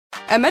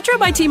At Metro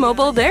by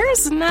T-Mobile,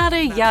 there's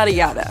nada yada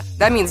yada.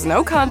 That means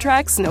no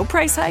contracts, no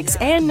price hikes,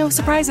 and no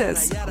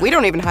surprises. We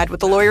don't even hide what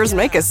the lawyers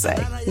make us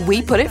say.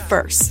 We put it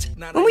first.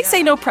 When we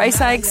say no price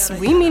hikes,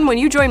 we mean when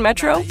you join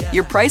Metro,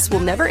 your price will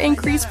never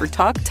increase for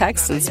talk,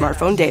 text, and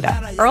smartphone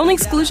data. Our only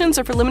exclusions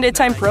are for limited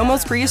time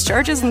promos, pre-use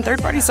charges, and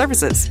third-party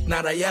services.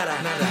 Nada yada,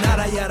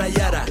 nada yada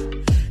yada,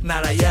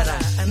 nada yada,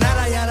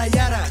 nada yada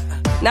yada.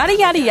 Nada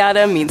yada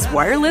yada means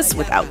wireless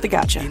without the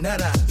gotcha.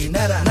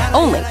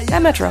 Only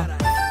at Metro.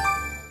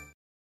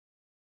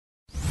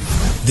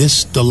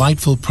 This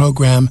delightful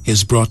program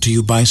is brought to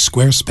you by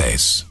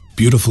Squarespace.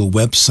 Beautiful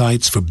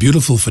websites for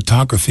beautiful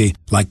photography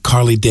like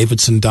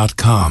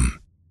CarlyDavidson.com.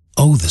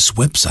 Oh, this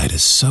website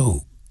is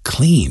so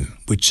clean,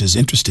 which is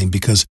interesting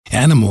because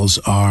animals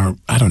are,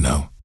 I don't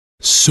know,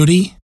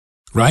 sooty,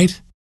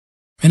 right?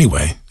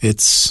 Anyway,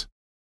 it's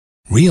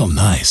real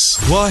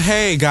nice. Well,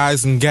 hey,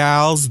 guys and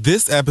gals,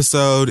 this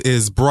episode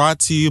is brought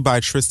to you by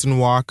Tristan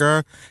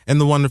Walker and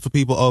the wonderful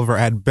people over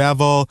at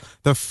Bevel,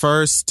 the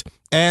first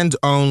and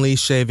only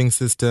shaving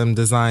system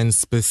designed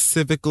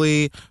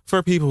specifically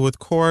for people with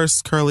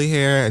coarse, curly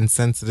hair and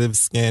sensitive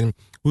skin.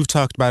 We've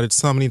talked about it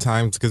so many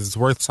times because it's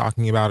worth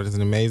talking about. It's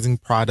an amazing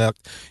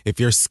product. If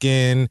your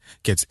skin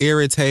gets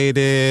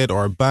irritated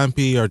or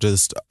bumpy or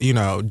just,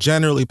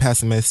 generally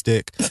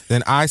pessimistic,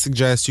 then I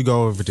suggest you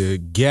go over to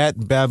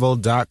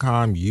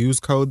getbevel.com. Use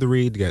code the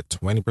READ to get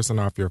 20%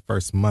 off your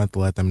first month.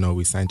 Let them know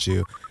we sent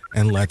you.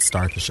 And let's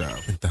start the show.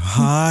 The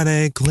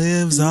heartache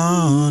lives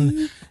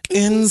on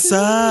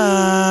inside.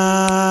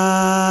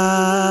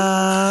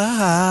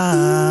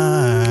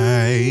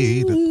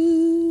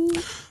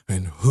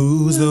 And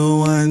who's the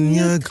one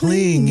you're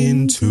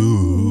clinging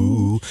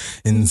to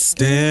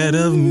instead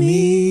of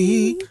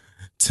me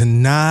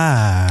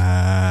tonight?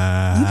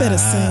 You better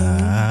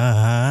sing.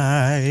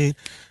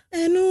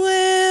 And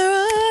where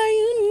are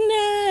you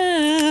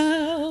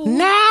now?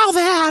 Now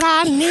that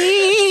I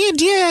need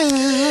you.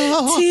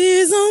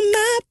 Tears on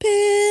my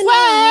pillow.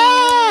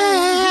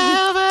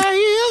 Wherever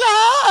you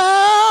go.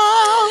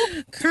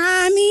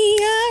 Cry me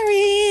a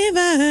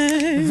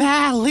river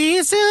that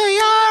leads to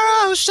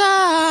your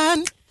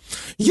ocean.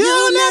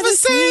 You'll never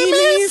see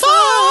me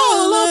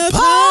fall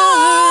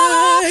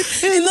apart.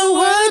 In the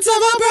words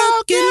of a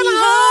broken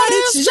heart,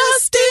 it's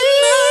just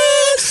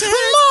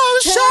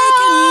emotion.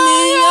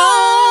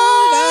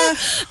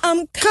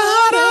 I'm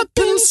caught up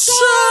in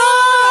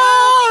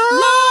sorrow.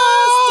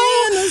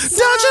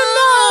 Don't you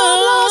know I'm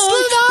lost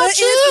without but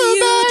you, if you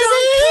baby?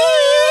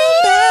 Don't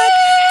come back,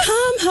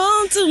 come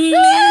home to me,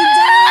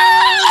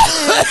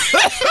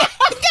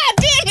 God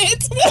damn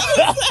it.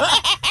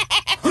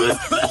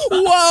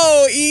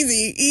 Whoa,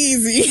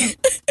 easy.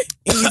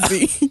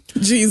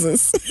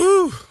 Jesus.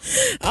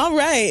 All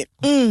right.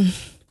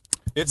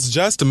 It's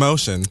just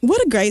emotion.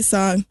 What a great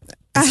song.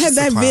 I had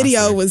that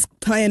video was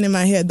playing in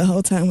my head the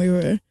whole time we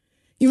were.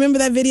 You remember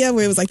that video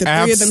where it was like the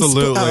three of them?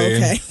 Absolutely. Oh,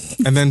 okay.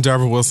 And then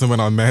Deborah Wilson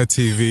went on Mad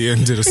TV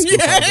and did a scoop of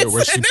it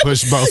where she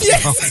pushed both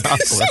Yes, songs out.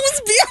 she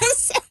was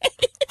Beyonce.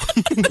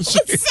 It was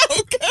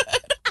so good.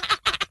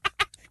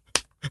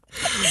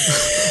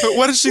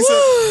 What did she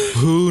say?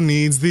 Who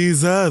needs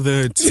these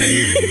other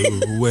two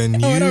when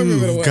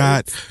you've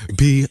got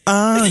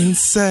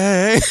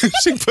Beyonce?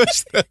 She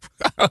pushed them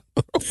out.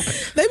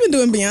 They've been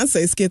doing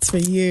Beyonce skits for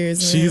years.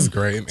 Man. She's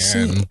great, man.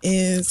 She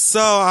is.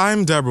 So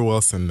I'm Deborah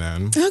Wilson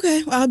then.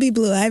 Okay, well, I'll be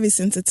Blue Ivy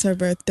since it's her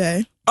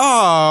birthday.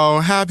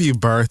 Oh, happy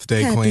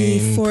birthday,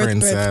 Queen, fourth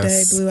Princess.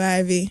 birthday, Blue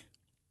Ivy.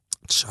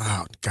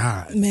 Child,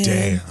 God Man,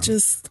 damn.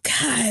 just,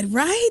 God,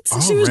 right?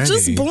 Already. She was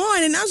just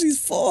born and now she's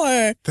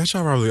 4. That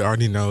y'all probably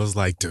already knows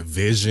like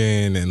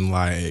division and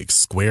like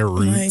square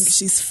roots. Like,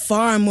 she's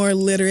far more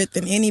literate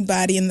than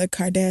anybody in the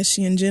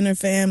Kardashian-Jenner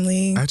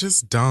family. I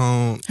just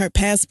don't. Her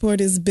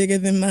passport is bigger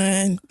than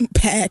mine.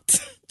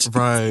 Packed.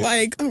 Right.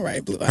 Like, all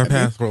right, Blue Her Ivy.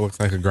 passport looks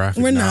like a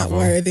graphic We're novel.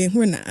 not worthy.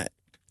 We're not.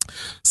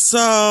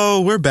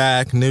 So we're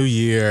back. New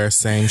year,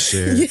 same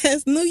shit.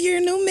 Yes, new year,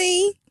 new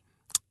me.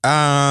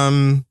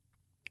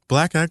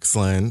 Black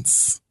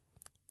Excellence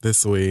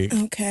this week.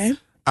 Okay.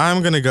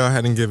 I'm going to go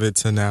ahead and give it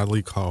to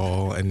Natalie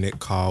Cole and Nick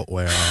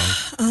Caldwell.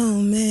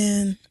 Oh,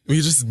 man.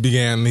 We just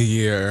began the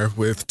year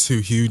with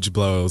 2 huge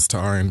blows to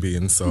R&B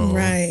and soul.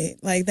 Right.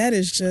 Like, that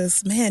is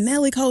just, man,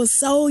 Natalie Cole is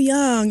so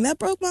young. That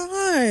broke my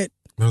heart.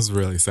 That was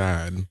really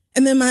sad.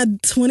 And then my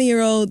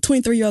 23-year-old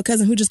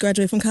cousin who just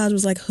graduated from college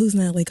was like, who's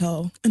Natalie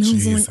Cole? And I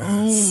was Jesus. like,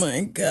 oh,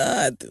 my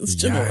God, this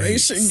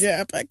generation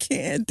gap. I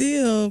can't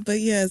deal.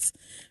 But yes,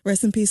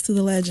 rest in peace to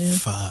the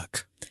legend.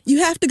 Fuck. You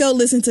have to go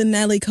listen to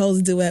Natalie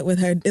Cole's duet with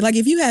her. Like,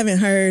 if you haven't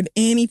heard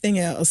anything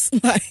else,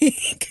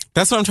 like...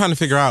 That's what I'm trying to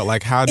figure out.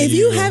 Like, how do if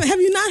you have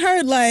you not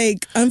heard,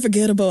 like,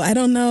 Unforgettable? I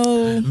don't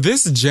know.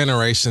 This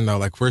generation, though,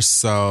 like, we're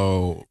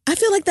so... I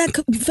feel like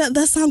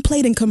that song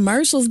played in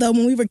commercials, though,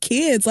 when we were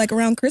kids, like,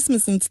 around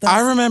Christmas and stuff.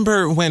 I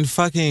remember when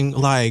fucking,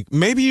 like,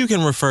 maybe you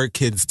can refer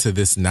kids to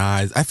this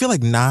Nas. I feel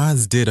like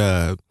Nas did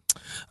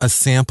a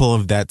sample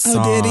of that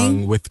Oh, did he?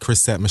 song with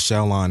Chrisette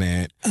Michele on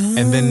it.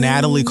 And then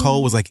Natalie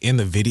Cole was like in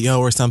the video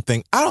or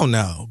something. I don't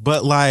know.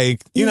 But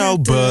like, you know,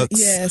 books,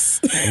 yes.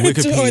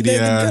 Wikipedia, Or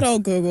the good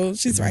old Google.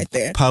 She's right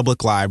there.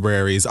 public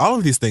libraries, all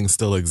of these things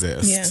still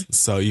exist. Yeah.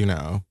 So, you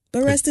know.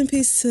 But rest in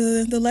peace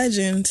to the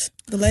legend,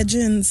 the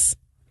legends.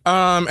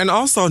 And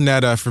also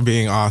Netta for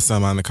being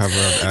awesome on the cover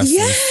of Essence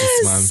Yes!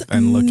 this month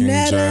and looking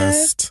Netta.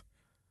 just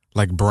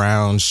like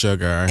brown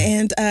sugar.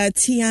 And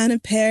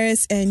Tiana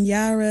Paris and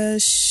Yara,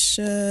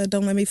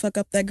 don't let me fuck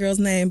up that girl's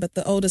name, but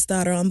the oldest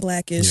daughter on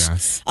Blackish.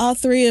 Yes. All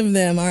three of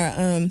them are,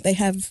 they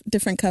have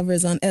different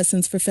covers on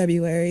Essence for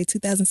February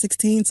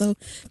 2016. So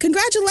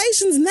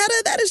congratulations,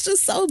 Netta. That is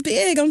just so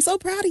big. I'm so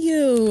proud of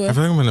you. I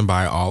feel like I'm going to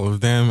buy all of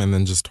them and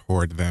then just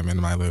hoard them in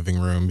my living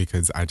room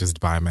because I just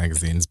buy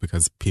magazines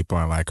because people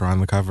I like are on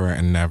the cover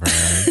and never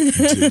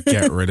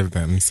get rid of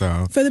them.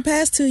 So For the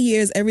past 2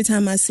 years, every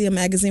time I see a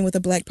magazine with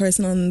a black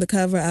person on the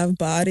cover, I've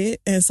bought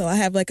it. And so I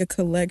have like a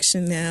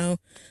collection now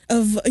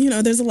of, you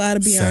know, there's a lot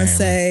of Beyonce,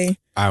 Same.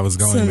 I was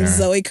going some there.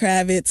 Zoe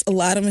Kravitz, a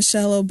lot of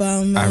Michelle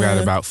Obama. I've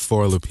got about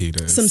 4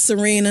 Lupitas. Some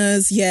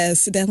Serenas,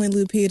 yes,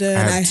 definitely Lupita.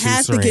 And I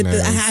have to get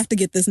this. I have to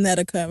get this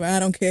Netta cover. I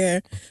don't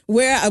care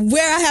where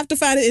I have to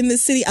find it in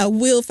this city. I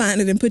will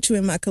find it and put you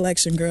in my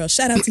collection, girl.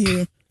 Shout out to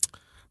you.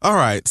 All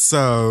right,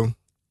 so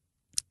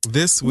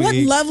this week. What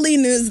lovely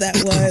news that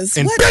was.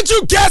 And bitch,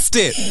 you guessed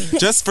it!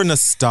 Just for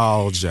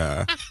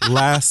nostalgia.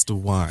 Last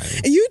one.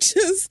 You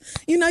just,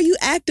 you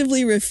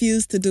actively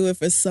refused to do it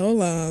for so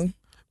long.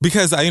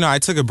 Because, I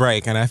took a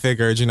break and I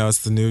figured,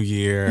 it's the new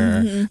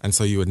year. And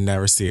so you would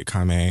never see it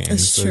coming. And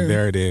It's so true.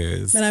 there it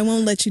is. But I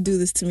won't let you do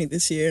this to me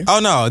this year. Oh,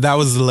 no, that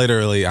was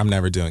literally, I'm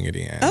never doing it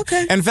again.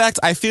 Okay. In fact,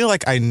 I feel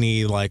like I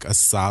need like a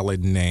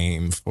solid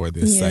name for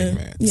this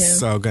segment. yeah.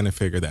 So I'm going to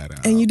figure that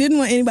out. And you didn't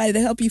want anybody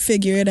to help you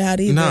figure it out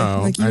either. No,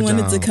 like you I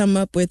wanted to don't. come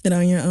up with it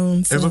on your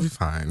own. So. It'll be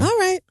fine. All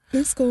right.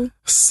 That's cool.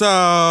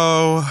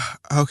 So,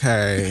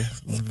 okay.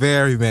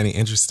 Very many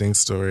interesting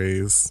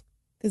stories.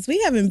 Because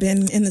we haven't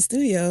been in the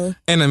studio.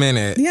 In a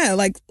minute. Yeah,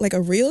 like a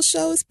real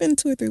show. It's been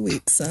 2 or 3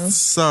 weeks.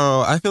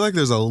 So I feel like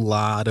there's a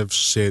lot of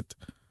shit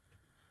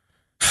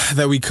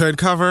that we could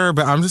cover,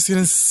 but I'm just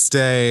going to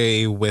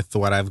stay with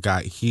what I've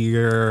got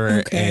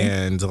here. Okay.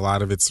 And a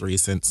lot of it's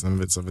recent, some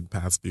of it's over the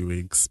past few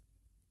weeks.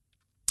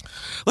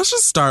 Let's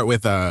just start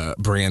with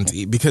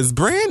Brandy, because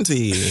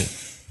Brandy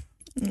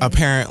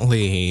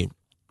apparently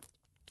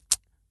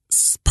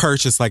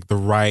purchased like the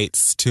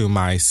rights to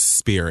my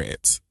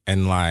spirit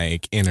and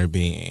like inner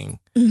being.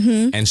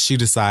 And she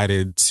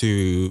decided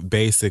to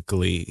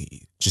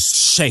basically just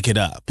shake it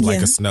up like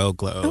Yeah. a snow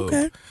globe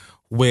Okay.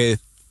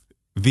 with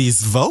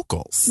these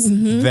vocals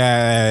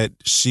that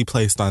she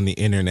placed on the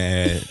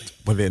internet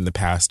within the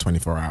past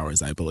 24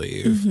 hours, I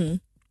believe.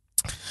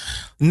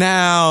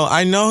 Now,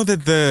 I know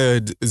that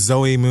the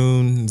Zoe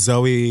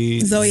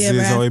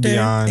Ever After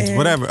Beyond, aired,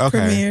 whatever, okay,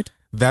 premiered.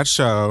 that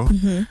show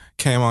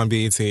came on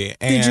BET. Did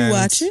And you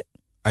watch it?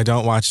 I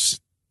don't watch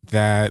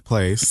that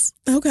place,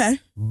 Okay.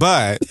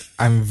 but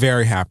I'm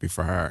very happy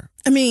for her.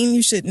 I mean,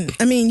 you shouldn't.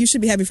 I mean, you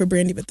should be happy for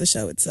Brandy, but the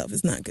show itself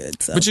is not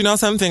good. So. But you know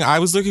something? I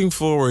was looking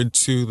forward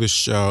to the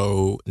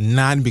show,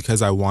 not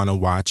because I want to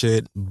watch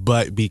it,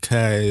 but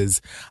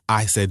because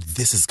I said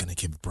this is going to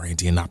give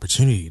Brandy an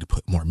opportunity to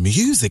put more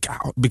music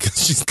out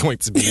because she's going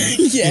to be,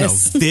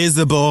 Yes.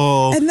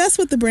 visible. And that's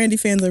what the Brandy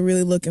fans are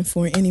really looking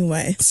for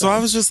anyway. So I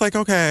was just like,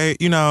 okay,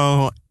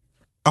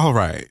 all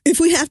right. If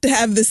we have to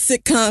have this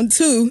sitcom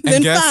too, then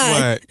And guess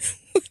fine. what?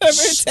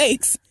 Whatever it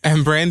takes.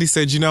 And Brandy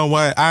said, you know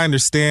what? I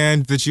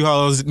understand that you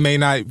all may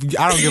not,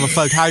 I don't give a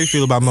fuck how you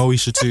feel about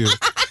Moesha too.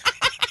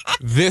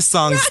 This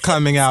song's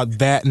coming out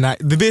that night.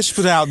 The bitch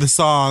put out the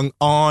song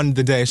on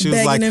the day. She was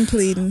Begging like, and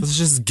pleading. let's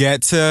just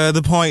get to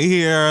the point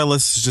here.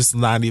 Let's just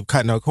not even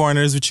cut no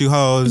corners with you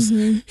hoes.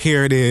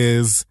 Here it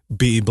is.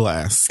 Be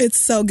blessed.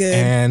 It's so good.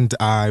 And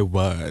I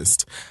was.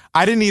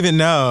 I didn't even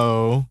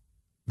know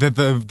that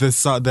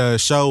the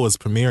show was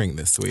premiering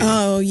this week.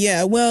 Oh,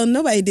 yeah. Well,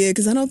 nobody did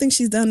because I don't think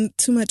she's done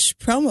too much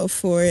promo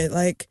for it.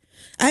 Like,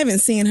 I haven't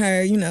seen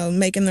her,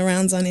 making the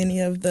rounds on any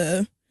of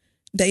the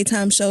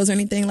daytime shows or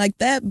anything like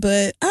that.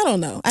 But I don't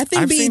know. I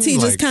think I've BET seen,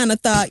 just kind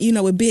of thought,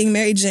 with being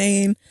Mary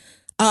Jane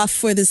off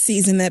for the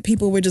season, that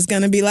people were just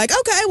going to be like,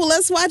 okay, well,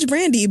 let's watch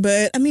Brandy.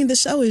 But I mean, the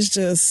show is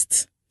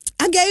just,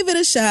 I gave it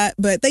a shot,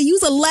 but they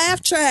use a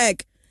laugh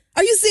track.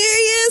 Are you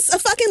serious? A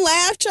fucking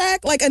laugh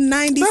track? Like a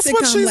 90s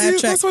sitcom laugh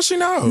track? That's what she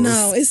knows.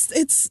 No,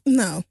 it's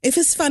no. If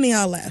it's funny,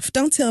 I'll laugh.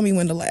 Don't tell me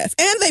when to laugh.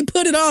 And they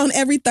put it on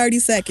every 30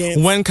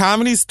 seconds. When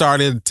comedy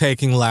started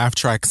taking laugh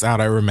tracks out,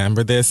 I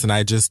remember this, and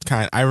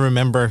I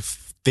remember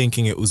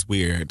thinking it was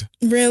weird.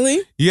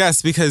 Really?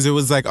 Yes, because it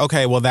was like,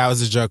 okay, well, that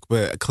was a joke,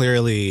 but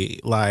clearly,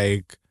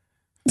 like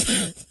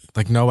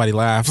nobody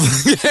laughed.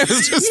 It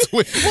was just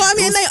weird. Well, I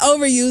mean, they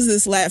overuse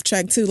this laugh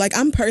track too. Like,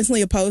 I'm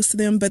personally opposed to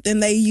them, but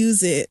then they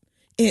use it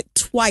it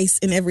twice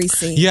in every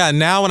scene. Yeah,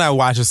 now when I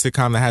watch a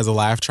sitcom that has a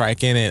laugh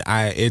track in it,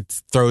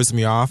 it throws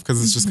me off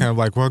because it's just kind of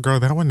like, well, girl,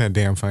 that wasn't that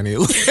damn funny.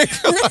 All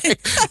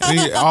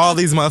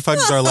these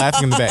motherfuckers are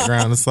laughing in the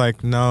background. It's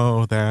like,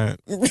 no, no,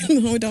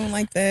 we don't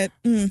like that.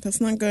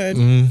 That's not good.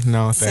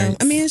 No, thanks. So,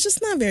 I mean, it's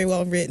just not very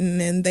well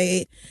written, and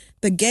the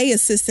gay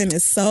assistant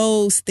is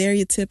so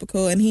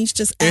stereotypical, and he's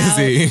just out.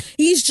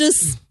 He's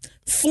just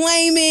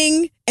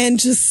flaming and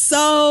just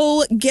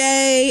so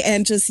gay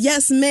and just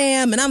yes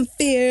ma'am and I'm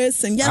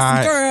fierce and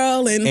yes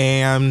girl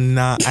and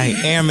I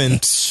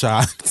amn't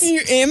shocked.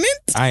 You amn't?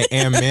 I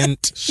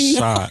amn't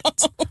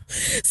shocked. No.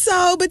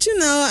 So, but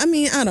I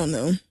mean, I don't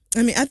know.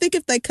 I mean, I think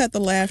if they cut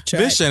the laugh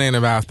track. This shit ain't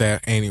about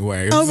that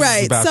anyway. Oh,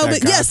 right. So,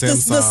 but yes, the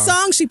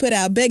song she put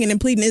out, Begging and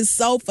Pleading, is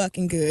so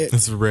fucking good.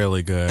 It's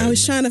really good. I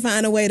was trying to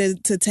find a way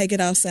to take it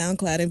off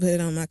SoundCloud and put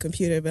it on my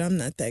computer, but I'm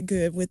not that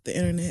good with the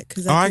internet.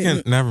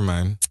 Never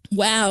mind.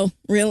 Wow.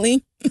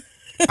 Really?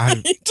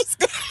 I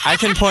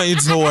can point you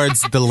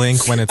towards the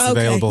link when it's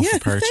available for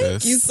purchase.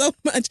 Thank you so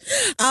much.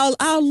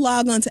 I'll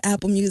log on to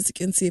Apple Music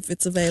and see if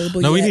it's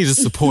available. No, we need to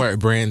support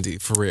Brandy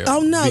for real.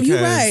 Oh no,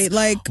 you're right.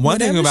 Like one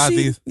thing about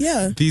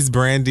these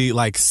Brandy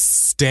like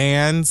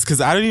stans, because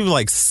I don't even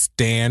like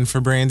stan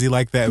for Brandy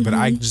like that, but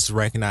I just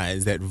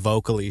recognize that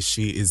vocally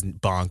she is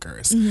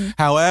bonkers.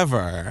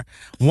 However,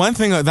 one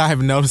thing that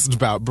I've noticed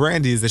about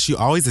Brandy is that she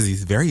always has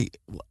these very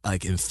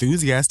like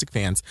enthusiastic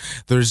fans.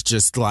 There's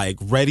just like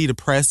ready to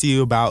press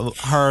you about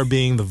her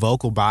being the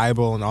vocal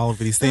Bible and all of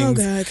these things.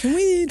 Oh God, can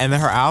we? And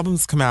then her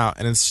albums come out,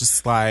 and it's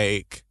just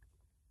like,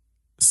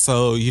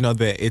 so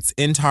that it's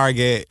in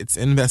Target, it's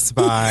in Best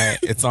Buy,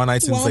 it's on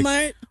iTunes. Walmart.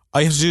 Like,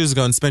 all you have to do is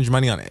go and spend your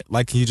money on it.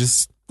 Like you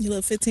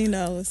look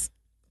 $15.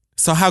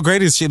 So how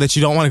great is she that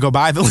you don't want to go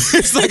buy the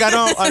list? Like I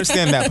don't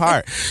understand that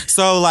part.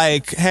 So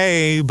like,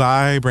 hey,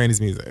 buy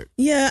Brandy's music.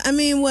 Yeah, I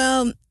mean,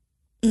 well,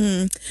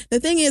 the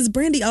thing is,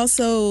 Brandy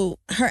also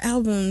her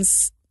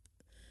albums.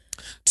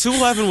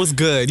 211 was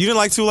good. You didn't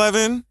like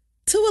 211?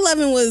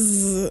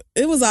 211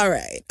 was all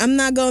right. I'm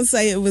not going to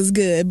say it was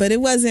good, but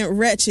it wasn't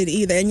wretched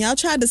either. And y'all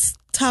tried to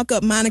talk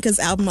up Monica's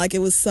album like it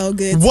was so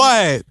good.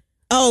 What?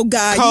 Oh,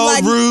 God.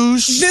 Code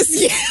Rouge?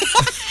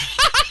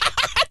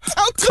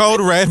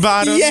 Code Red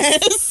Bottom?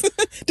 Yes.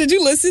 Did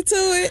you listen to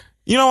it?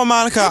 You know what,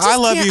 Monica? I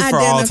love you for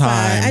all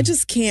time. I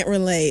just can't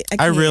relate.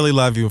 I really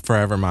love you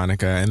forever,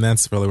 Monica, and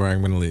that's really where I'm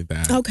going to leave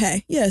that.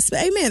 Okay. Yes.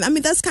 Amen. I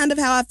mean, that's kind of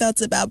how I felt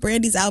about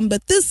Brandy's album,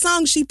 but this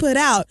song she put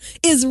out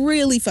is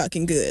really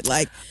fucking good.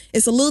 Like,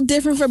 it's a little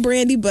different for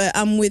Brandy, but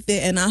I'm with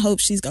it, and I hope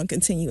she's going to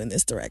continue in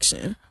this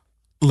direction.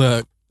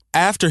 Look,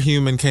 after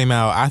Human came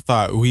out, I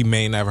thought we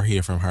may never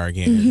hear from her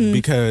again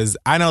because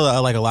I know that,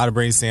 like, a lot of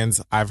Brandy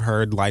fans I've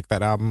heard like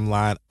that album a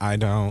lot. I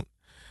don't.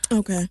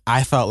 Okay.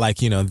 I felt like,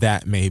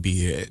 that may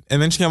be it. And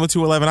then she came with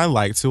 211. I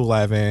liked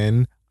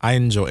 211. I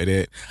enjoyed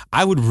it.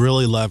 I would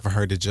really love for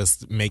her to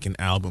just make an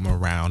album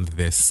around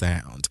this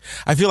sound.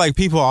 I feel like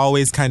people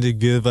always kind of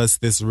give us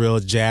this real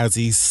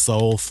jazzy,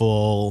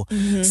 soulful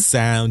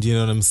sound, you know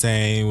what I'm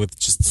saying, with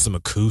just some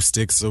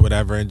acoustics or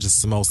whatever and just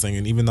some old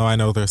singing. Even though I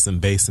know there's some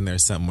bass in there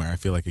somewhere, I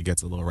feel like it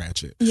gets a little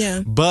ratchet.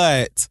 Yeah.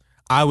 But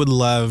I would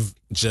love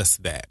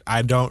just that.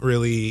 I don't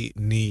really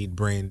need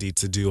Brandy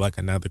to do like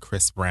another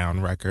Chris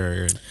Brown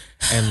record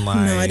and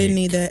like no, I didn't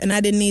need that, and I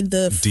didn't need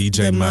the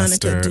DJ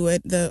Monica do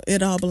it.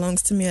 It All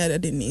Belongs to Me. I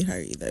didn't need her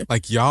either.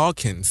 Like y'all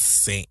can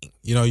sing,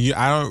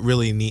 I don't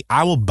really need.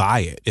 I will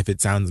buy it if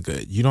it sounds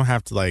good. You don't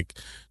have to like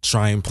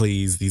try and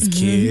please these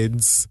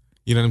kids.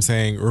 You know what I'm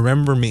saying?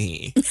 Remember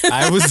me.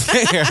 I was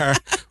there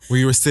where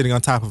you were sitting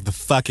on top of the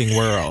fucking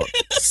world.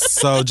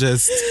 So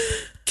just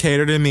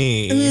cater to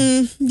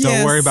me.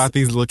 Don't worry about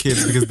these little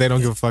kids because they don't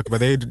give a fuck, but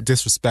they're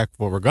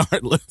disrespectful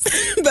regardless.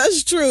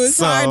 That's true. It's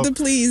hard to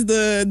please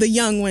the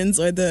young ones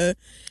or the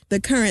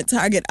current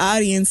target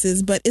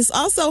audiences, but it's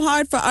also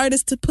hard for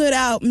artists to put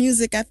out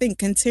music, I think,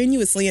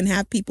 continuously and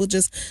have people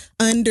just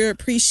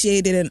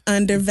underappreciate it and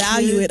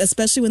undervalue it,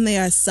 especially when they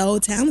are so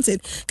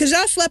talented. Because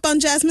y'all slept on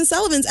Jasmine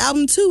Sullivan's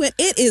album too, and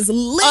it is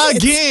lit.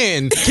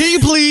 Again. Can you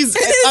please?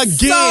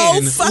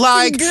 Again. So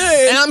fucking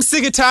good. And I'm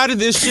sick and tired of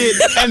this shit.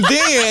 And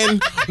then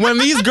when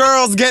these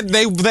girls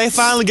they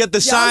finally get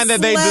the shine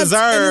that they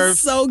deserve. And it's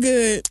so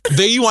good.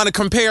 Then you want to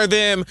compare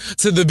them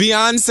to the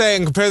Beyonce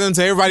and compare them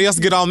to everybody else,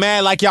 get all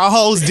mad like y'all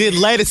hoes did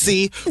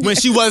Ledisi when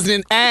she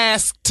wasn't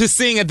asked to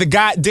sing at the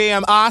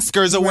goddamn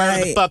Oscars or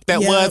wherever the fuck that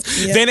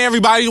was. Yep. Then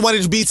everybody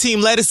wanted to be Team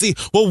Ledisi.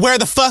 Well, where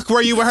the fuck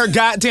were you when her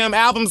goddamn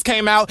albums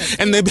came out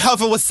and the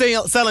heifer was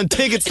selling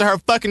tickets to her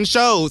fucking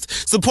shows?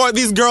 Support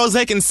these girls,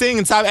 they can sing,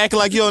 and stop acting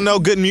like you don't know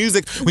good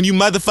music when you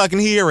motherfucking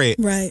hear it.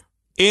 Right.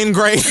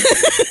 Great.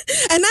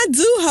 And I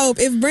do hope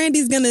if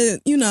Brandy's gonna,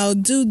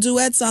 do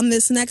duets on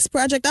this next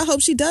project, I hope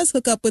she does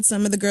hook up with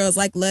some of the girls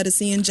like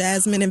Ledisi and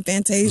Jasmine and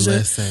Fantasia,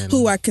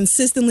 who are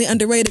consistently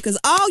underrated. Because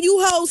all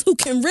you hoes who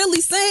can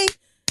really sing,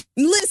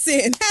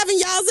 listen, having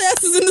y'all's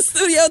asses in the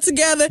studio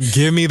together.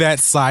 Give me that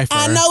cipher.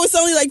 I know it's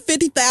only like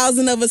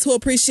 50,000 of us who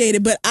appreciate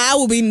it, but I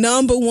will be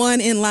number one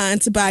in line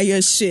to buy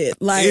your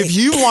shit. Like, if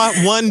you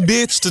want one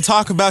bitch to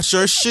talk about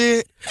your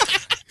shit,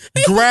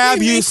 grab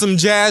you some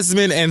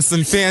Jasmine and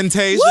some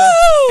Fantasia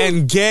Woo!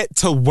 and get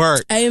to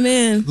work.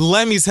 Amen.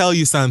 Let me tell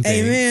you something.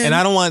 Amen. And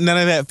I don't want none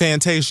of that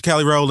Fantasia,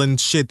 Kelly Rowland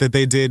shit that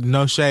they did.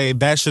 No shade.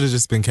 That should have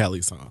just been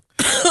Kelly's song.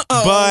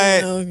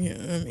 But no,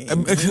 yeah,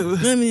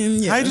 I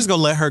mean, yeah. I just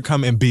gonna let her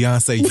come and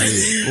Beyonce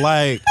you.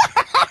 Like,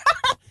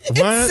 It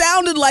what?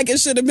 sounded like it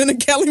should have been a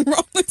Kelly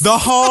Rowland song. The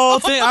whole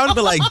thing. I would have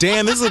been like,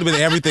 damn, this would have been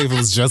everything if it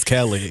was just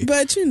Kelly.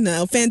 But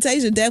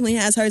Fantasia definitely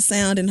has her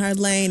sound and her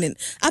lane, and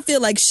I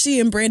feel like she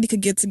and Brandy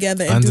could get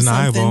together and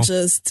Undeniable. do something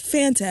just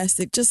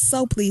fantastic, just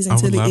so pleasing I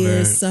to would the love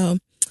ears. it. So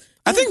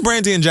I think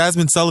Brandy and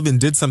Jasmine Sullivan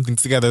did something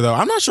together, though.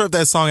 I'm not sure if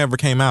that song ever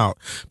came out,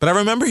 but I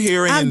remember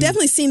hearing. I've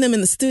definitely seen them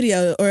in the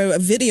studio or a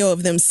video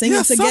of them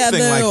singing something together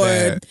like or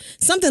that.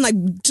 something like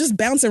just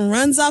bouncing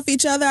runs off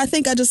each other. I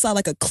think I just saw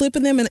like a clip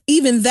of them, and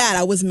even that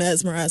I was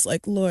mesmerized.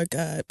 Like, Lord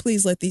God,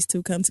 please let these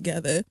two come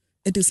together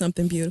and do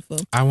something beautiful.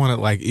 I want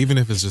to, like, even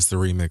if it's just a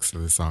remix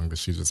of the song that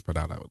she just put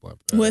out, I would love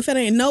that. Well, if it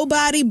ain't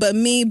nobody but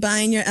me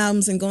buying your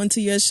albums and going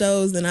to your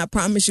shows, then I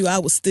promise you I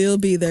will still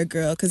be there,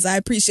 girl, because I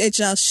appreciate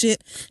y'all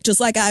shit just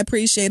like I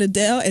appreciate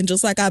Adele, and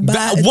just like I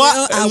buy Adele,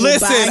 What? I will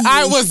Listen, buy you.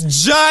 I was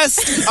just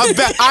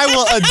about. I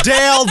will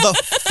Adele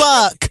the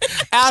fuck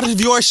out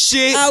of your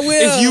shit. I will.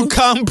 If you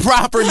come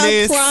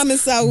properness. I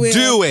promise I will.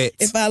 Do it.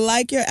 If I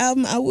like your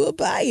album, I will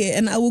buy it,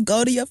 and I will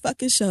go to your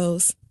fucking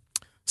shows.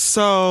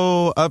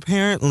 So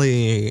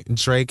apparently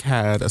Drake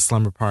had a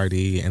slumber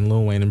party and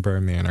Lil Wayne and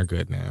Birdman are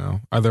good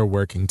now. Are they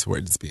working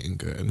towards being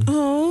good?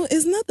 Oh,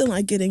 it's nothing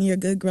like getting your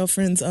good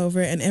girlfriends over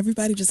and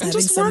everybody just And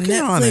having just some working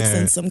on Netflix it.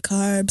 and some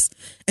carbs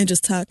and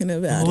just talking A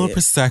about little it.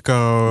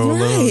 Prosecco, a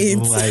Right.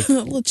 little, like, a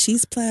little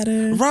cheese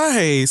platter.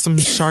 right, some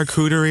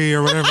charcuterie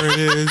or whatever it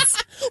is.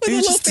 With And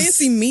little just-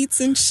 fancy meats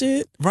and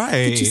shit.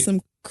 Right. Get you some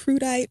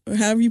crudite or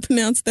however you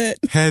pronounce that.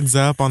 Heads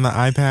up on the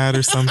iPad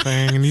or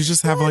something, and you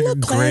just have like a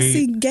Little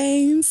classy great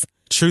games.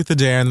 truth or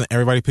dare, and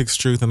everybody picks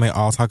truth, and they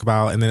all talk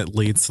about, and then it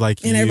leads to like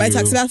And everybody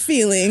talks about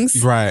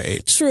feelings.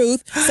 right.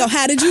 Truth. So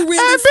how did you really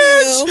And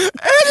bitch, feel? it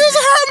just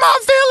hurt my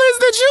feelings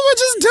that you would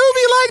just do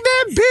me like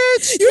that,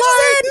 bitch. You just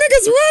Like, had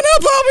niggas run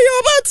up on me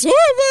on my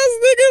tour bus,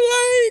 nigga.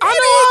 Like, I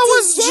know I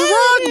was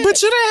drunk,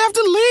 but you didn't have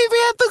to leave me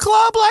at the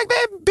club like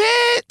that,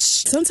 bitch.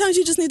 sometimes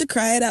you just need to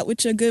cry it out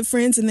with your good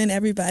friends, and then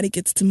everybody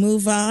gets to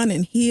move on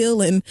and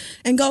heal and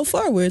go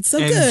forward. So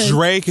And good.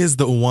 Drake is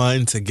the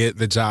one to get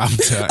the job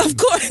done. Of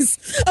course.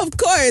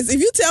 If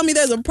you tell me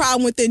there's a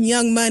problem within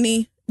Young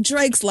Money,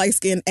 Drake's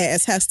light-skinned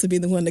ass has to be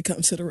the one to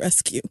come to the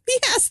rescue. He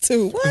has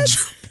to. What?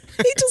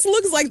 He just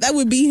looks like that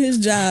would be his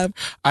job.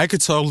 I could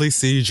totally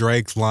see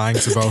Drake lying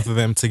to both of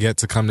them to get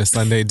to come to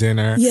Sunday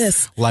dinner.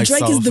 Yes. Like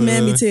Drake soul is the food.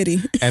 mammy titty.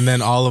 And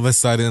then all of a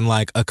sudden,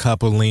 like, a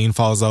cup of lean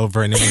falls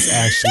over, and it was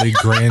actually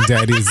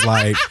granddaddy's,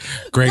 like,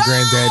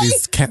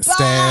 great-granddaddy's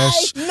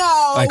stash.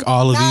 No. Like,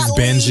 all of these not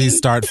Benjis lean.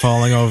 start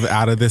falling over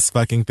out of this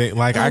fucking thing.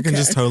 Like, I can Okay.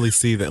 just totally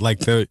see that. Like,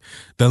 the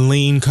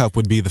lean cup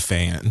would be the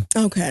fan.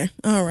 Okay.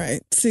 All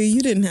right. See,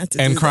 you didn't have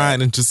to And do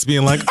crying and just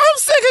being like, I'm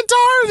sick and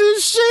tired of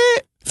this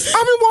shit. I've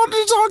been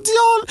wanting to talk to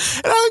y'all,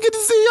 and I don't get to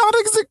see y'all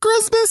niggas at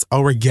Christmas.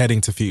 Oh, we're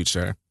getting to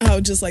Future. that. Oh,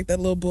 just like that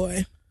little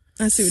boy.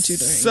 I see what you're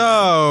doing.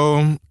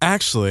 So,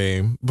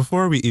 actually,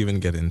 before we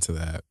even get into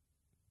that,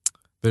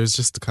 there's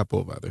just a couple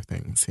of other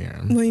things here.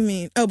 What do you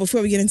mean? Oh,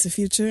 before we get into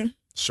Future?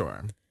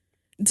 Sure.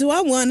 Do I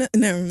want to?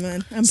 Never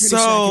mind. I'm pretty sure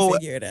I So- can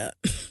figure it out.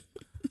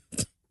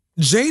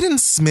 Jaden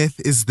Smith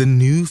is the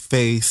new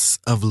face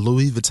of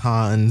Louis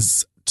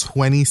Vuitton's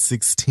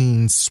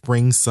 2016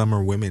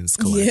 Spring-Summer Women's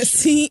Collection.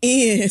 Yes, he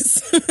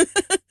is.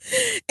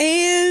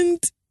 And,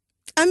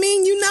 I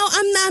mean,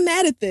 I'm not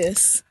mad at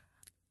this.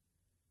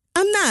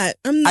 I'm not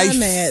I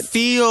mad.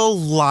 feel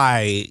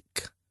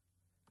like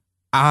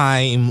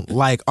I'm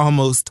like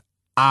almost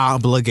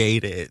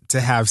obligated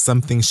to have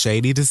something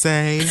shady to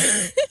say,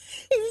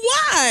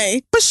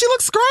 Why? but she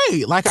looks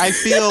great. Like, I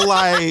feel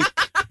like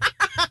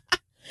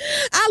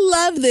I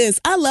love this.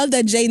 I love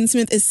that Jaden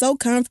Smith is so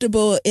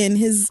comfortable in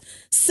his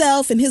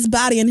self and his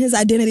body and his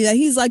identity that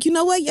he's like, you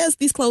know what? Yes,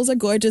 these clothes are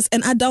gorgeous,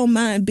 and I don't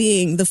mind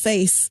being the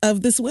face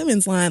of this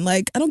women's line.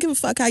 Like, I don't give a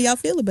fuck how y'all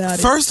feel about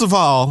it. first of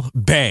all,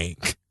 bang.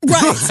 Right.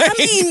 I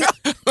mean,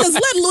 because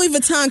let Louis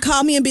Vuitton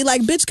call me and be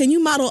like, bitch, can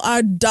you model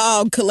our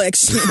dog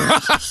collection?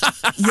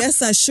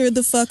 Yes, I sure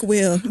the fuck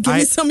will. Give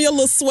me some of your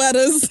little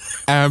sweaters.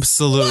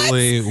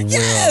 Absolutely will.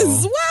 Yes.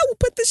 Why would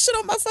put this shit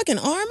on my fucking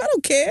arm? I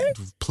don't care.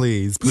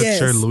 Please put Yes.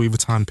 your Louis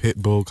Vuitton pit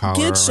bull collar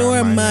Get around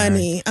your my neck.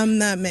 money. I'm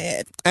not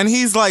mad. And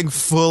he's like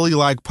fully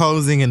like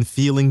posing and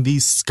feeling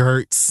these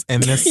skirts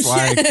and this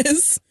like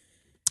Yes.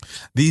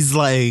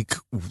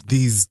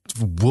 these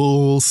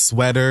wool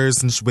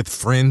sweaters and with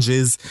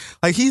fringes.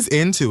 Like, he's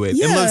into it. It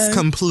Yeah. looks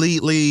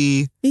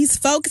completely. He's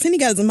focused and he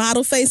got his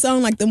model face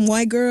on like them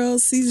white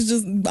girls. He's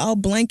just all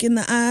blank in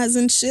the eyes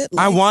and shit.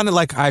 I Like, want to,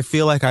 like, I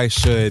feel like I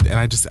should, and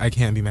I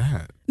can't be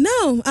mad.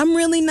 no, I'm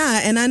really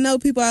not. And I know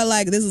people are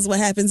like, this is what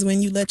happens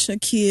when you let your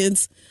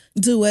kids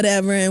do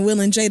whatever, and Will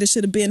and Jada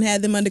should have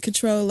had them under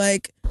control.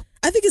 Like,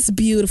 I think it's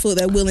beautiful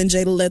that Will and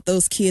Jada let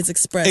those kids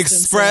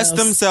express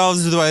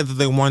themselves the way that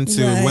they want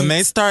to. Right. When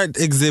they start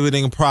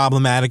exhibiting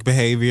problematic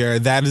behavior,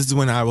 that is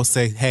when I will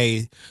say,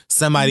 hey,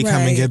 somebody come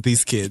and Right. get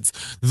these kids.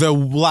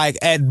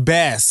 At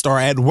best or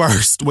at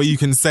worst, what you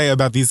can say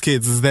about these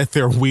kids is that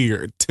they're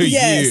weird to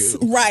Yes,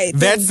 you. right.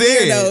 That's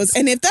They're it. weirdos.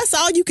 And if that's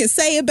all you can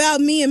say about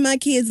me and my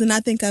kids, then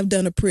I think I've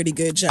done a pretty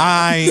good job.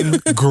 I'm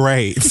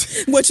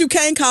great. What you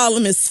can't call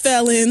them is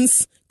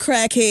felons,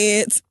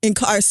 crackheads,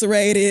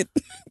 incarcerated,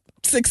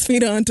 6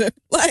 feet under.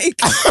 Like,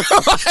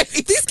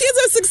 these kids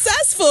are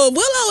successful.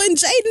 Willow and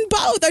Jaden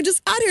both are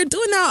just out here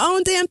doing their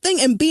own damn thing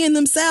and being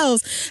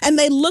themselves. And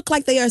they look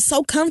like they are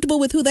so comfortable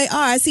with who they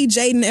are. I see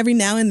Jaden every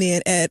now and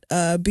then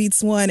at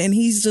Beats One, and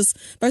he's just,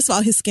 first of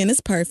all, his skin is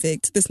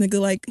perfect. This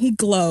nigga, like, he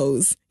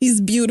glows. He's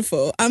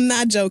beautiful. I'm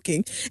not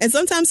joking. And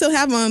sometimes he'll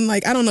have on,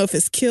 like, I don't know if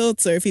it's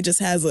kilts or if he just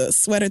has a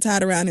sweater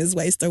tied around his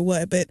waist or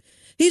what, but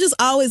he just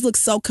always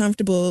looks so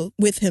comfortable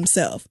with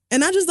himself.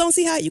 And I just don't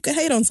see how you could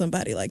hate on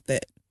somebody like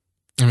that.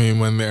 I mean,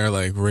 when they're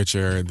like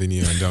richer than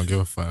you and don't give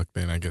a fuck,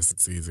 then I guess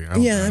it's easy. I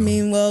Yeah, I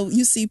mean, well,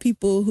 you see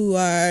people who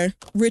are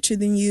richer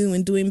than you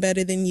and doing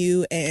better than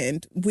you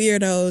and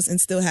weirdos and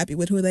still happy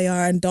with who they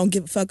are and don't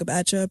give a fuck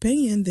about your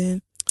opinion,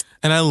 then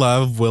And I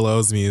love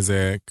Willow's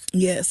music.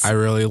 yes. I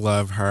really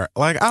love her.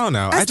 Like, I don't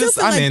know. still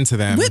feel I'm like into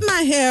them. With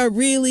my hair,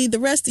 really, the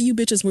rest of you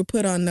bitches were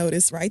put on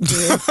notice right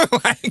there.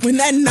 Like, When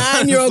that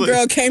 9-year-old honestly.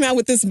 girl came out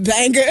with this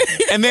banger.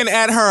 And then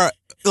at her,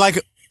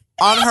 like,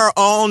 on her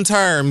own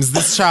terms,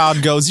 this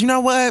child goes, you know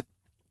what?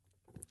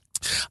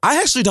 I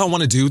actually don't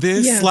want to do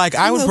this. Yeah, Like,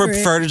 I I'm would over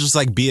prefer to just,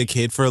 like, be a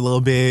kid for a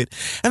little bit.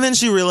 And then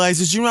she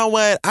realizes, you know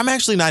what? I'm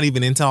actually not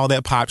even into all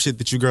that pop shit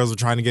that you girls are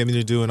trying to get me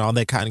to do and all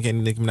that cotton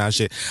candy Nicki Minaj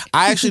shit.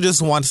 I actually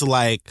just want to,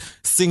 like,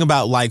 sing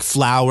about, like,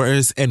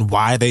 flowers and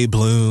why they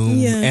bloom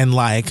Yeah. and,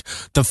 like,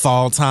 the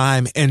fall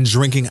time and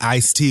drinking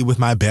iced tea with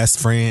my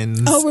best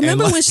friends. Oh,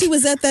 remember and, when she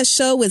was at that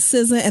show with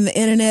SZA and the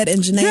Internet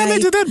and Janae? Yeah, they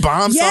did that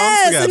bomb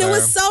Yes, song together. and it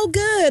was so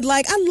good.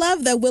 Like, I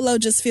love that Willow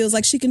just feels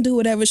like she can do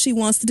whatever she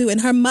wants to do.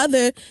 And her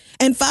mother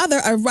and father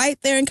are right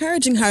there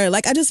encouraging her.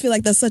 Like, I just feel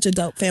like that's such a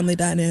dope family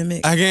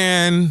dynamic.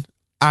 Again,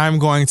 I'm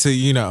going to,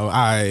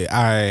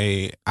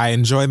 I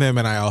enjoy them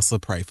and I also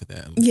pray for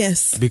them.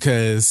 Yes.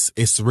 Because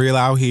it's real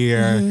out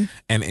here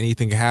and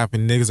anything can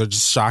happen. Niggas are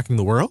just shocking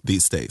the world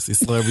these days. These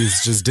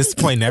celebrities just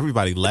disappointing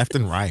everybody left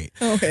and right.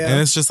 Oh, hell. And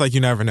it's just like,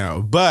 you never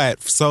know.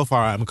 But so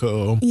far, I'm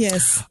cool.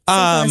 Yes. So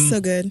far, so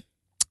good.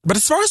 But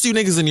as far as you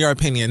niggas and your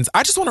opinions,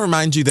 I just want to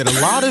remind you that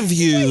a lot of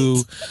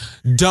you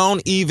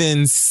don't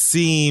even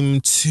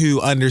seem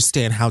to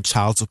understand how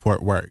child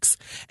support works.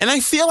 And I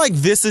feel like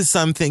this is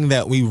something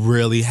that we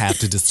really have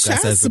to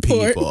discuss Child as a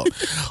support? people.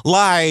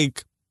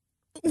 Like,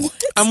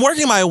 I'm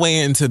working my way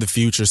into the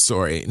future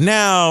story.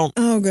 Now,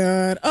 Oh,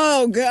 God.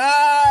 Oh,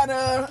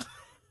 God.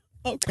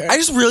 Okay. I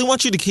just really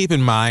want you to keep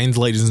in mind,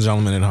 ladies and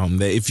gentlemen at home,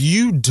 that if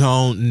you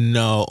don't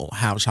know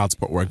how child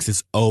support works,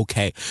 it's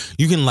okay.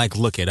 You can, like,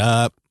 look it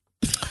up.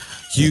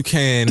 You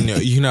can,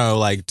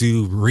 like,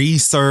 do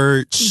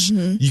research.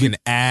 You can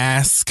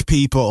ask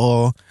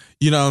people.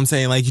 You know what I'm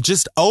saying? Like, you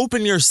just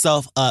open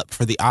yourself up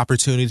for the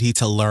opportunity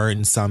to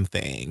learn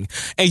something.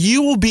 And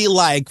you will be,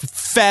 like,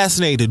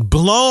 fascinated,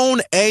 blown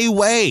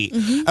away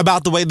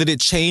about the way that it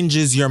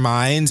changes your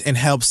mind and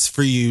helps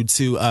for you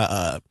to,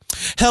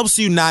 helps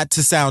you not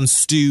to sound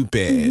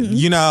stupid.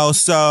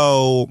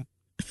 So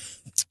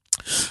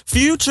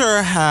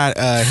Future had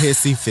a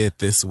hissy fit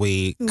this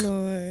week.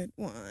 Lord,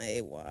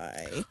 why?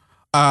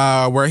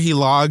 Where he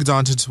logged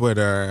onto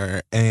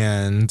Twitter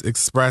and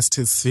expressed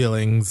his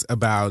feelings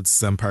about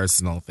some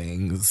personal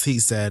things. He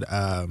said,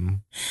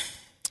 let's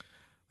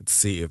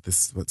see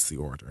what's the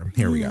order.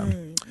 Here we go.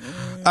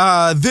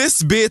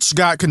 This bitch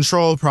got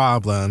control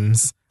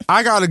problems.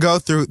 I gotta go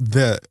through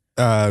the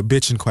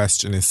bitch in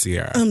question is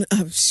Sierra.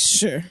 I'm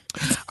sure.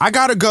 I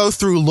gotta go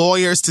through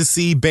lawyers to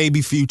see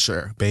Baby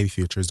Future. Baby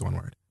Future is one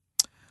word.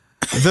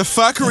 The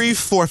fuckery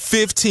for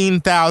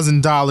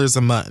 $15,000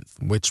 a month,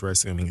 which we're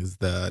assuming is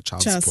the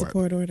child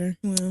support order.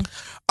 Wow.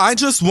 I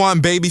just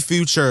want Baby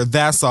Future,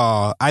 that's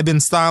all. I've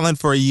been silent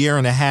for a year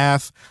and a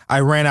half.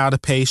 I ran out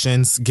of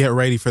patience. Get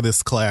ready for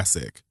this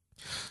classic.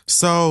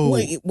 So,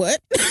 Wait,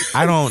 what?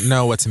 I don't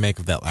know what to make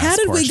of that last How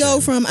did we go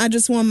portion. from I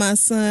just want my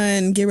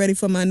son, get ready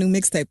for my new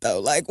mixtape,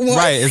 though? Like, what?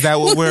 Right, is that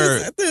what we're...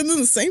 Is that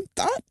the same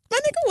thought? My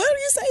nigga, what are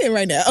you saying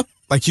right now?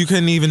 Like, you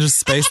couldn't even just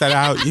space that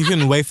out? You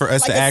can wait for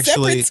us Like to a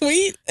actually separate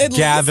tweet, at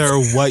gather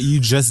least? what you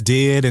just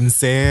did and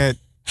said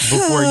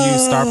before you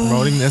start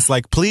promoting this.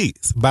 Like,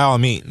 please, by all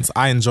means,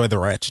 I enjoy the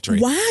ratchetry.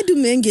 Why do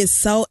men get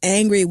so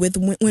angry with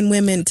when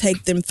women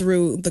take them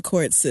through the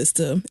court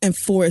system and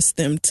force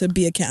them to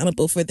be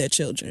accountable for their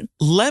children?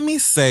 Let me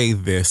say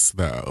this,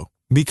 though,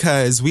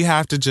 because we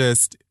have to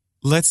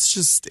let's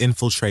just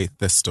infiltrate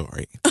this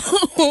story.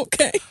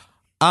 Okay.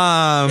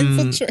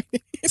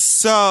 Infiltrate.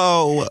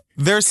 So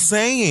they're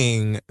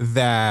saying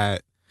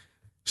that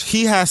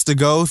he has to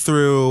go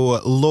through,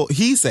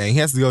 he's saying he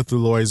has to go through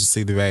lawyers to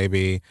see the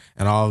baby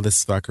and all of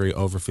this fuckery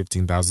over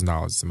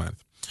 $15,000 a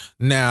month.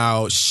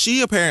 Now,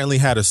 she apparently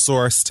had a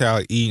source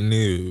tell E!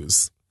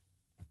 News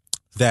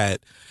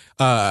that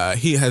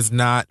he has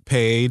not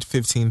paid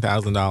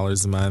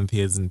 $15,000 a month. He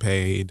hasn't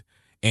paid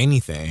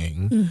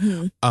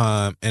anything.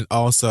 And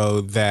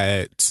also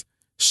that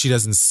she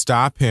doesn't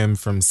stop him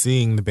from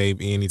seeing the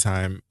baby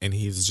anytime, and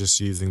he's just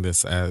using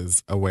this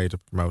as a way to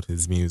promote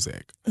his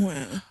music.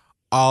 Wow.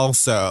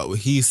 Also,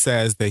 he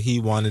says that he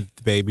wanted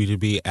the baby to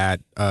be at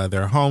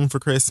their home for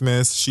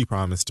Christmas. She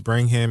promised to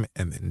bring him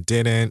and then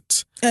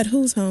didn't. At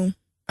whose home?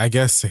 I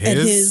guess his. At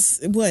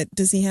his, what?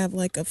 Does he have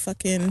like a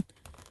fucking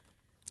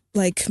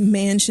like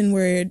mansion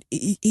where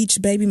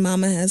each baby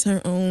mama has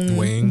her own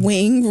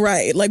wing?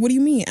 Right. Like, what do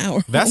you mean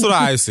our That's home?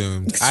 what I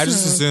assumed. I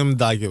just assumed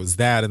like it was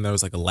that, and there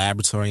was like a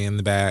laboratory in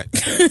the back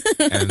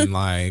and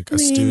like a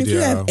studio. If you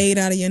have 8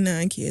 out of your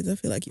 9 kids, I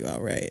feel like you're all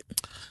right.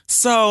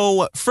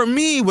 So for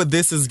me, what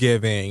this is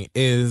giving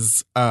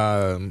is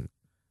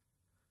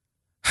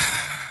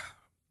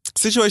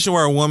situation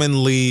where a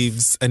woman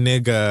leaves a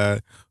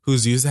nigga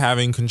who's used to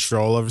having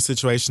control over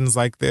situations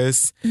like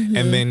this,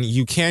 and then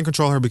you can't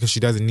control her because she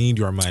doesn't need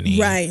your money.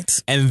 Right.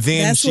 And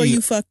then that's where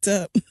you fucked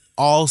up.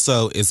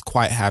 Also is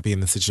quite happy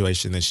in the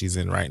situation that she's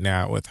in right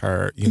now with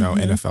her,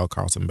 NFL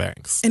Carlton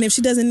Banks. And if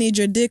she doesn't need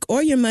your dick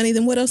or your money,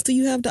 then what else do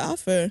you have to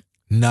offer?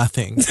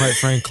 Nothing, quite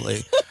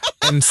frankly.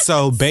 And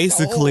so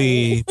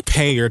basically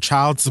pay your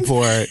child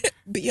support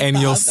and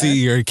you'll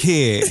see your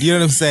kid. You know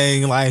what I'm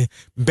saying? Like,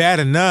 bad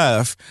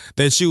enough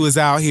that you was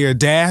out here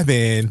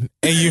dabbing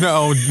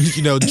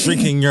and,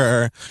 drinking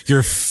your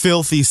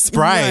filthy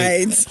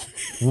Sprite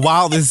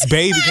while this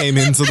baby came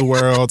into the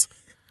world.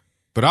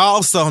 But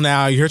also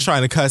now you're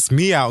trying to cuss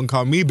me out and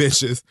call me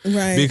bitches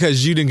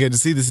because you didn't get to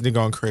see this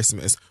nigga on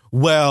Christmas.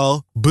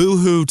 Well,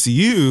 boo-hoo to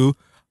you.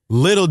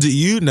 Little do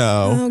you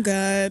know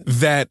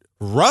that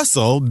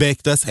Russell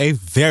baked us a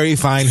very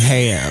fine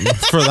ham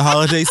for the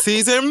holiday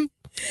season.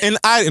 And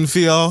I didn't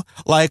feel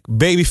like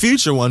Baby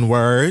Future, one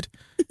word,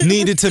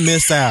 needed to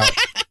miss out.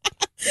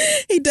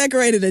 He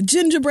decorated a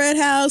gingerbread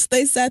house.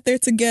 They sat there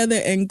together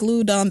and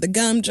glued on the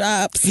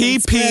gumdrops. He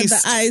pieced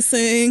the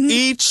icing.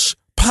 Each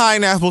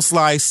pineapple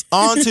slice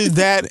onto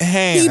that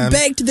ham. He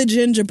baked the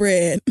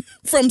gingerbread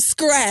from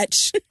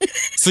scratch.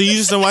 So you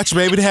just don't want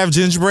your baby to have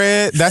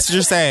gingerbread? That's what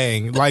you're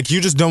saying. Like, you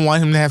just don't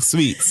want him to have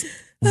sweets.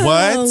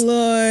 What? Oh,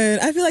 Lord.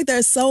 I feel like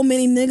there's so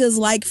many niggas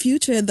like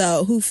Future,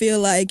 though, who feel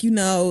like,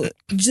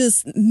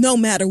 just no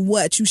matter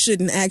what, you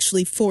shouldn't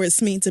actually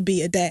force me to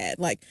be a dad.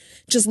 Like,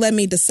 just let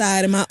me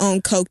decide in my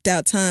own coked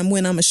out time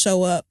when I'm going to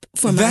show up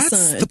for my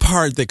son. That's the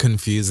part that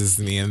confuses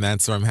me, and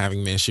that's where I'm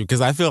having the issue.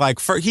 Because I feel like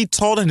he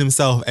told it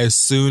himself as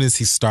soon as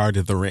he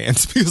started the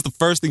rant. Because the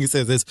first thing he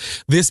says is,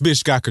 this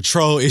bitch got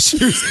control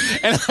issues.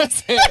 And I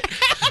said,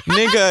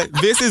 nigga,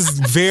 this is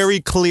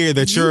very clear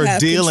that you're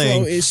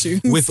dealing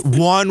with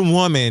one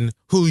woman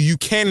who you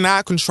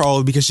cannot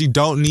control because she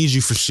don't need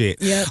you for shit.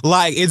 Yep.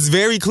 Like, it's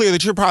very clear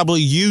that you're probably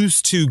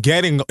used to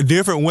getting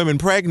different women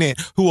pregnant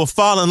who will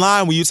fall in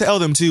line when you tell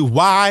them to.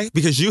 Why?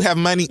 Because you have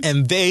money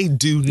and they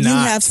do not. You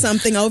have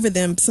something over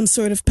them, some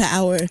sort of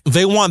power.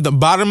 They want the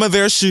bottom of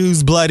their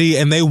shoes bloody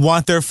and they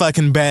want their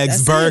fucking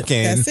bags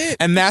Birkin. That's it.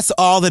 And that's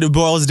all that it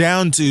boils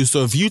down to.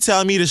 So if you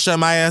tell me to shut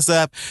my ass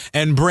up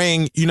and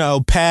bring,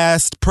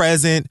 past,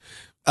 present,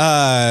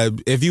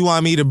 if you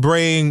want me to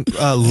bring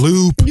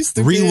loop,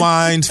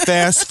 rewind,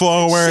 fast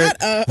forward,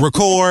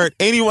 record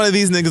any one of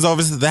these niggas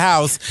over to the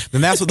house,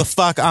 then that's what the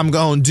fuck I'm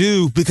gonna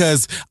do,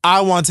 because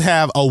I want to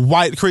have a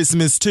white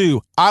Christmas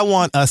too. I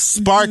want a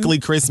sparkly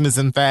Christmas,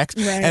 in fact,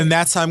 and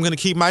that's how I'm gonna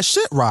keep my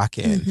shit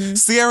rocking.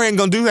 Sierra ain't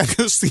gonna do that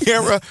because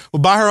Sierra will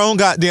buy her own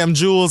goddamn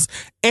jewels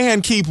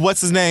and keep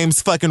what's his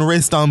name's fucking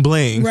wrist on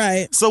bling.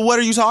 Right. So what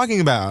are you talking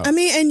about? I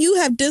mean, and you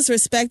have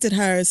disrespected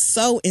her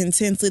so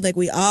intensely. Like,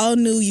 we all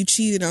knew you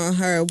cheated on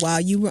her while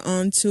you were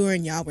on tour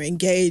and y'all were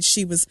engaged.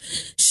 She was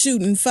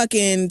shooting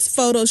fucking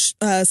photo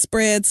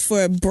spreads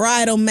for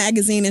Bridal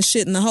magazine and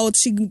shit, and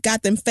she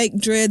got them fake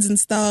dreads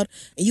installed,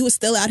 and you were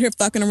still out here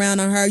fucking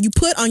around on her. You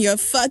put on your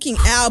fucking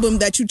album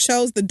that you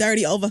chose the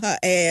dirty over her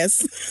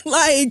ass.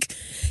 Like,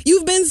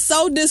 you've been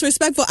so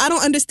disrespectful. I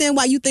don't understand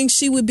why you think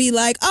she would be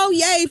like, oh,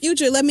 yay,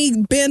 Future, let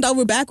me bend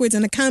over backwards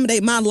and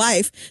accommodate my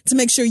life to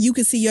make sure you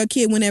can see your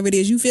kid whenever it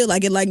is you feel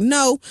like it. Like,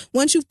 no,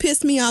 once you've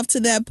pissed me off to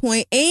that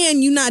point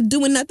and you're not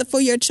doing nothing for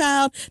your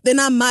child,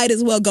 then I might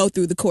as well go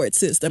through the court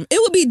system.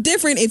 It would be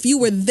different if you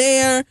were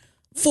there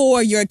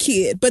for your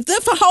kid. But the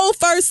whole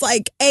first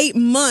 8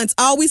 months,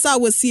 all we saw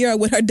was Sierra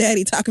with her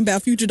daddy talking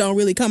about Future don't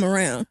really come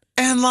around.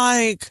 And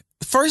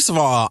first of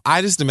all,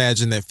 I just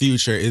imagine that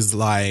Future is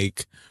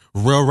like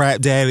real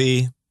rap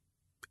daddy.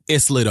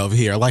 It's lit over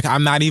here. Like,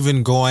 I'm not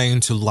even going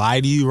to lie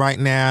to you right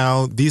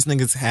now. These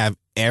niggas have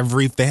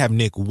they have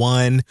Nick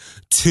 1,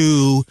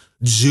 2,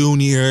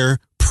 Junior,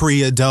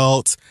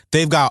 pre-adult.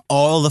 They've got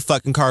all the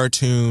fucking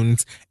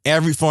cartoons,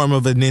 every form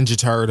of a Ninja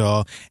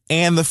Turtle,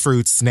 and the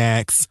fruit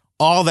snacks,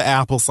 all the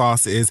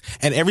applesauce is.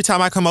 And every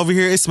time I come over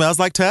here, it smells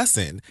like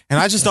tussin. And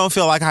I just don't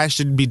feel like I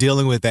should be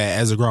dealing with that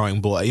as a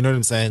growing boy. You know what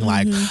I'm saying?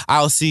 Like,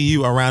 I'll see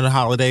you around the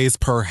holidays,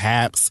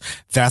 perhaps.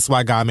 That's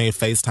why God made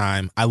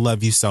FaceTime. I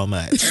love you so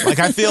much. Like,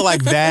 I feel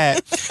like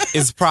that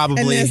is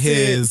probably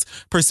his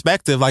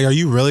perspective. Like, are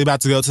you really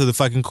about to go to the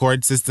fucking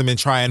court system and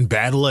try and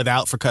battle it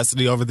out for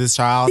custody over this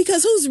child?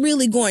 Because who's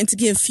really going to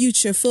give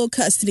Future full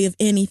custody of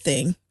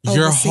anything?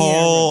 Your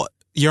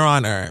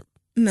Honor.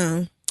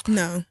 No.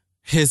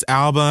 His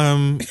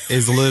album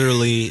is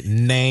literally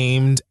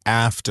named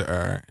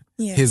after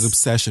his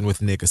obsession with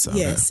nigga soda.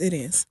 Yes, it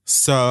is.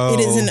 So it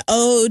is an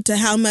ode to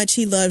how much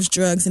he loves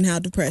drugs and how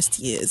depressed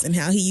he is and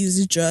how he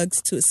uses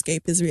drugs to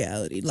escape his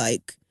reality.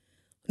 Like,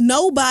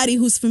 nobody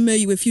who's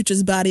familiar with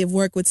Future's body of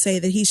work would say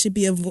that he should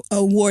be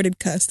awarded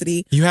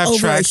custody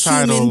over a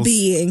human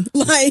being.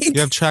 Like, you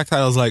have track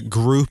titles like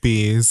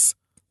Groupies,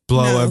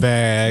 Blow a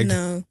Bag,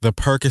 The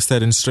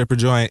Percocet and Stripper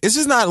Joint. It's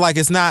just not like,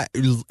 it's not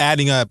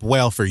adding up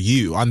well for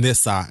you on this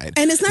side.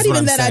 And it's not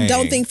even that I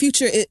don't think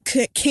Future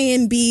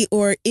can be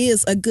or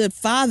is a good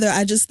father.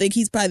 I just think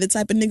he's probably the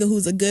type of nigga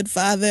who's a good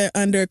father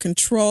under a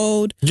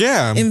controlled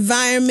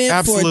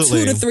environment for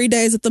 2 to 3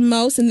 days at the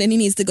most, and then he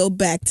needs to go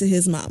back to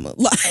his mama.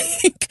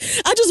 Like,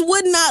 I just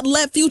would not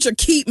let Future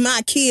keep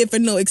my kid for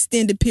no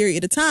extended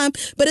period of time.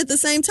 But at the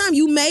same time,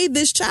 you made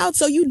this child,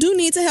 so you do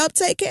need to help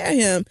take care of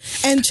him.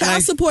 And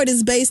child support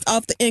is based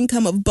off the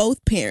income of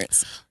both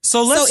parents.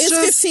 So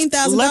it's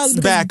 $15,000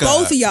 because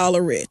both of y'all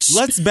are rich.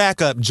 Let's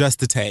back up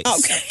just a taste.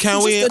 Okay.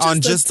 Can we on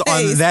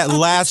that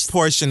last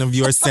portion of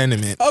your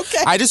sentiment?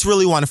 Okay. I just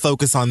really want to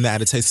focus on that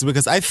a taste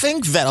because I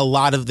think that a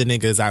lot of the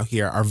niggas out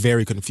here are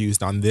very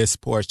confused on this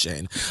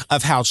portion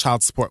of how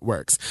child support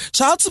works.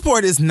 Child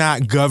support is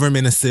not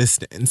government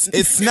assistance.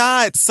 It's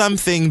not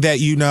something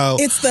that, you know,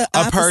 it's the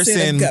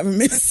opposite of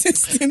government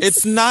assistance.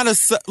 It's not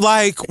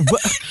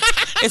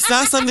it's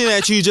not something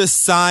that you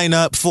just sign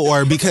up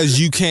for because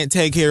you can't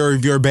take care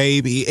of your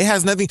baby. It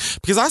has nothing,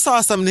 because I saw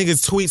some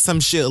niggas tweet some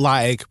shit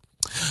like,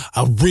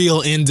 a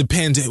real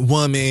independent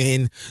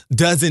woman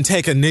doesn't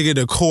take a nigga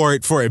to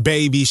court for a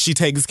baby. She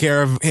takes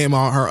care of him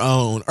on her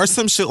own or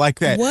some shit like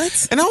that.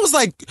 What? And I was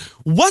like,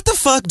 what the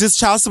fuck does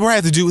child support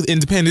have to do with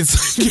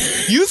independence?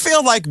 You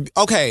feel like,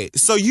 okay,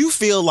 so you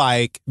feel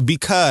like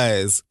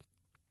because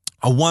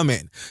a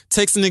woman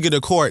takes a nigga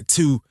to court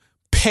to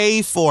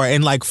pay for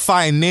and like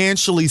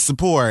financially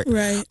support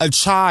a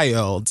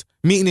child,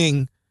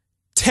 meaning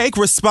take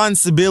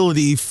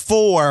responsibility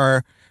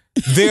for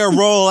their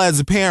role as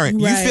a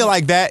parent. You feel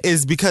like that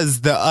is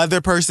because the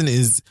other person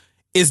is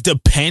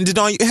dependent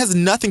on you. It has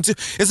nothing to,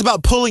 it's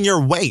about pulling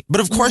your weight. But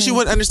of course you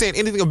wouldn't understand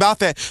anything about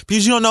that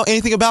because you don't know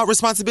anything about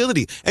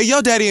responsibility. And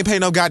your daddy ain't pay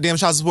no goddamn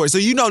child support. So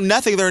you know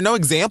nothing. There are no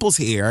examples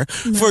here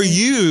for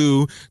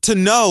you to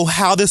know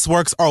how this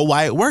works or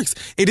why it works.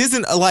 It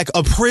isn't like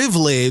a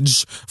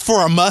privilege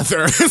for a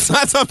mother. It's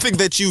not something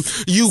that you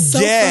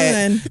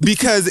get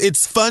because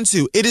it's fun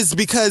to. It is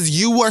because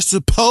you are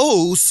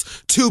supposed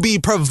to be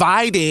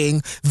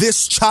providing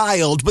this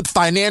child with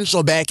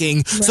financial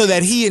backing so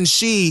that he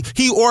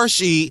or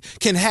she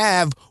can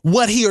have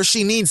what he or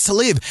she needs to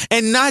live,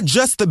 and not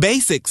just the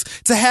basics,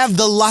 to have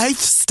the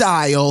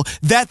lifestyle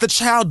that the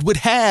child would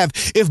have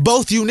if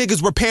both you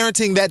niggas were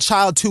parenting that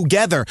child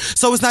together.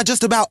 So it's not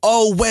just about,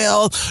 oh,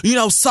 well, you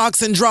know,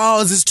 socks and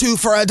drawers is $2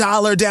 for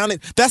 $1 down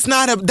it. That's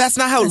not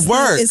how it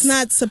works. It's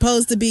not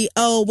supposed to be,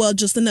 oh, well,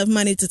 just enough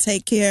money to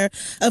take care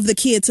of the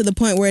kid to the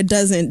point where it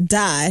doesn't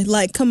die.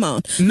 Like, come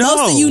on. No.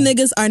 Most of you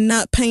niggas are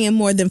not paying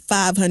more than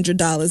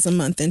 $500 a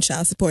month in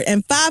child support.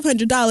 And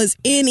 $500,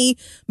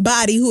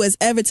 anybody who has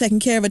ever taken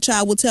care of a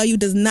child will tell you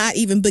does not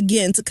even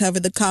begin to cover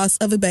the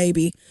cost of a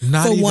baby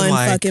for one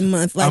fucking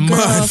month. Like, a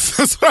month.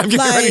 That's what I'm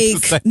getting ready to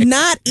say.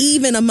 Not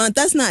even a month.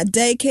 That's not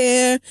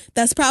daycare.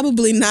 That's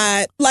probably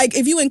not, like,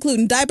 if you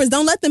include diapers,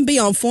 don't let them be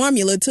on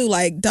formula too.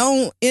 Like,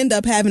 don't end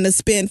up having to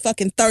spend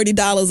fucking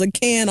 $30 a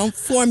can on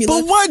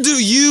formula. But what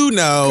do you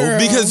know? Girl.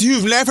 Because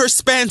you've never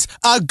spent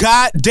a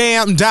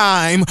goddamn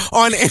dime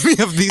on any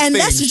of these things. And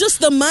that's just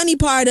the money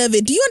part of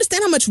it. Do you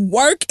understand how much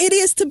work it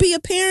is to be a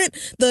parent?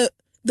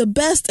 The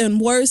best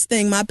and worst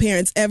thing my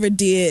parents ever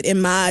did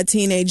in my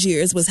teenage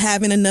years was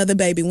having another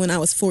baby when I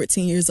was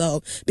 14 years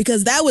old,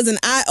 because that was an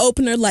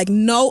eye-opener like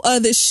no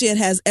other shit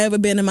has ever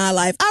been in my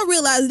life. I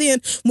realized then,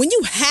 when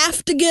you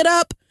have to get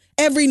up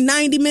every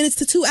 90 minutes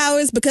to 2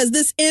 hours because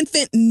this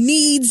infant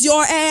needs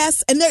your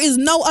ass and there is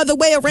no other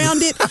way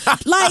around it,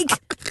 like...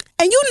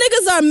 And you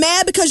niggas are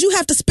mad because you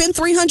have to spend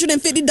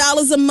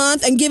 $350 a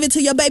month and give it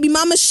to your baby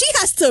mama. She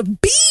has to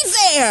be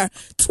there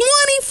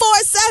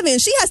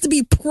 24/7. She has to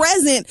be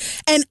present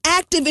and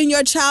active in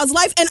your child's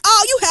life. And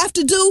all you have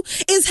to do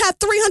is have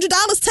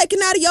 $300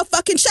 taken out of your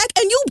fucking check,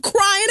 and you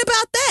crying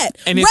about that.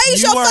 And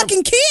raise your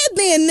fucking kid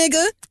then,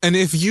 nigga. And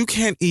if you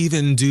can't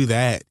even do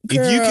that,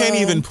 Girl. if you can't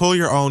even pull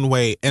your own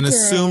weight and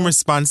assume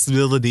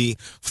responsibility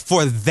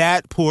for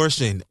that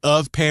portion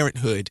of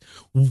parenthood,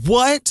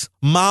 what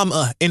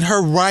mama in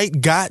her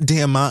right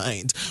goddamn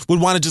mind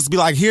would want to just be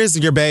like, here's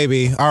your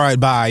baby. All right,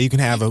 bye. You can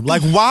have him.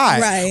 Like, why?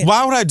 Right.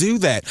 Why would I do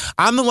that?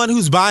 I'm the one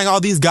who's buying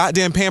all these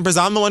goddamn Pampers.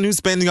 I'm the one who's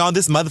spending all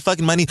this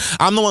motherfucking money.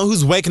 I'm the one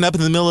who's waking up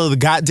in the middle of the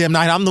goddamn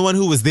night. I'm the one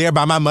who was there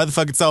by my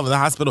motherfucking self in the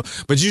hospital.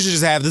 But you should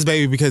just have this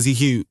baby because he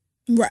cute.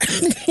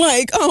 Right.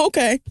 Like, oh,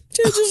 okay.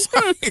 Just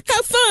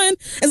have fun.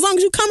 As long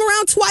as you come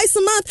around twice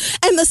a month.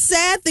 And the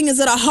sad thing is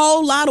that a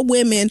whole lot of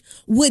women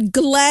would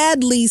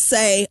gladly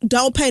say,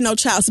 don't pay no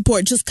child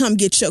support. Just come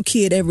get your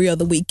kid every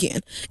other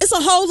weekend. It's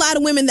a whole lot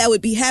of women that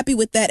would be happy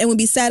with that and would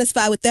be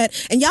satisfied with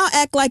that. And y'all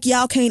act like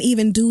y'all can't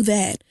even do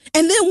that.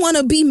 And then want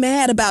to be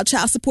mad about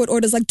child support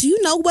orders. Like, do you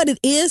know what it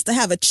is to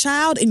have a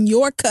child in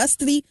your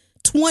custody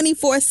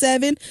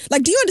 24/7?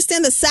 Like, do you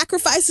understand the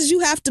sacrifices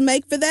you have to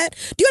make for that?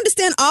 Do you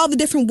understand all the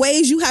different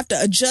ways you have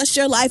to adjust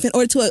your life in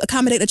order to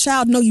accommodate a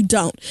child? No, you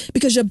don't,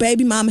 because your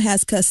baby mama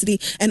has custody,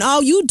 and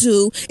all you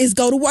do is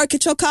go to work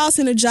at your call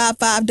center job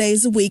 5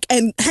 days a week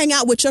and hang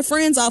out with your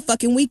friends all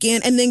fucking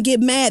weekend, and then get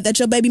mad that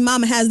your baby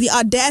mama has the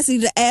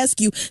audacity to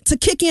ask you to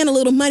kick in a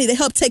little money to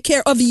help take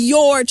care of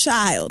your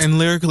child. And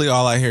lyrically,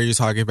 all I hear you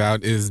talking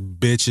about is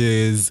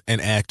bitches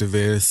and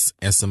activists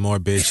and some more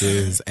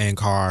bitches and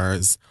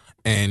cars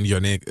and your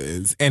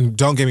niggas. And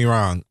don't get me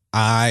wrong,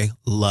 I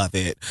love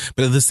it.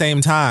 But at the same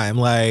time,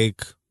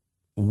 like,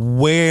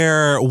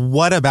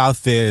 what about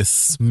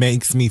this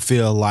makes me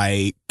feel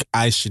like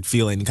I should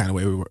feel any kind of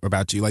way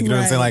about you? Like, you know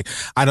what I'm saying? Like,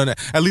 I don't know.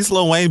 At least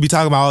Lil Wayne be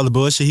talking about all the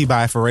bullshit he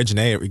buy for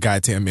Reginae every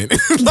goddamn minute.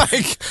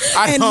 Like,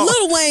 And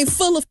Lil Wayne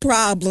full of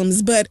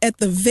problems, but at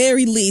the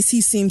very least,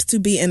 he seems to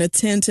be an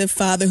attentive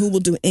father who will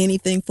do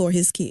anything for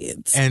his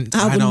kids. And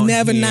I would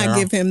never not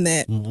give him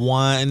that.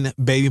 One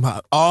baby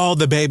mama, all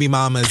the baby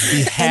mamas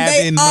be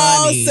having and they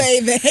all money say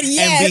that,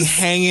 yes. and be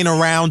hanging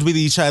around with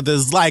each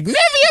other's like, Nivea,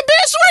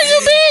 bitch, where you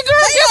been, girl?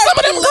 Get some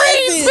of them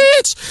greens,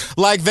 bitch.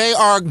 Like, they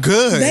are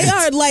good. They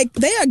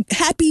are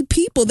happy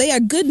people. They are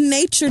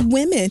good-natured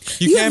women.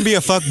 You can't be a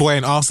fuckboy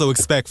and also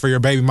expect for your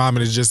baby mama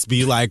to just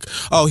be like,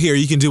 oh, here,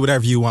 you can do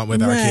whatever you want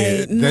with our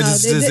kid. No,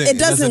 it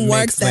doesn't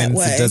work that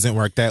way. It doesn't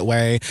work that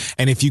way.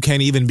 And if you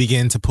can't even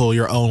begin to pull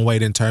your own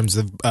weight in terms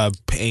of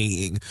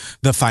paying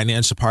the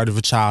financial part of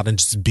a child and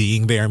just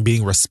being there and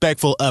being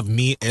respectful of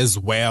me as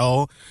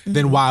well,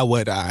 then why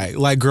would I?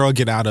 Like, girl,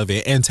 get out of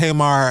it. And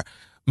Tamar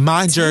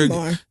Braxton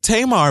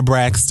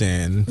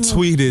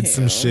tweeted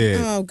some shit.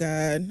 Oh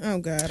God. I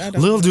don't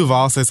Lil know.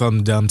 Duval said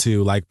something dumb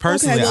too. Like,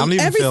 personally, I don't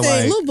even feel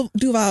like Lil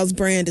Duval's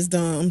brand is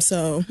dumb,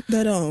 so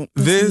they don't.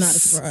 This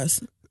is not for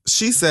us.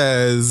 She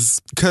says,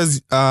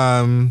 cause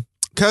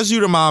you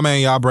the mama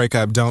and y'all break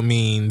up don't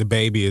mean the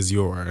baby is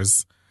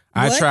yours.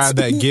 What? I tried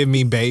that give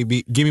me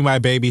my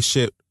baby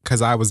shit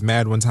because I was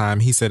mad one time.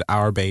 He said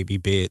our baby,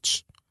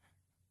 bitch.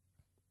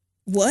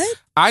 What?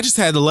 I just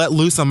had to let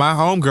loose on my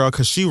homegirl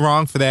because she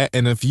wrong for that.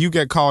 And if you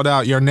get called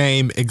out, your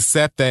name,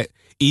 accept that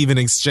even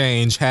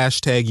exchange,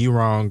 hashtag you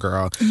wrong,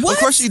 girl. What? Of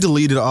course, she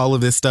deleted all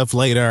of this stuff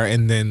later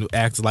and then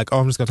acted like, oh,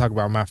 I'm just going to talk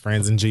about my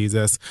friends and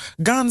Jesus.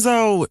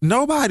 Gonzo,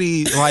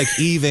 nobody like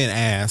even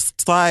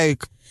asked.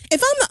 Like,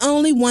 if I'm the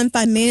only one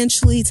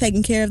financially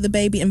taking care of the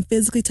baby and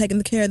physically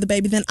taking care of the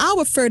baby, then I'll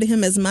refer to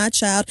him as my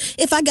child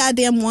if I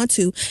goddamn want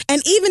to.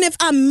 And even if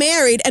I'm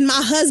married and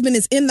my husband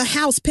is in the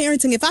house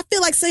parenting, if I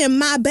feel like saying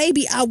my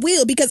baby, I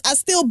will, because I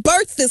still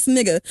birthed this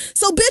nigga.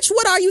 So, bitch,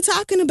 what are you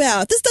talking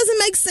about? This doesn't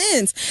make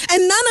sense.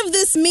 And none of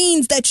this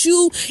means that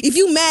if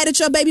you mad at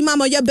your baby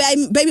mama or your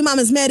baby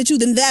mama's mad at you,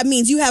 then that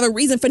means you have a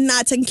reason for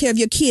not taking care of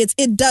your kids.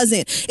 It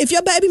doesn't. If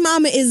your baby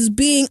mama is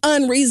being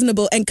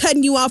unreasonable and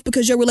cutting you off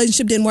because your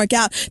relationship didn't work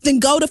out, then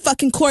go to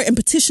fucking court and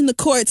petition the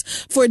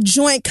courts for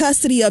joint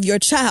custody of your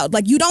child.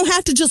 Like, you don't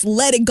have to just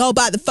let it go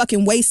by the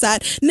fucking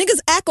wayside. Niggas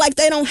act like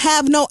they don't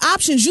have no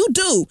options. You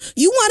do.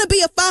 You want to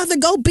be a father?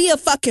 Go be a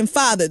fucking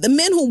father. The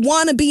men who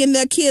want to be in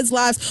their kids'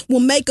 lives will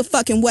make a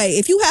fucking way.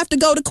 If you have to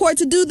go to court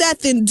to do that,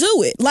 then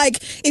do it. Like,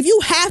 if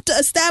you have to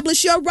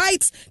establish your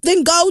rights,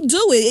 then go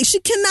do it. She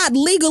cannot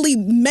legally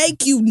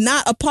make you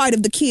not a part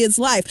of the kid's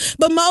life.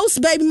 But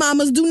most baby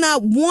mamas do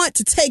not want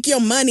to take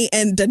your money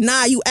and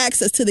deny you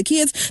access to the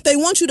kids. They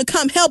want you to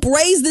come help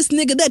raise this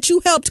nigga that you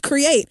helped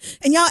create.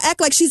 And y'all act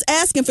like she's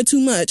asking for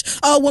too much.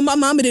 Oh, well, my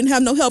mama didn't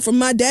have no help from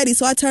my daddy,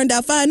 so I turned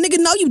out fine. Nigga,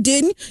 no, you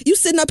didn't. You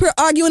sitting up here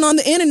arguing on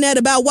the internet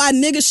about why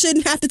niggas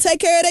shouldn't have to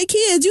take care of their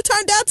kids. You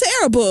turned out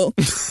terrible.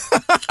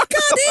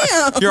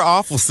 Goddamn. You're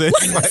awful, sis.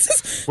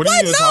 What are you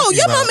even talking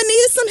your about? mama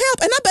needed some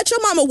help. And I bet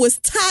your mama was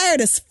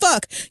tired as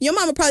fuck. Your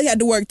mama probably had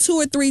to work 2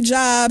 or 3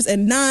 jobs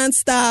and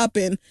nonstop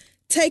and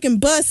taking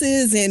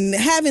buses and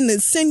having to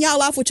send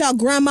y'all off with y'all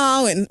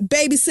grandma and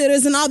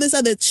babysitters and all this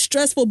other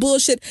stressful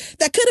bullshit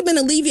that could have been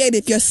alleviated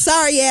if your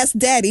sorry ass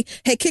daddy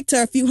had kicked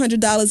her a few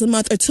 $100s a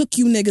month or took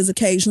you niggas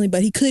occasionally,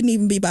 but he couldn't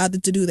even be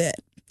bothered to do that.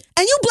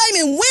 And you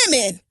blaming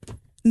women,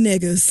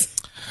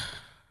 niggas.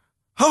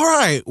 All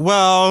right.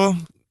 Well,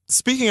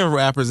 speaking of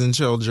rappers and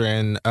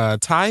children,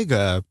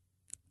 Tyga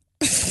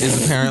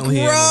is apparently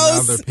in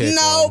another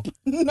pickle.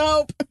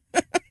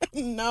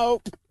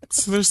 Nope.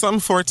 So there's some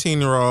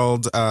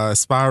 14-year-old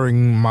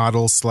aspiring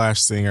model /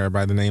 singer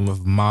by the name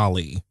of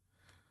Molly.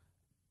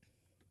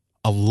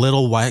 A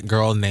little white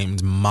girl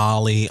named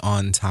Molly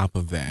on top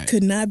of that.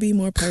 Could not be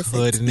more perfect.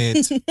 Couldn't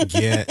it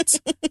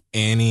get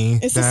any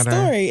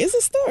better? It's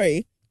a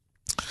story.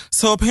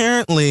 So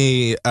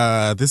apparently,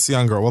 this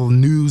young girl,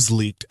 news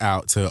leaked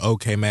out to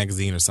OK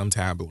Magazine or some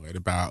tabloid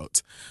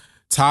about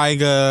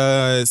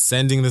Tyga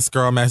sending this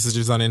girl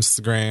messages on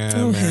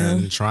Instagram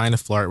and trying to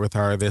flirt with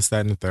her, this,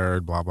 that, and the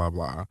third, blah, blah,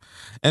 blah.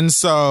 And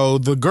so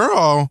the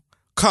girl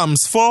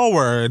comes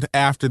forward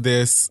after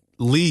this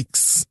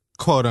leaks,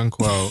 quote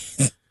unquote,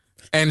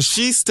 and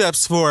she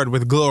steps forward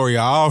with Gloria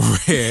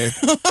Allred.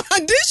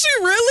 Did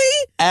she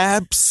really?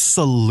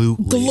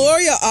 Absolutely.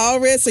 Gloria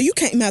Allred. So you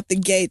came out the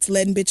gates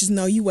letting bitches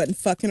know you wasn't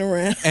fucking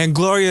around. And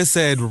Gloria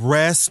said,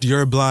 rest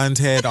your blonde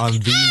head on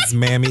these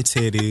mammy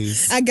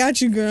titties. I got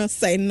you, girl.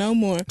 Say no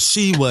more.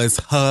 She was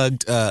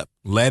hugged up.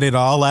 Let it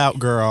all out,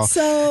 girl.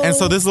 So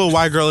this little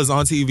white girl is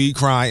on TV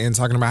crying,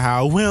 talking about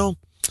how,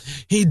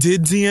 he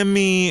did DM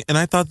me, and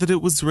I thought that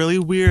it was really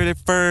weird at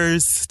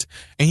first.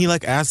 And he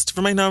asked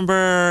for my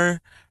number.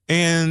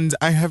 And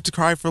I have to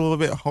cry for a little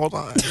bit. Hold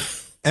on.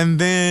 And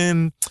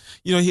then,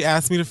 he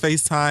asked me to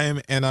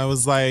FaceTime, and I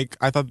was like,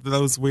 I thought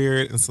that was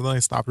weird. And so then I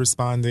stopped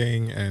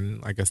responding,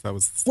 and I guess that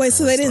was... Wait,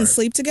 so they didn't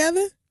sleep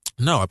together?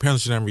 No,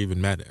 apparently she never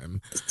even met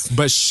him.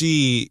 But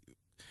he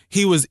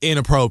was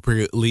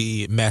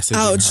inappropriately messaging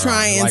her.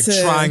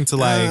 Trying to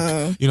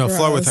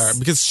flirt with her.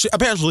 Because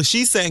apparently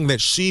she's saying that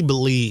she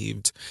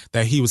believed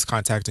that he was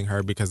contacting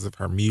her because of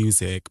her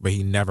music, but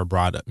he never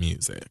brought up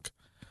music.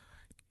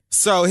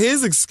 So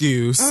his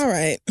excuse, all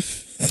right,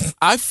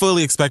 I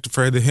fully expected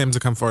for him to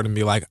come forward and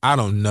be like, I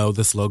don't know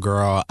this little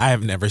girl. I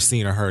have never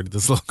seen or heard of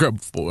this little girl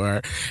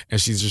before.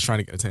 And she's just trying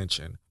to get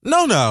attention.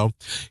 No.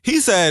 He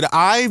said,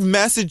 I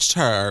messaged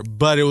her,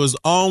 but it was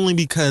only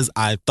because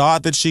I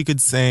thought that she could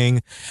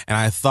sing and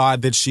I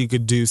thought that she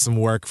could do some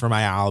work for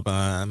my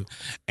album.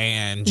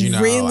 And,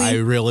 really? I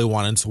really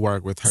wanted to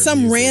work with her.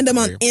 Some random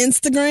on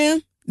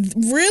Instagram?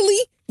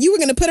 Really? You were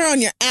going to put her on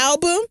your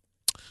album?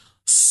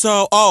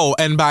 So,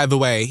 and by the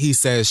way, he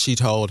says she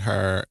told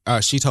him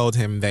that she told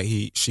him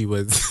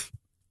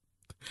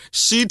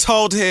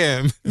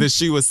that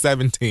she was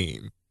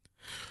 17.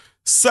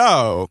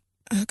 So.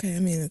 Okay, I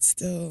mean, it's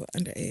still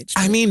underage.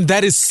 I mean,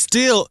 that is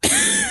still.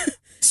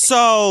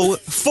 So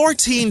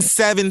 14,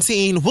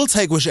 17, we'll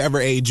take whichever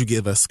age you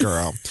give us,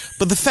 girl.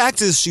 But the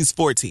fact is she's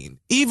 14.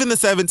 Even the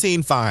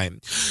 17,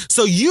 fine.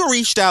 So you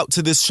reached out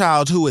to this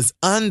child who is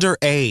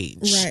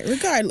underage. Right,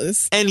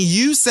 regardless. And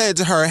you said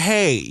to her,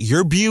 hey,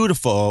 you're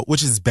beautiful,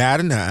 which is bad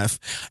enough.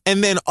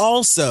 And then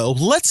also,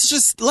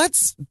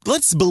 let's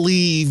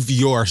believe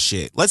your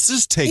shit. Let's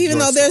just take Even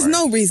your though there's story.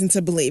 no reason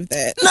to believe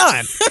that.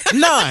 None.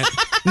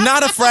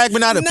 Not a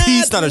fragment, not a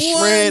piece, not a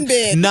shred,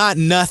 bit. not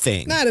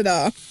nothing. Not at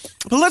all.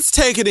 But let's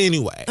take it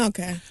anyway.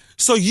 Okay.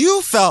 So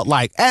you felt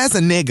like, as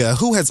a nigga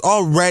who has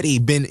already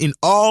been in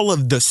all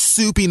of the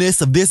soupiness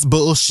of this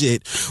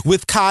bullshit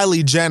with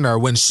Kylie Jenner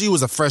when she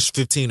was a fresh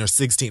 15 or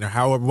 16 or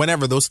however,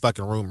 whenever those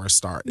fucking rumors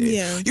started.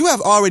 Yeah. You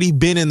have already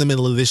been in the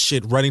middle of this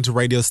shit, running to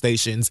radio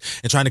stations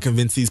and trying to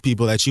convince these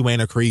people that you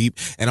ain't a creep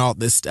and all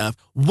this stuff.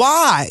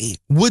 Why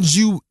would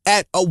you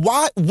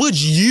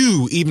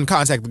even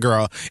contact the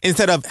girl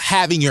instead of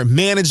having your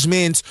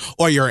management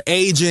or your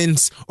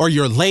agent or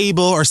your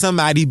label or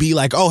somebody be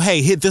like, oh,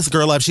 hey, hit this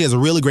girl up. She has a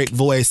really great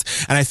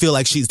voice and I feel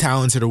like she's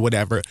talented or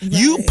whatever. Right.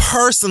 You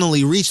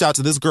personally reached out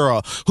to this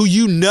girl who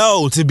you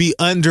know to be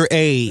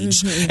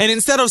underage. Mm-hmm. And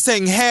instead of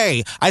saying,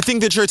 hey, I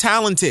think that you're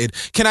talented.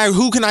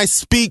 Who can I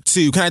speak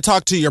to? Can I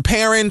talk to your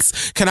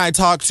parents? Can I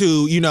talk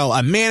to,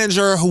 a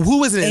manager?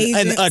 Who is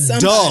an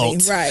adult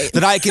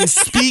that I can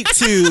speak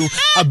to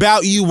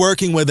about you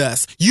working with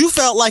us? You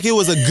felt like it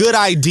was a good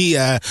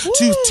idea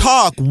to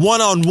talk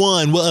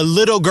one-on-one with a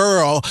little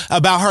girl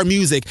about her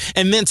music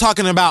and then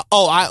talking about,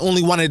 I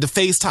only wanted to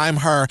FaceTime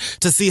her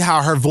to see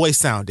how her voice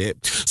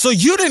sounded. So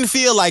you didn't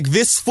feel like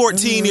this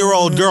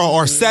 14-year-old girl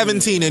or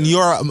 17 in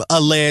your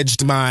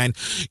alleged mind,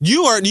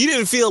 you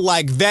didn't feel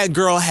like that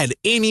girl had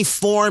any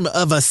form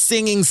of a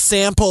singing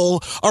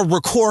sample or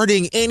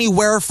recording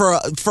anywhere for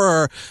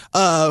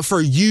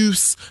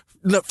use,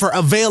 for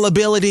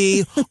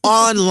availability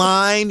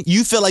online.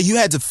 You feel like you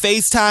had to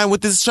FaceTime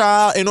with this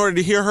child in order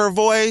to hear her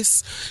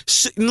voice.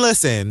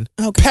 Listen,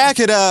 Pack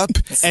it up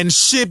and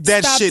ship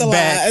that shit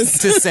back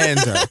to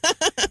sender.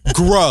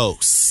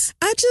 Gross.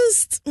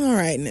 All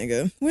right,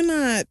 nigga.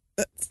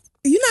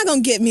 You're not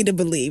gonna get me to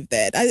believe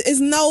that. It's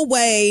no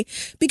way,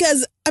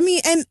 because,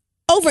 and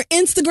over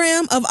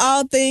Instagram, of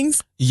all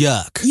things.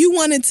 Yuck. You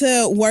wanted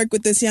to work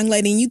with this young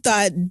lady and you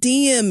thought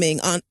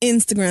DMing on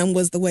Instagram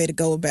was the way to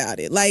go about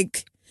it.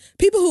 Like,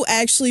 people who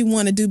actually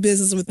want to do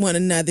business with one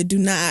another do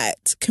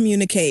not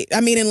communicate.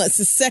 Unless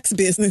it's sex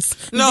business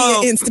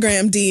via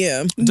Instagram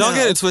DM. Don't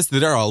get it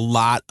twisted. There are a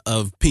lot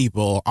of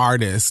people,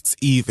 artists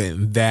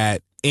even,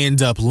 that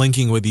end up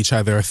linking with each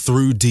other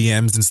through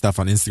DMs and stuff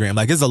on Instagram.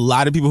 Like, there's a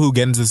lot of people who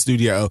get into the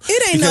studio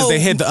because they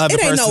hit the other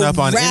person up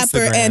on rapper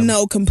Instagram. And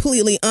no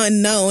completely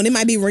unknown. It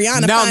might be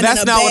Rihanna No, finding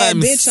that's a not what bad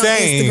I'm bitch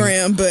saying. on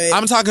Instagram, but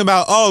I'm talking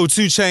about,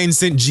 2 Chainz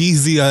sent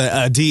Jeezy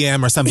a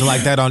DM or something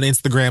like that on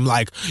Instagram,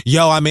 like,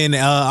 yo,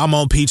 I'm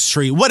on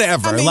Peachtree,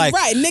 whatever. I mean, like,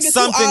 right, niggas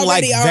something who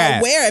already like are that.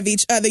 aware of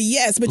each other,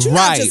 yes, but you're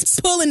not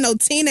just pulling no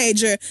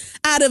teenager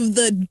out of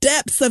the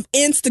depths of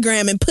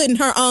Instagram and putting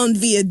her on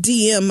via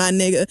DM, my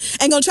nigga,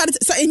 and gonna try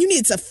to. And you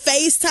need to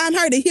FaceTime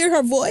her to hear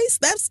her voice.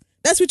 That's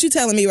what you're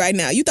telling me right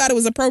now. You thought it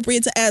was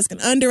appropriate to ask an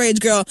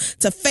underage girl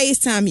to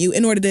FaceTime you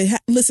in order to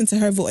listen to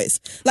her voice.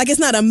 Like, it's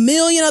not a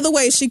million other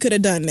ways she could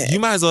have done that. You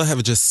might as well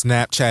have just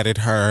Snapchatted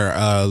her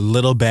a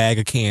little bag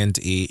of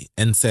candy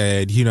and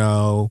said,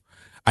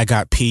 I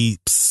got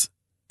Peeps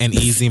and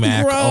Easy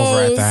Mac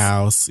over at the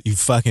house. You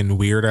fucking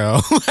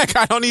weirdo. Like,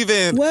 I don't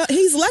even. Well,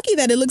 he's lucky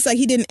that it looks like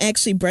he didn't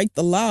actually break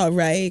the law,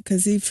 right?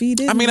 Because if he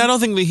did, I mean, I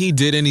don't think that he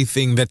did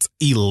anything that's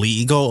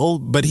illegal,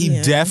 but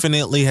he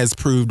definitely has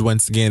proved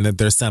once again that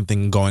there's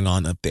something going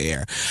on up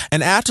there.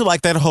 And after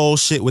like that whole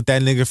shit with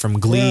that nigga from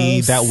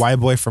Glee, that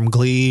white boy from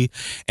Glee,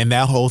 and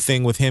that whole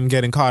thing with him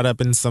getting caught up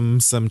in some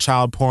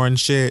child porn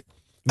shit.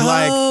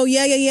 Like,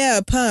 yeah,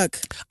 Puck.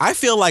 I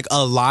feel like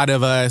a lot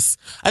of us,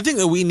 I think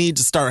that we need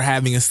to start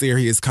having a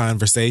serious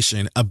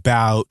conversation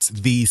about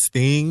these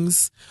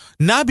things.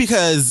 Not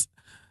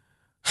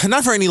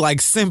for any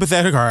like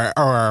sympathetic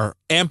or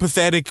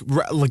empathetic,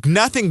 like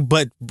nothing,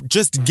 but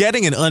just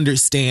getting an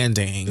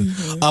understanding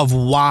of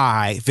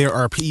why there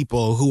are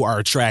people who are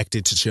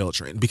attracted to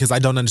children, because I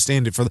don't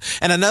understand it.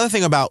 And another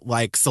thing about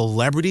like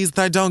celebrities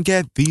that I don't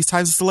get, these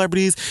types of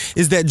celebrities,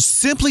 is that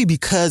simply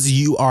because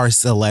you are a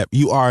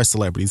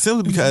celebrity,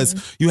 simply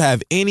because you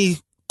have any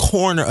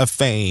corner of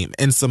fame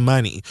and some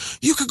money,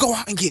 you could go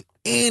out and get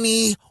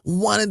any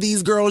one of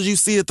these girls you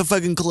see at the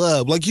fucking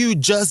club. Like, you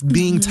just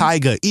being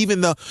Tyga,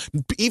 even though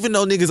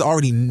niggas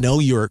already know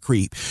you're a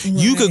creep. Right.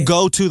 You could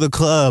go to the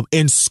club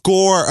and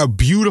score a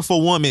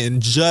beautiful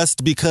woman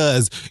just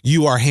because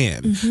you are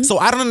him. So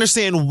I don't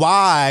understand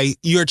why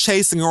you're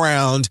chasing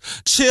around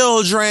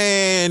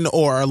children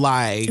or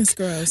like, it's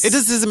gross. It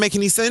just doesn't make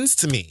any sense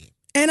to me.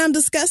 And I'm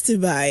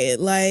disgusted by it.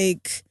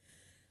 Like,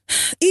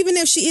 even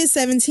if she is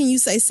 17, you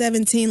say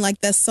 17, like,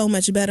 that's so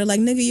much better. Like,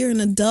 nigga, you're an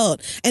adult.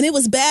 And it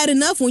was bad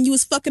enough when you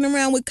was fucking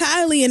around with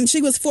Kylie and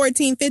she was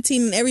 14,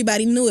 15 and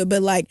everybody knew it.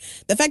 But, like,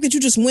 the fact that you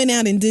just went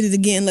out and did it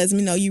again lets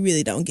me know you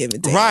really don't give a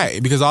damn.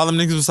 Right, because all them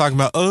niggas was talking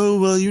about,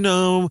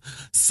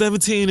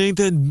 17 ain't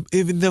that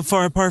even that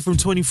far apart from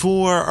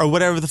 24 or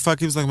whatever the fuck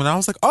he was like. And I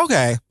was like,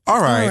 okay,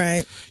 all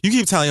right. You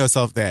keep telling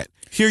yourself that.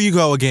 Here you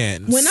go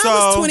again. When I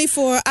was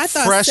 24, I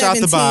thought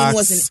 17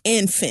 was an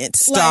infant.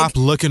 Stop,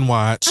 look, and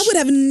watch. I would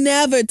have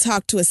never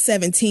talked to a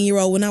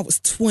 17-year-old when I was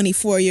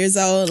 24 years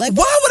old. Like,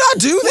 why would I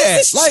do that?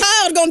 What's this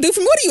child gonna do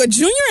for me? What are you, a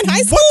junior in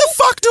high school? What the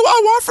fuck do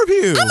I want from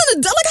you? I'm an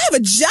adult. Like, I have a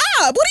job.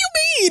 What do you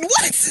mean?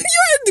 What?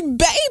 You're a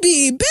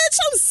baby, bitch.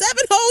 I'm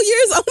 7 whole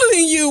years older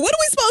than you. What are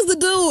we supposed to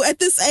do at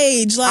this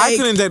age? Like, I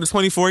couldn't date a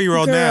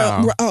 24-year-old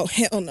now. Oh,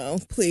 hell no.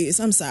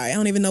 Please. I'm sorry. I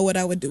don't even know what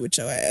I would do with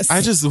your ass.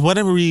 What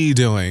are we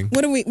doing?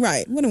 What are we, right?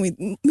 What are we,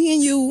 me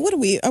and you, what are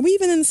we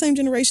even in the same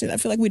generation? I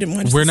feel like we didn't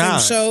watch the same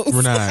shows.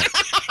 We're not.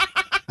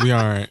 We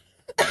aren't.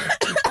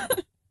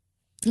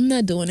 I'm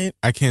not doing it.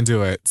 I can't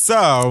do it.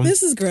 So.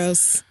 This is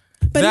gross.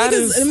 But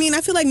niggas, I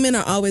feel like men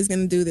are always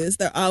going to do this.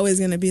 They're always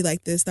going to be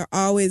like this. They're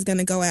always going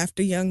to go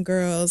after young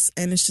girls,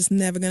 and it's just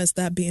never going to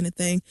stop being a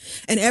thing.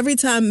 And every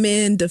time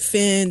men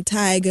defend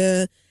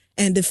Tyga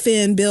and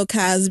defend Bill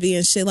Cosby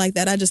and shit like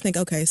that, I just think,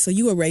 okay, so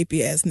you a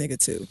rapey ass nigga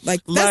too. Like,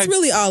 that's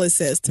really all it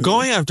says to me.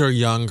 Going after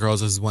young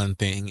girls is one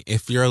thing.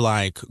 If you're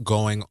like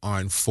going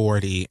on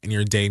 40 and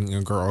you're dating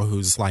a girl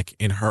who's like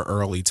in her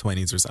early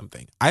 20s or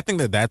something, I think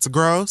that that's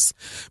gross.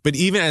 But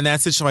even in that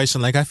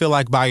situation, like, I feel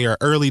like by your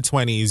early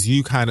 20s,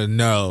 you kind of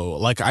know.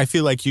 Like, I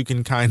feel like you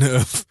can kind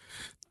of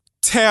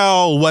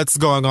tell what's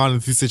going on in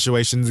these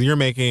situations. You're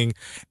making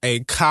a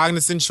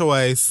cognizant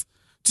choice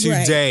to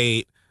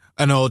date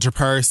an older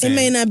person. It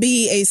may not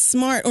be a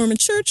smart or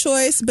mature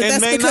choice, but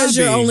that's because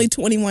you're only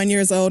 21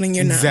 years old and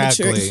you're not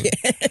mature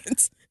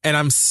yet. And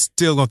I'm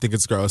still gonna think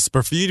it's gross.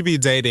 But for you to be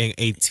dating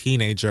a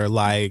teenager,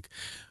 like,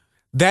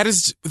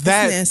 that's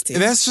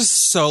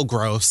just so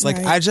gross. Like,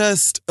 I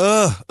just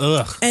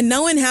ugh. And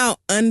knowing how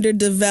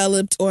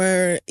underdeveloped,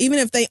 or even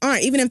if they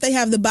aren't, even if they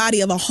have the body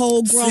of a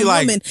whole grown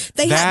woman,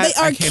 they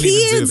are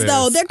kids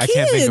though. They're kids. I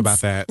can't think about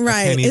that.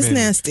 Right. It's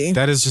nasty.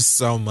 That is just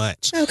so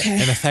much. Okay.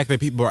 And the fact that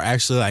people are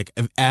actually like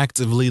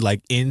actively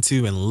like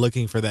into and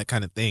looking for that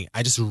kind of thing,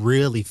 I just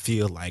really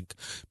feel like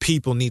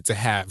people need to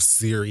have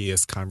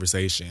serious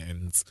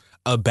conversations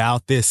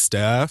about this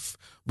stuff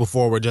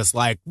before we're just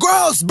like,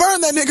 gross, burn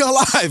that nigga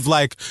alive,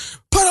 like,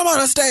 put him on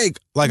a stake.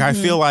 Like, I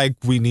feel like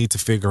we need to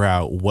figure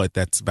out what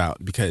that's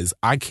about, because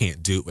I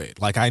can't do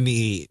it. Like, I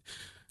need...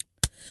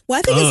 Well,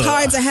 I think it's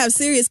hard to have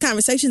serious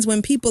conversations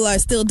when people are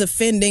still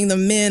defending the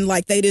men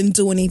like they didn't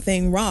do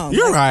anything wrong.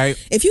 You're right.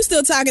 If you're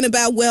still talking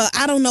about, well,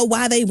 I don't know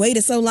why they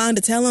waited so long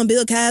to tell on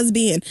Bill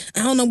Cosby, and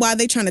I don't know why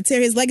they trying to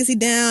tear his legacy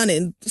down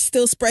and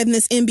still spreading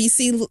this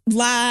NBC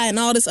lie and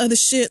all this other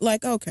shit.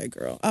 Like, okay,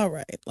 girl, all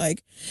right.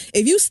 Like,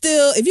 if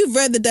you've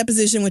read the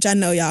deposition, which I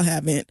know y'all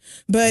haven't,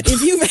 but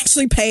if you've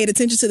actually paid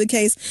attention to the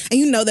case and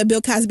you know that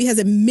Bill Cosby has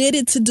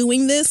admitted to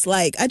doing this,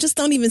 like, I just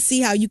don't even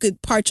see how you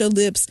could part your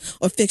lips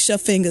or fix your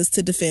fingers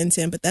to defend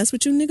him. But that's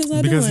what you niggas are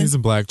doing. Because he's a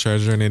black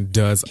treasure, and it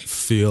does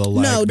feel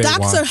like no.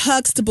 Dr.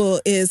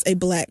 Huxtable is a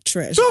black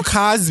treasure. Bill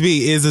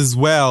Cosby is as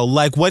well.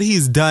 Like what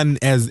he's done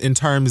as in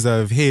terms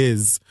of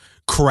his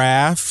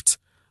craft,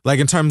 like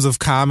in terms of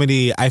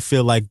comedy, I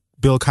feel like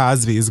Bill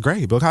Cosby is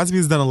great. Bill Cosby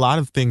has done a lot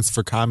of things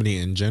for comedy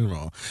in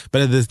general,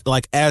 but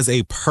like as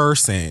a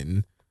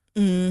person,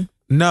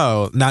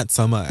 no, not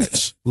so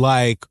much.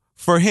 Like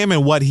for him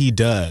and what he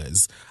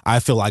does, I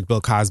feel like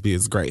Bill Cosby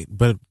is great.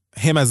 But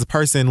him as a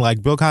person,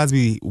 like Bill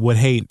Cosby would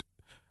hate,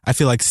 I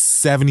feel like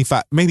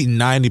 75, maybe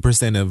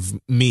 90% of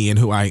me and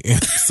who I am.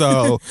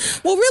 So,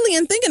 well, really,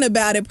 in thinking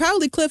about it,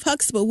 probably Cliff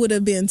Huxtable would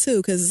have been too.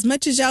 Because as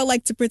much as y'all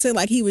like to pretend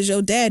like he was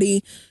your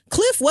daddy,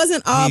 Cliff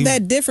wasn't all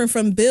that different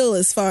from Bill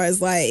as far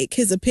as like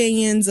his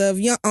opinions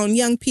of on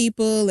young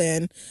people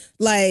and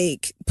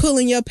like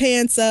pulling your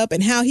pants up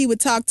and how he would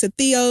talk to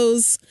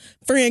Theo's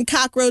friend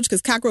Cockroach,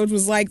 because Cockroach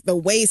was like the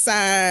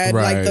wayside,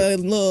 right, like the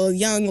little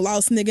young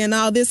lost nigga and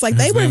all this. Like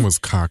his name was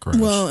Cockroach.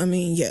 Well, I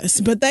mean, yes,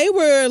 but they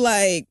were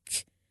like.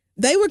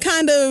 They were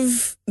kind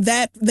of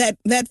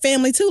that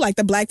family too, like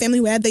the black family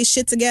who had their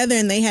shit together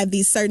and they had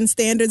these certain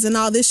standards and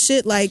all this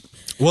shit. Like,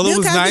 well, it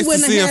was nice to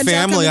see a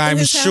family,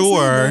 I'm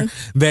sure,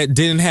 that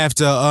didn't have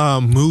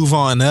to move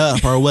on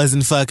up or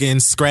wasn't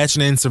fucking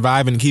scratching and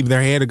surviving and keep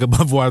their head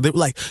above water. They were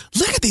like,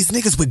 look at these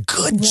niggas with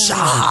good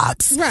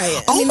jobs.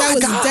 Right. Oh my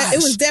gosh. It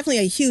was definitely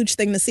a huge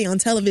thing to see on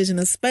television,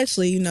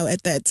 especially,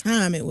 at that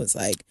time. It was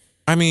like.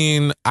 I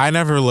mean, I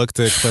never looked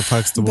at Cliff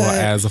Huxtable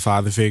as a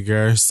father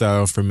figure,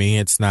 so for me,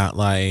 it's not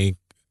like,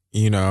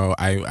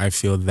 I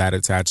feel that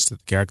attached to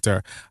the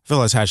character. I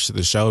feel attached to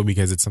the show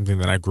because it's something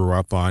that I grew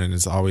up on, and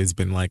it's always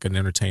been like an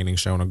entertaining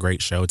show and a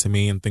great show to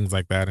me and things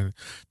like that. And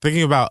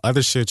thinking about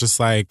other shit, just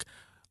like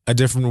A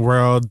Different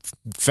World,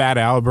 Fat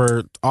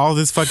Albert, all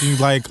this fucking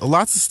like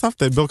lots of stuff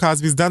that Bill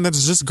Cosby's done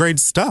that's just great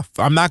stuff.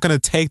 I'm not going to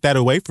take that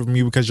away from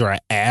you because you're an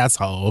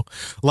asshole.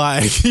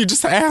 Like, you're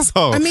just an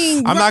asshole. I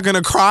mean, I'm not going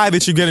to cry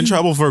that you get in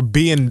trouble for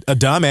being a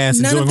dumbass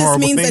and doing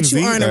horrible things. None of this means that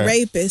you aren't either. a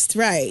rapist,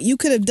 right? You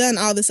could have done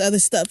all this other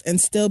stuff and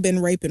still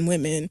been raping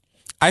women.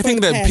 I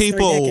think that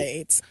people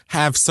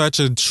have such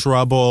a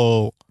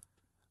trouble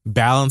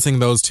balancing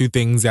those two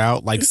things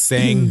out, like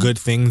saying good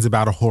things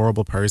about a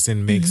horrible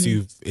person makes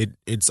you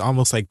it's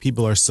almost like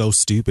people are so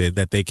stupid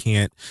that they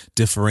can't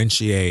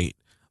differentiate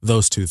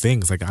those two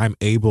things. Like, I'm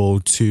able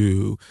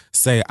to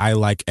say I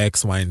like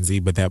X, Y, and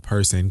Z, but that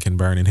person can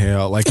burn in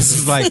hell. Like, it's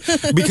just like,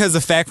 because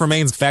the fact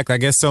remains fact. I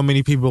guess so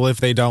many people, if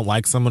they don't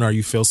like someone or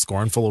you feel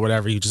scornful or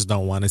whatever, you just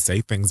don't want to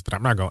say things. But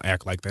I'm not going to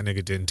act like that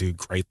nigga didn't do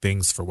great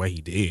things for what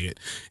he did.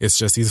 It's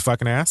just he's a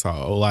fucking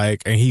asshole.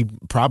 Like, and he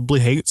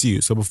probably hates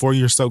you. So before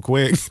you're so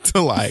quick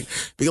to like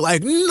be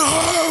like,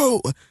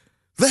 no,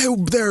 this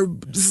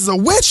is a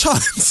witch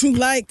hunt.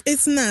 Like,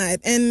 it's not.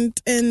 And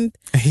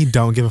he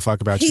don't give a fuck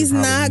about you. He's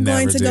not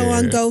going to go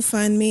on did.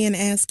 GoFundMe and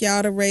ask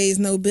y'all to raise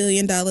no $1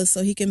 billion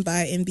so he can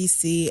buy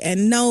NBC.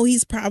 And no,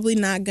 he's probably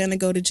not going to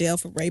go to jail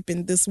for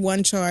raping this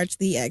one charge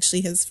that he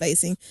actually is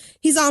facing.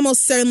 He's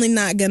almost certainly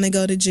not going to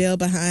go to jail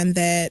behind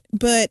that.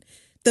 But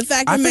the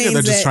fact remains I think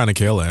they're just trying to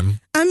kill him.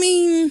 I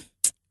mean,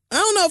 I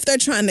don't know if they're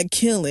trying to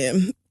kill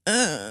him.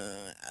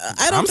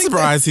 I'm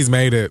surprised he's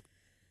made it.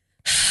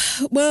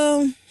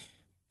 Well,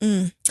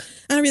 I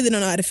really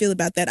don't know how to feel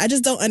about that. I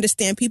just don't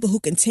understand people who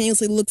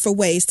continuously look for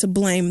ways to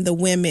blame the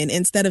women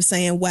instead of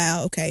saying,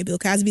 wow, okay, Bill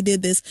Cosby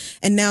did this,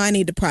 and now I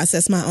need to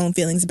process my own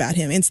feelings about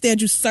him.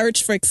 Instead, you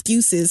search for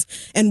excuses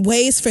and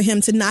ways for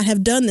him to not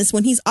have done this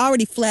when he's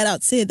already flat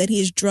out said that he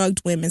has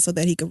drugged women so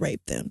that he could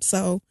rape them.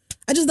 So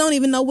I just don't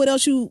even know what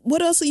else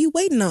are you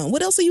waiting on?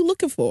 What else are you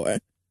looking for?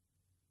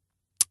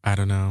 I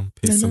don't know.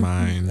 Peace of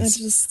mind.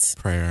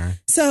 Prayer.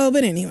 So,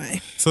 but anyway.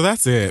 So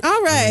that's it.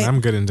 All right.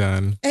 I'm good and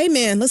done.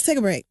 Amen. Let's take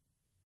a break.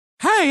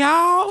 Hey,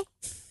 y'all.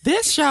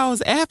 This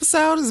show's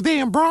episode is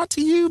being brought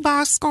to you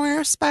by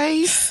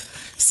Squarespace.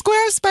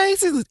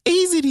 Squarespace is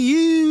easy to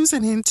use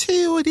and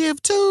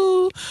intuitive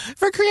tool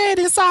for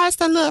creating sites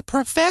that look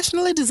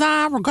professionally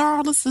designed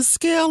regardless of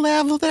skill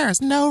level.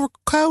 There's no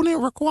coding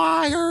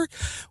required.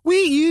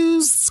 We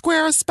use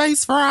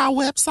Squarespace for our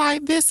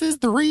website. This is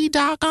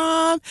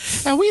theread.com,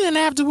 and we didn't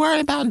have to worry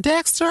about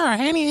Dexter or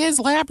any of his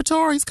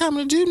laboratories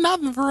coming to do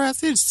nothing for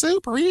us. It's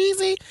super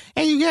easy,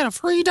 and you get a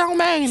free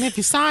domain if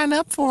you sign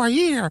up for a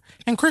year.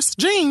 And Chris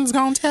Jean's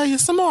gonna tell you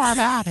some more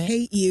about it. I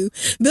hate you.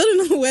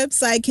 Building a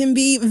website can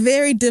be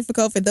very very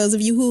difficult for those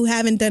of you who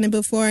haven't done it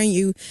before and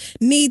you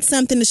need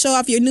something to show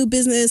off your new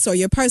business or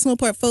your personal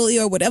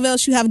portfolio or whatever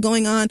else you have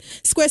going on.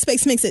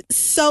 Squarespace makes it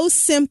so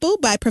simple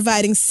by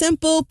providing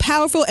simple,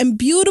 powerful, and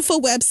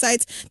beautiful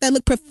websites that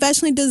look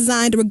professionally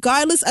designed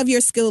regardless of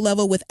your skill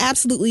level with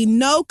absolutely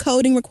no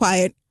coding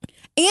required.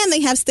 And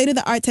they have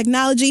state-of-the-art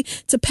technology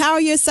to power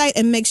your site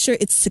and make sure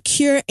it's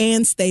secure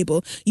and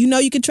stable. You know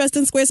you can trust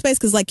in Squarespace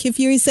because like Kid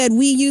Fury said,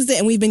 we used it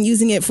and we've been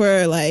using it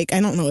for like, I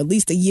don't know, at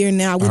least a year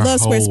now. We love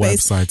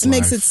Squarespace. It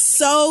makes it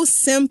so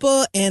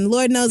simple, and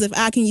Lord knows if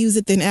I can use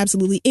it, then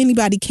absolutely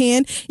anybody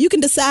can. You can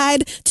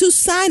decide to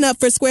sign up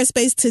for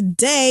Squarespace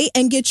today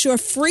and get your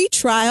free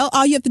trial.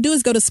 All you have to do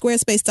is go to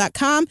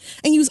squarespace.com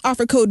and use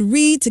offer code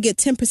READ to get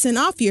 10%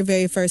 off your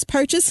very first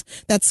purchase.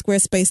 That's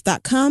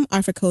squarespace.com,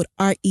 offer code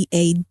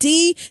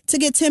READ. To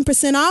get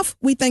 10% off.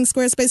 We thank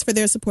Squarespace for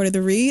their support of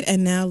The Read.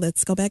 And now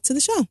let's go back to the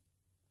show.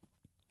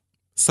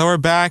 So we're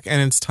back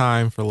and it's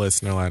time for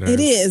listener letters. It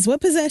is. What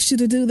possessed you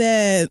to do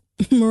that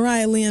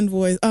Mariah Lynn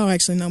voice? Oh,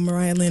 actually, no.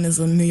 Mariah Lynn is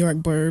a New York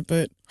bird,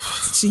 but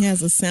she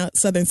has a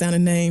southern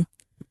sounding name.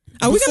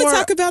 Are we going to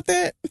talk about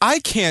that? I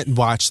can't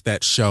watch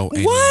that show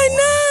anymore. Why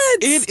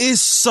not? It is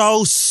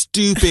so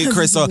stupid,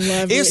 Crystal.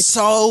 It's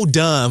so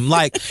dumb.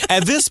 Like,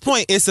 at this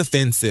point, it's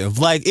offensive.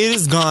 Like, it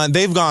is gone.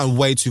 They've gone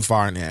way too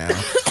far now.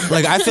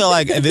 Like, I feel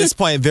like at this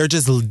point, they're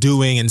just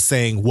doing and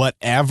saying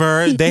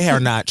whatever. They are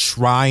not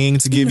trying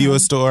to give you a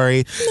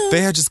story. No.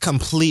 They are just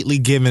completely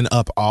given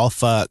up all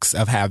fucks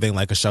of having,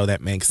 like, a show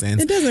that makes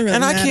sense. It doesn't really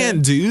matter. I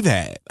can't do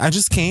that. I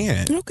just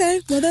can't. Okay.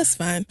 Well, that's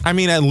fine. I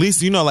mean, at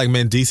least, like,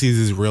 Mendices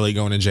is really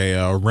going to jail.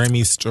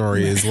 Remy's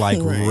story is, like,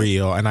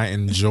 real. And I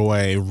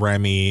enjoy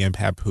Remy and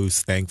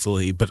Papoose,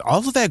 thankfully. But all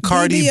of that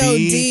Cardi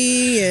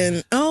B.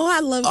 And, I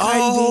love Cardi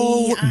B.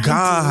 Oh,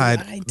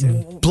 God. I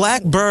do.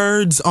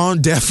 Blackbirds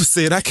on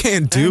deficit. I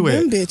can't do it.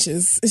 Them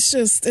bitches.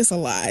 It's a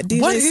lie.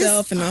 DJ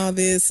Self and all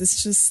this.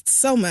 It's just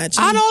so much.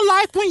 I don't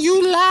like when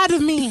you lie to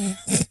me.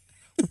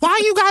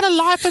 Why you gotta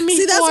lie for me?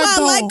 See, that's why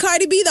I like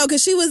Cardi B, though,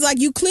 because she was like,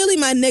 you clearly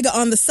my nigga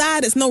on the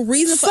side. There's no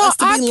reason for us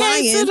to be lying. So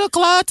I came to the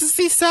club to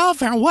see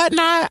Self and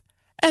whatnot.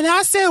 And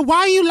I said,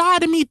 why you lie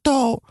to me,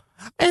 though?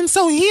 And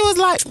so he was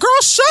like,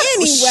 girl, shut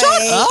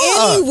up.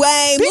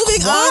 Anyway,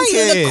 moving on to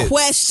the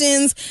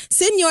questions.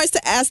 Send yours to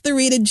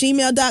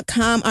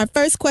asktheread@gmail.com. Our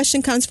first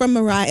question comes from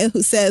Mariah,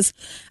 who says,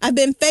 I've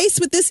been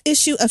faced with this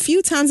issue a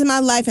few times in my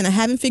life and I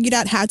haven't figured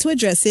out how to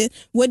address it.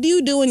 What do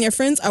you do when your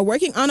friends are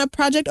working on a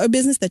project or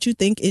business that you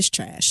think is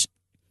trash?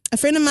 A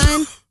friend of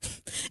mine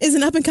is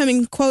an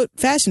up-and-coming, quote,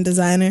 fashion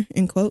designer,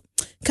 end quote,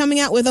 coming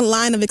out with a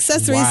line of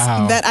accessories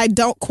that I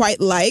don't quite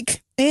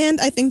like.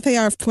 And I think they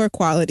are of poor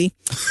quality.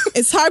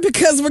 It's hard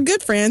because we're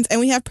good friends and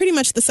we have pretty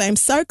much the same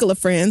circle of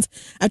friends.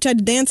 I've tried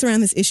to dance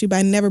around this issue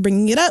by never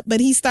bringing it up,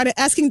 but he started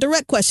asking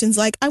direct questions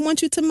like, I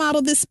want you to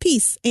model this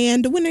piece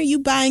and when are you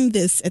buying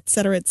this,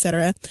 etc.,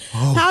 etc.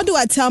 How do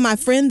I tell my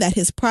friend that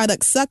his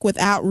products suck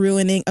without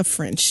ruining a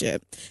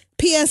friendship?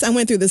 P.S. I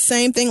went through the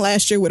same thing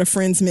last year with a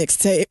friend's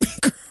mixtape.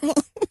 Girl.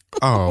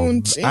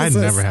 I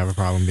never have a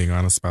problem being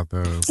honest about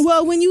those.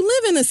 Well, when you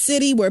live in a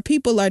city where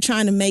people are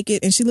trying to make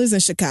it, and she lives in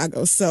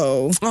Chicago,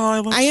 so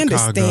I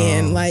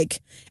understand. Like,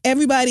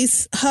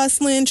 everybody's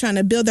hustling, trying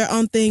to build their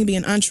own thing, be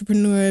an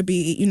entrepreneur,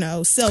 be,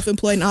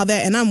 self-employed and all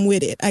that, and I'm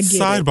with it. I get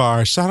it.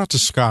 Sidebar, shout out to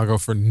Chicago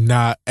for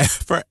not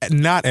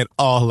at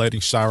all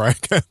letting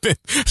Chirac come in.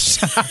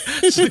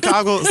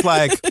 Chicago's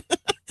like...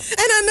 And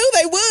I knew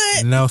they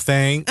would. No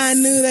thanks. I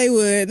knew they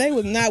would. They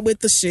was not with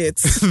the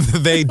shits.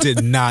 They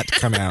did not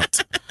come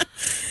out.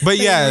 But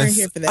yes,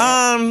 here for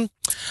that.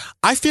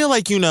 I feel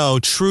like,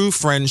 true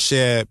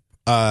friendship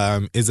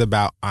is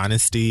about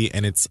honesty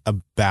and it's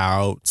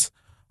about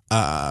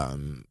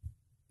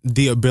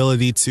the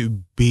ability to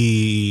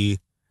be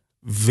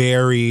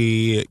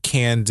very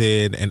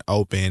candid and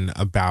open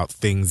about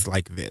things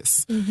like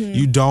this. Mm-hmm.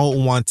 You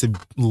don't want to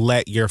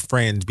let your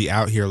friend be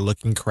out here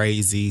looking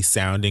crazy,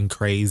 sounding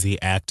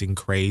crazy, acting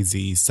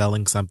crazy,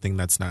 selling something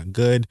that's not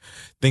good,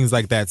 things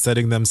like that,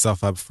 setting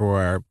themselves up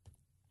for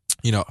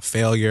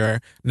failure.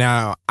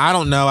 Now, I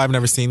don't know. I've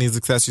never seen these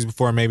accessories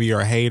before. Maybe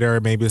you're a hater.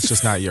 Maybe it's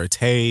just not your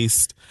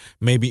taste.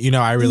 Maybe,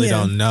 I really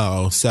don't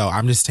know. So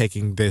I'm just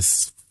taking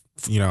this,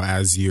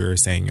 as you're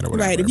saying it or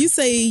whatever. Right. If you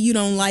say you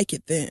don't like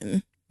it,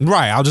 then...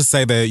 Right. I'll just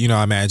say that,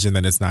 imagine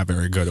that it's not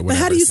very good or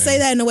whatever. But how do you say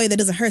that in a way that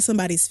doesn't hurt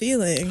somebody's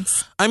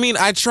feelings? I mean,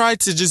 I try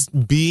to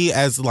just be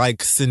as,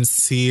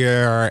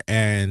 sincere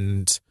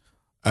and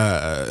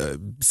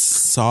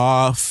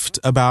soft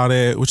about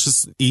it, which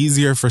is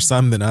easier for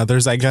some than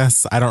others, I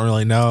guess. I don't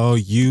really know.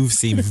 You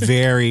seem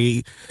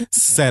very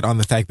set on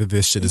the fact that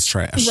this shit is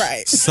trash.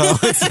 Right. So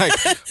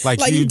it's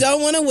like you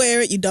don't want to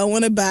wear it, you don't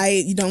want to buy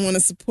it, you don't want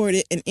to support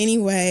it in any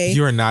way.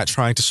 You are not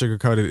trying to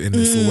sugarcoat it in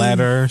this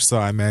letter, so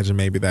I imagine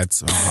maybe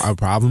that's a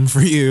problem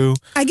for you.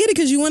 I get it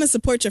because you want to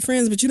support your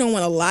friends, but you don't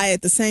want to lie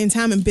at the same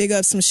time and big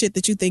up some shit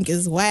that you think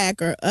is whack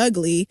or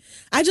ugly.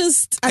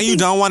 You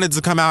don't want it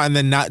to come out and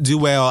then not do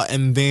well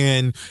and and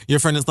then your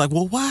friend is like,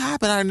 well, what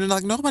happened? And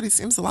like, nobody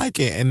seems to like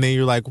it. And then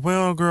you're like,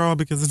 well, girl,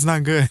 because it's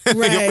not good.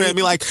 Right. Your friend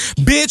be like,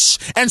 bitch,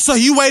 and so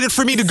you waited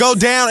for me to go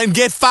down and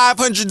get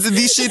 500 of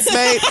these shits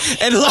made?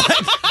 And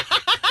like,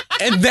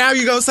 and now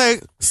you go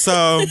say,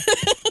 so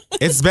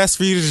it's best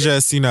for you to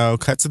just,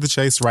 cut to the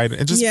chase, right?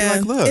 And just be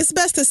like, look. It's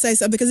best to say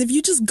so, because if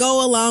you just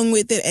go along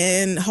with it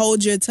and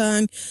hold your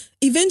tongue,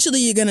 eventually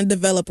you're going to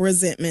develop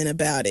resentment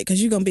about it,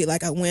 because you're going to be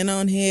like, I went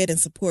on ahead and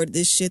supported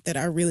this shit that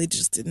I really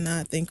just did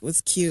not think was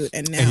cute.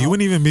 And now you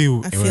wouldn't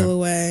even I feel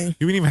away.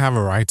 You wouldn't even have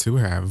a right to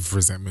have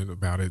resentment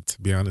about it,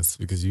 to be honest,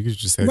 because you could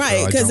just say,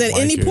 right, because at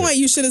any point point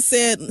you should have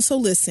said, so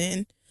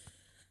listen,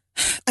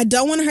 I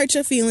don't want to hurt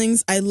your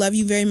feelings. I love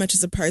you very much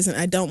as a person.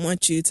 I don't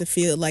want you to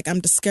feel like I'm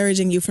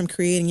discouraging you from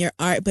creating your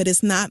art, but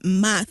it's not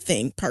my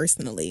thing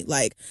personally.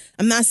 Like,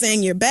 I'm not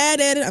saying you're bad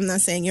at it. I'm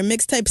not saying your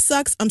mixtape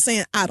sucks. I'm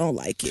saying I don't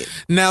like it.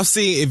 Now,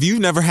 see, if you've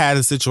never had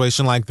a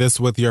situation like this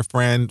with your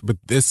friend, with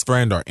this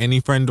friend or any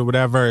friend or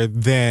whatever,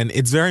 then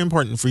it's very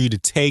important for you to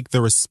take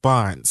the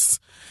response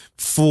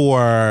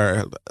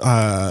for,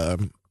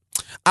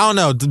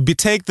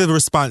 take the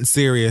response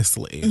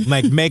seriously.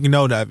 Like, make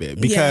note of it.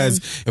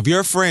 Because if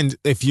your friend,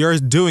 if you're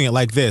doing it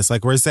like this,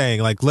 like we're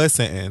saying, like,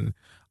 listen,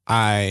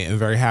 I am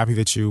very happy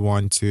that you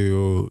want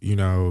to,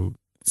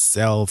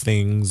 sell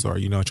things or,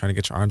 trying to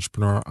get your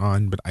entrepreneur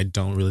on, but I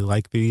don't really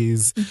like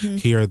these.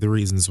 Here are the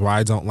reasons why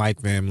I don't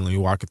like them. Let me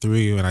walk it through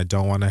you, and I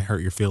don't want to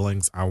hurt your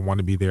feelings. I want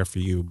to be there for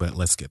you, but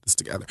let's get this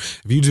together.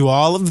 If you do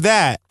all of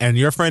that and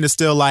your friend is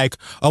still like,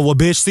 oh, well,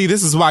 bitch, see,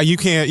 this is why you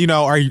can't,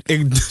 are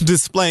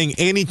displaying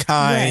any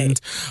kind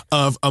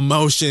of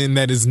emotion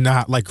that is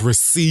not like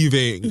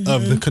receiving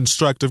of the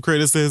constructive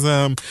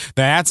criticism,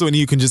 that's when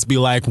you can just be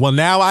like, well,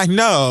 now I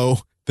know.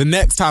 The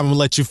next time I'm gonna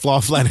let you fall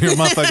flat on your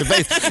motherfucking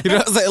face. You know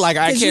what I'm saying? Like,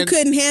 I can't. Because you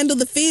couldn't handle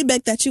the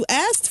feedback that you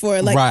asked for.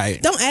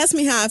 Like, don't ask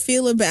me how I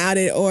feel about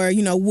it, or,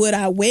 would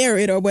I wear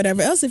it or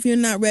whatever else if you're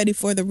not ready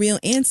for the real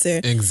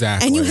answer.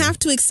 Exactly. And you have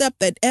to accept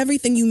that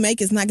everything you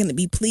make is not going to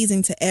be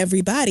pleasing to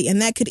everybody.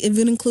 And that could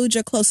even include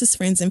your closest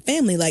friends and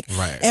family. Like,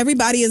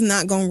 everybody is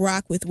not going to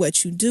rock with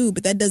what you do,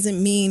 but that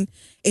doesn't mean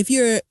if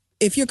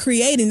you're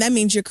creating, that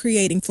means you're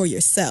creating for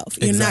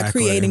yourself. You're not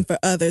creating for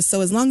others.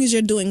 So as long as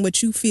you're doing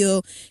what you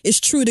feel is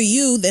true to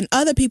you, then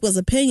other people's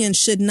opinions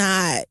should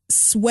not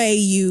sway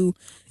you,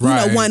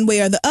 one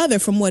way or the other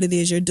from what it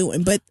is you're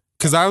doing. But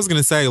because I was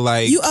going to say,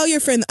 like, you owe your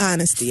friend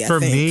honesty, I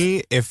think. For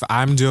me, if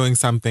I'm doing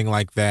something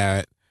like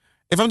that,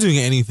 if I'm doing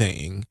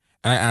anything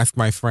and I ask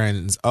my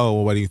friends, oh,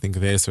 well, what do you think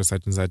of this or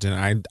such and such,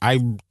 and I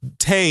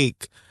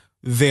take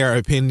their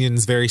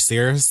opinions very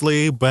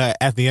seriously, but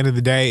at the end of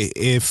the day,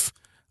 if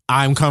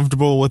I'm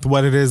comfortable with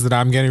what it is that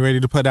I'm getting ready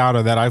to put out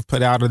or that I've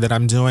put out or that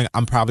I'm doing,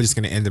 I'm probably just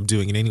going to end up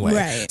doing it anyway.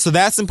 Right. So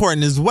that's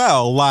important as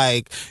well.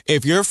 Like,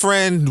 if your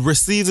friend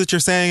receives what you're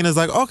saying and is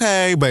like,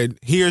 okay, but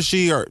he or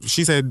she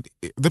said,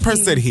 the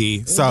person said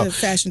he. So the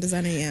fashion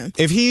designer,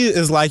 if he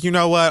is like, you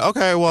know what,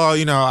 okay, well,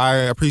 I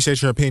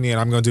appreciate your opinion,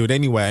 I'm going to do it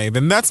anyway,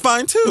 then that's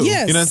fine too.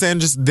 Yes. You know what I'm saying?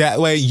 Just that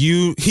way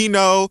he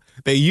know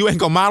that you ain't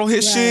going to model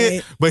his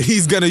shit, but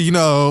he's going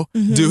to,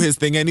 do his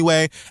thing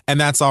anyway. And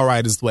that's all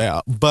right as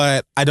well.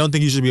 But I don't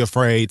think you should be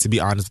afraid to be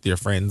honest with your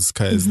friends,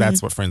 because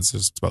that's what friends are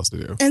supposed to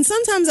do. And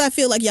sometimes I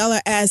feel like y'all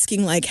are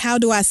asking, like, how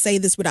do I say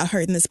this without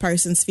hurting this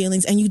person's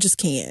feelings? And you just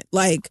can't.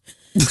 Like,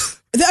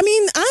 I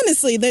mean,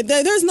 honestly,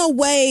 there's no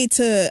way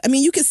to,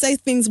 you could say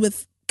things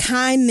with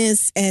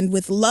kindness and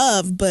with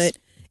love, but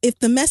if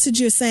the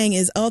message you're saying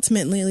is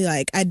ultimately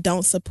like, I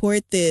don't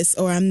support this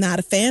or I'm not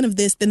a fan of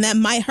this, then that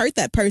might hurt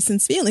that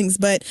person's feelings.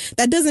 But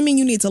that doesn't mean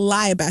you need to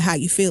lie about how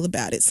you feel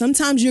about it.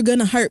 Sometimes you're going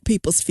to hurt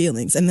people's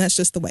feelings, and that's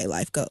just the way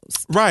life goes.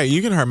 Right.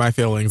 You can hurt my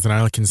feelings, and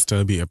I can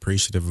still be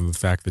appreciative of the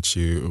fact that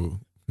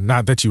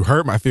not that you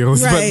hurt my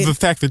feelings, but the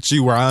fact that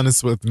you were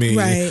honest with me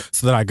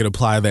so that I could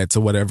apply that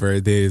to whatever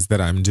it is that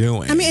I'm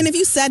doing. And if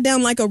you sat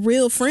down like a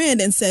real friend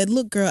and said,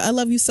 look, girl, I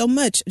love you so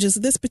much.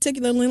 Just this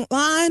particular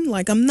line,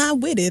 like, I'm not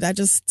with it. I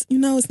just,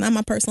 it's not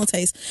my personal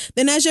taste.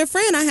 Then as your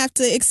friend, I have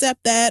to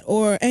accept that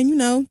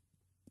and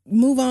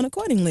move on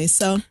accordingly.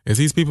 So it's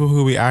these people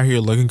who be out here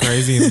looking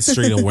crazy in the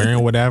street and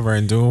wearing whatever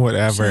and doing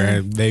whatever,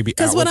 and they be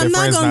out with their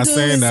friends not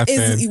saying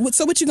nothing.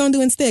 So what you gonna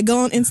do instead? Go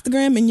on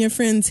Instagram and your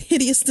friend's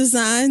hideous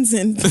designs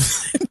and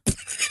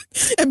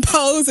and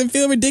pose and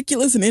feel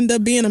ridiculous and end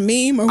up being a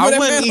meme or whatever.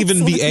 I wouldn't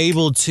even be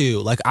able to.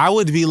 Like, I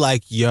would be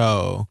like,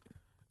 yo,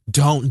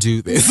 don't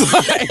do this.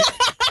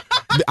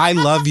 I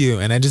love you,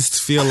 and I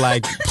just feel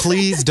like,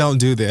 please don't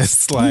do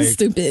this. Like,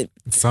 stupid.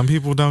 Some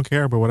people don't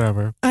care, but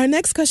whatever. Our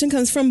next question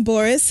comes from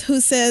Boris,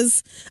 who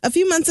says, a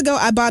few months ago,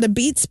 I bought a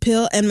Beats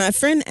pill, and my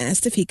friend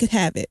asked if he could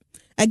have it.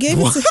 I gave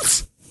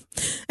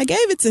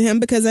it to him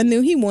because I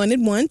knew he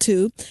wanted one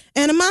too.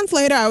 And a month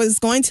later, I was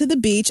going to the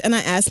beach, and I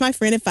asked my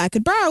friend if I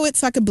could borrow it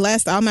so I could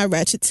blast all my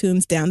ratchet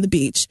tunes down the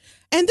beach.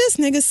 And this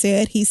nigga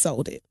said he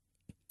sold it.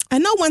 I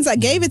know once I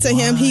gave it to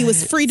him, he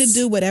was free to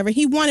do whatever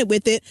he wanted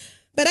with it.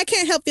 But I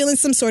can't help feeling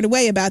some sort of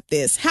way about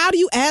this. How do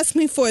you ask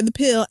me for the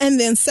pill and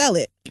then sell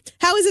it?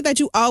 How is it that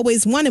you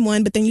always wanted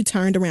one, but then you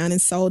turned around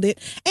and sold it?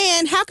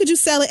 And how could you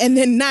sell it and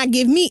then not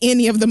give me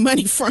any of the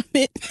money from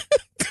it?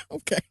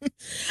 Okay.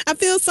 I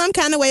feel some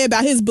kind of way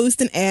about his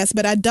boosting ass,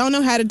 but I don't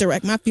know how to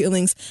direct my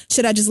feelings.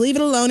 Should I just leave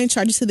it alone and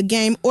charge it to the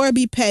game, or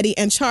be petty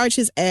and charge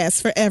his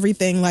ass for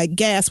everything, like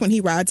gas when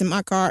he rides in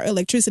my car,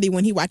 electricity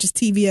when he watches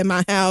TV at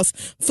my house,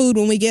 food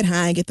when we get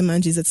high and get the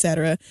munchies,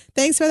 etc.?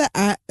 Thanks for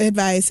the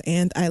advice,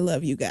 and I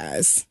love you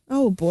guys.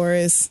 Oh,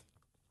 Boris.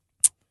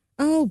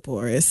 Oh,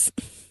 Boris.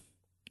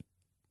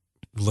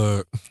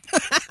 Look.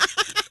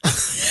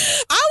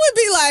 I would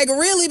be like,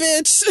 really,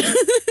 bitch?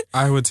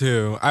 I would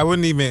too. I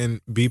wouldn't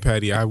even be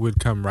petty. I would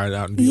come right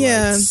out and be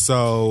like,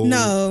 so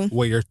no.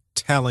 What you're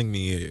telling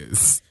me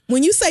is...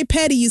 When you say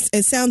petty,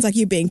 it sounds like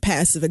you're being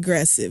passive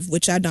aggressive,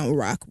 which I don't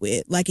rock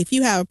with. Like, if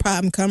you have a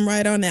problem, come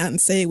right on out and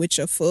say it with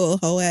your full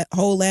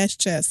whole ass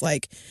chest.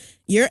 Like,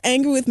 you're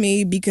angry with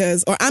me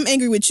because, or I'm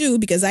angry with you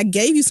because I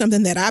gave you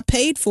something that I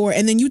paid for,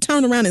 and then you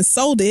turned around and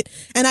sold it,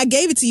 and I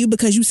gave it to you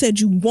because you said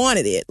you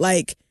wanted it.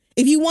 Like,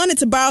 if you wanted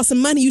to borrow some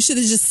money, you should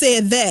have just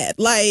said that.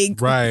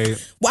 Like, right.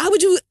 Why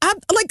would you?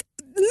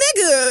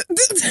 Nigga,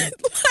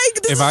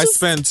 like, if I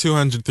spent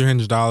 $200,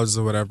 $300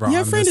 or whatever your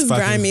on friend this is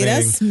fucking grimy. thing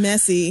That's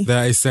messy. that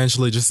I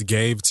essentially just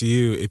gave to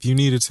you. If you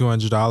needed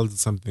 $200 or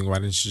something, why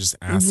didn't you just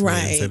ask me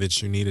and say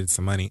that you needed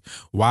some money?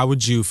 Why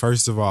would you,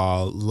 first of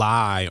all,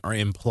 lie or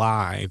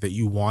imply that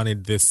you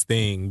wanted this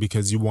thing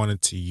because you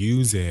wanted to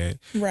use it,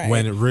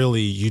 when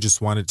really you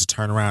just wanted to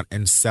turn around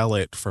and sell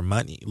it for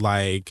money?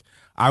 Like,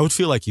 I would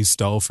feel like you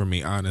stole from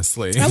me,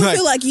 honestly. I would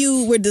feel like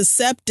you were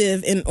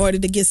deceptive in order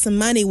to get some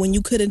money when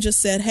you could have just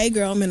said, hey,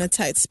 girl, I'm in a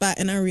tight spot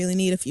and I really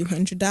need a few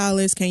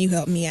 $100s. Can you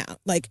help me out?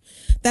 Like,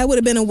 that would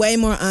have been a way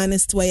more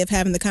honest way of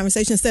having the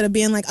conversation, instead of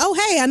being like, oh,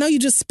 hey, I know you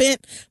just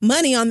spent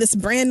money on this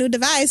brand new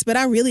device, but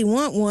I really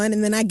want one.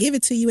 And then I give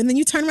it to you and then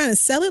you turn around and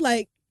sell it.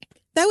 Like,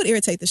 that would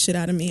irritate the shit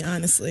out of me,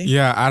 honestly.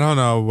 Yeah, I don't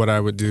know what I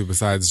would do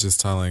besides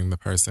just telling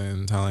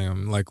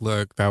him, like,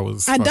 look, that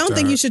was I don't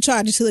think up. you should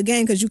charge it to the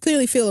game, because you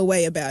clearly feel a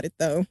way about it,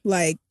 though.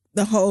 Like,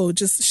 the whole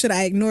just, should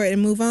I ignore it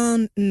and move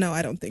on? No,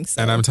 I don't think so.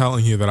 And I'm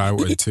telling you that I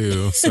would,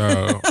 too,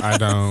 so I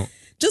don't.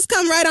 Just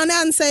come right on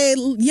out and say,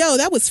 yo,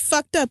 that was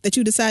fucked up that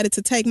you decided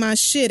to take my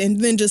shit and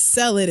then just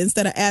sell it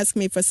instead of asking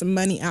me for some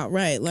money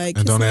outright. Like,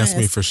 and don't ask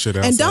me for shit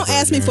else. And don't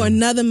ask me for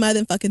another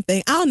motherfucking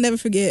thing. I'll never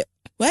forget.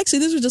 Well, actually,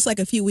 this was just like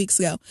a few weeks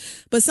ago.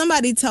 But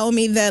somebody told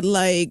me that,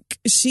 like,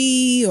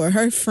 she or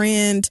her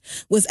friend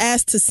was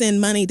asked to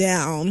send money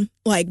down,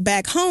 like,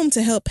 back home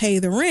to help pay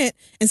the rent.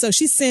 And so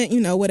she sent,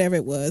 whatever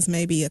it was,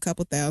 maybe a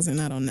couple thousand,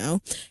 I don't know.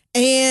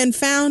 And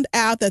found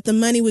out that the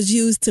money was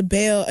used to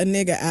bail a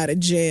nigga out of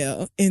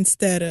jail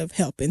instead of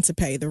helping to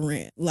pay the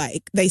rent.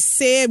 Like, they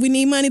said we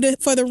need money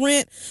for the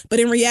rent, but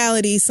in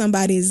reality,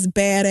 somebody's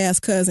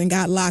badass cousin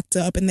got locked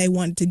up and they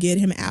wanted to get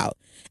him out.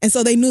 And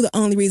so they knew the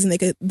only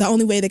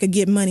way they could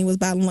get money was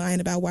by lying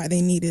about why they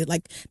needed it.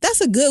 Like,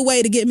 that's a good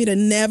way to get me to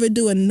never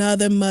do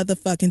another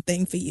motherfucking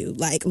thing for you.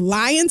 Like,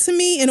 lying to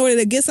me in order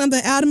to get something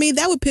out of me,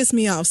 that would piss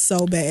me off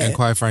so bad. And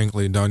quite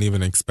frankly, don't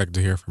even expect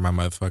to hear from my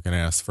motherfucking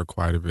ass for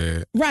quite a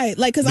bit. Right.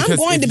 Like, because I'm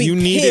going to be if you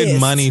needed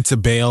money to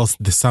bail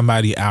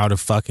somebody out of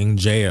fucking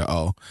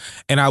jail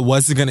and I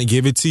wasn't going to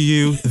give it to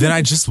you, then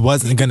I just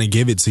wasn't going to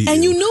give it to you.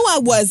 And you knew I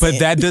wasn't. But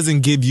that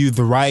doesn't give you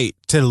the right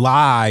to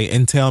lie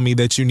and tell me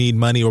that you need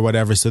money or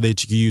whatever so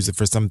that you can use it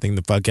for something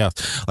the fuck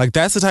else. Like,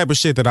 that's the type of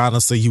shit that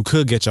honestly you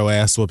could get your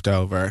ass whooped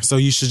over. So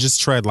you should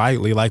just tread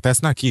lightly. Like,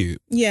 that's not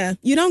cute. Yeah.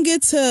 You don't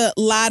get to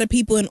lie to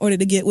people in order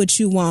to get what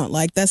you want.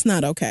 Like, that's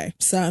not okay.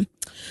 So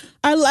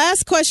our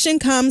last question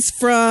comes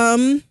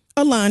from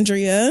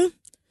Alondria.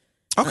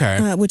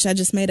 Okay. Which I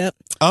just made up.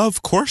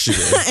 Of course you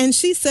did. And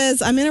she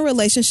says, I'm in a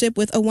relationship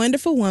with a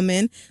wonderful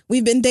woman.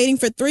 We've been dating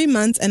for 3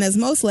 months, and as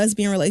most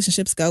lesbian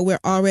relationships go, we're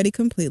already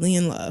completely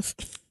in love.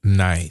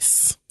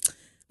 Nice.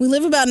 We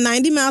live about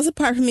 90 miles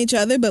apart from each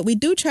other, but we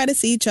do try to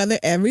see each other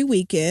every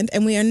weekend,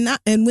 and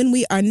when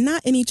we are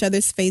not in each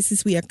other's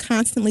faces, we are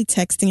constantly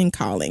texting and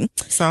calling.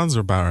 Sounds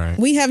about right.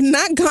 We have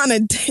not gone a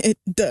day. It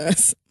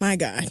does. My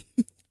God.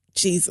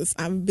 Jesus,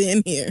 I've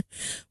been here.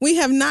 We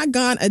have not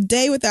gone a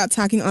day without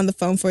talking on the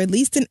phone for at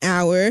least an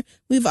hour.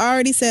 We've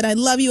already said, I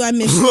love you, I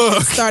miss you,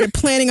 and started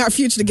planning our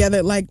future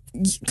together. Like,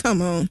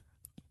 come on.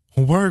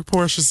 Work,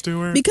 Portia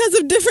Stewart. Because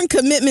of different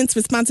commitments,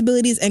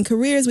 responsibilities, and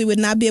careers, we would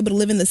not be able to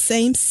live in the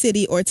same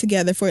city or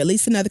together for at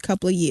least another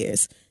couple of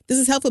years. This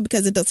is helpful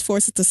because it does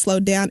force us to slow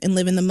down and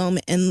live in the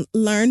moment and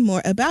learn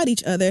more about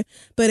each other.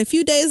 But a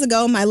few days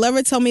ago, my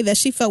lover told me that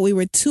she felt we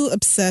were too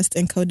obsessed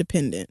and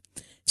codependent.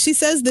 She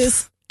says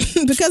this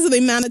because of the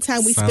amount of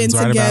time we spend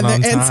together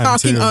and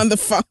talking on the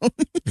phone.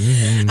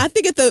 Mm-hmm. I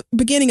think at the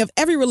beginning of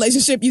every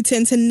relationship, you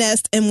tend to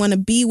nest and want to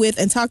be with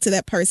and talk to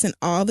that person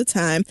all the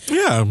time.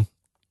 Yeah.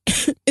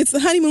 It's the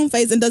honeymoon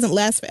phase and doesn't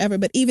last forever.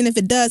 But even if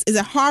it does, is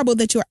it horrible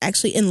that you're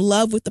actually in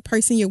love with the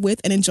person you're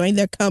with and enjoying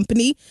their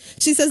company?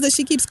 She says that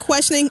she keeps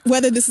questioning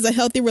whether this is a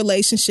healthy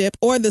relationship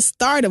or the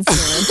start of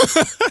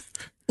one.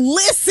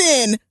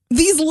 Listen,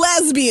 these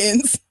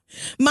lesbians.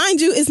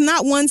 Mind you, it's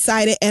not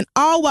one-sided, and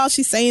all while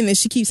she's saying this,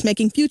 she keeps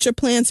making future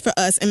plans for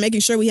us and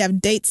making sure we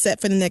have dates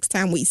set for the next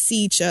time we see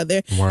each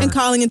other and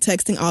calling and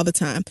texting all the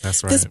time.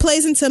 That's right. This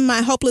plays into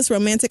my hopeless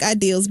romantic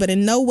ideals, but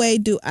in no way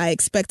do I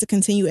expect to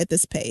continue at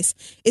this pace.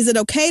 Is it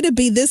okay to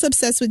be this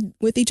obsessed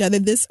with each other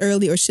this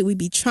early, or should we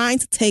be trying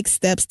to take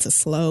steps to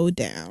slow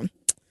down?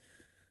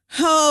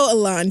 Oh,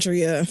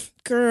 Alondria,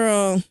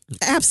 girl,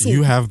 absolutely.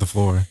 You have the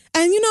floor.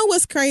 And you know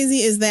what's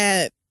crazy is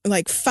that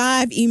like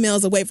 5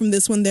 emails away from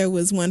this one, there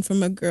was one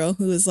from a girl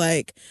who was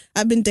like,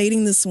 I've been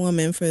dating this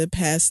woman for the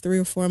past 3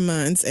 or 4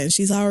 months, and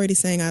she's already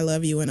saying I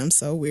love you, and I'm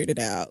so weirded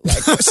out.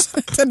 Like,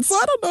 and so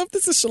I don't know if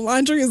this is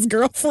Shalandria's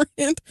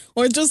girlfriend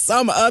or just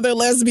some other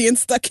lesbian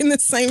stuck in the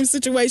same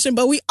situation,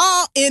 but we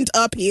all end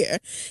up here.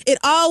 It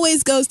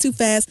always goes too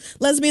fast.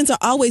 Lesbians are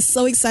always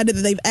so excited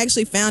that they've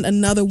actually found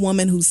another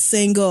woman who's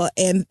single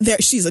and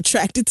she's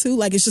attracted to.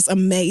 Like, it's just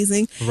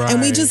amazing. Right.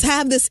 And we just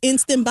have this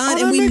instant bond,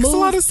 that and we makes move a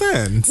lot of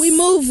sense. We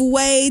move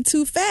way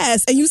too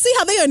fast. And you see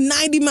how they are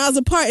 90 miles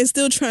apart and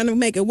still trying to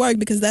make it work,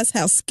 because that's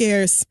how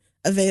scarce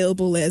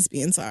available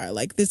lesbians are.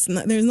 Like, there's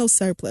no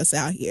surplus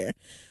out here.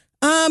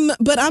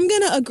 But I'm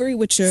going to agree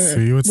with your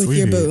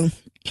boo.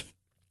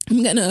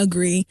 I'm going to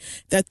agree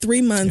that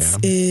 3 months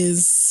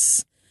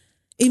is,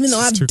 even though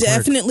I've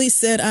definitely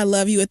said I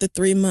love you at the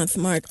 3-month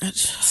mark.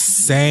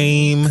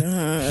 Same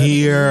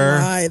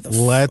here.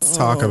 Let's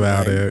talk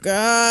about it.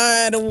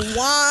 God,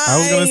 why? I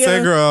was going to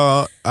say,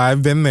 girl,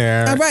 I've been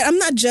there. All right, I'm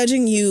not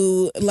judging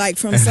you like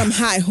from some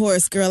high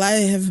horse, girl. I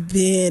have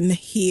been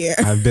here.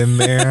 I've been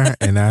there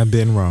and I've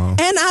been wrong.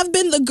 And I've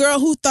been the girl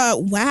who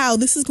thought, wow,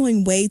 this is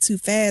going way too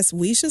fast.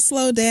 We should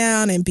slow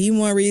down and be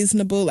more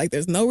reasonable. Like,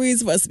 there's no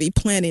reason for us to be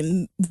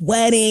planning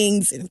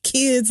weddings and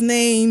kids'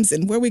 names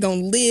and where we're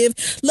going to live.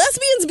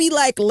 Lesbians be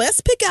like,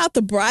 let's pick out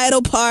the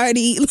bridal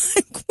party.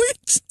 Like,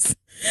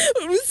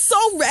 we're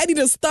so ready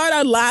to start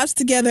our lives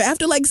together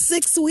after like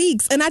 6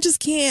 weeks. And I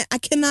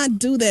cannot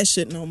do that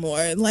shit no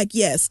more. Like,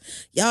 yes,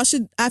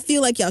 I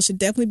feel like y'all should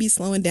definitely be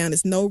slowing down.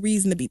 There's no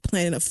reason to be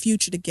planning a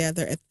future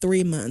together at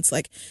 3 months.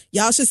 Like,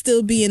 y'all should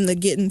still be in the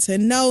getting to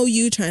know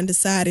you, trying to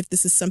decide if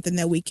this is something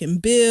that we can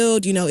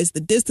build. You know, is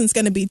the distance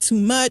going to be too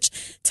much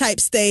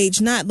type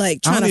stage, not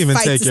like trying to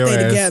fight to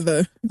stay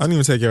together. I don't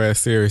even take your ass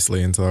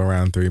seriously until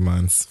around 3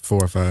 months,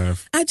 4 or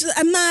 5.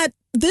 I'm not.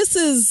 This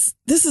is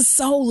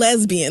so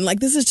lesbian. Like,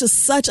 this is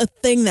just such a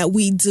thing that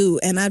we do.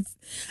 And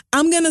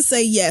I'm going to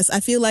say yes. I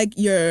feel like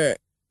your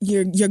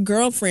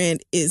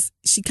girlfriend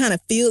she kind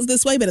of feels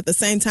this way, but at the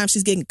same time,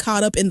 she's getting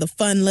caught up in the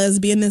fun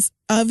lesbianness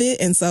of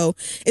it. And so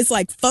it's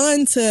like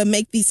fun to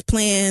make these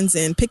plans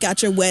and pick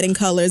out your wedding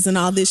colors and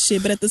all this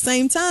shit. But at the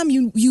same time,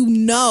 you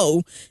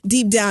know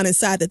deep down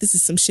inside that this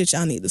is some shit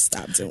y'all need to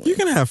stop doing. You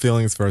can have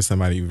feelings for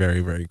somebody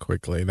very, very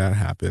quickly. That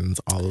happens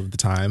all of the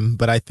time.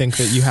 But I think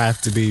that you have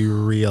to be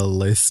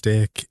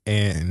realistic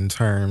in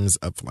terms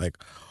of like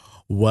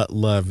what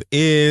love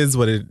is,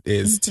 what it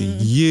is to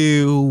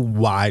you,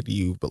 why do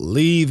you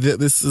believe that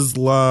this is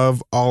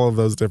love, all of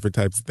those different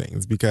types of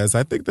things. Because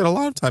I think that a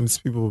lot of times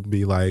people will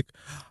be like,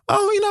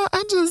 oh, you know,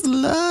 I just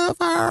love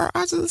her,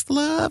 I just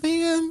love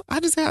him,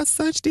 I just have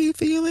such deep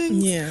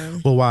feelings. Yeah.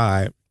 Well,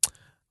 why?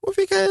 Well,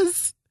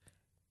 because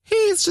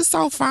he's just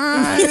so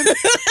fine.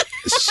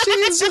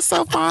 She's just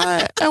so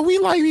fine. And we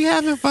like be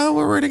having fun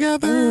when we're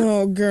together.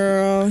 Oh,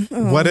 girl.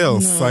 Oh, what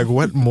else? No. Like,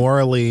 what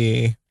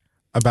morally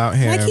about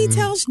him? Like, he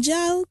tells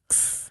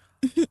jokes.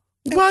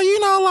 Well, you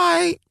know,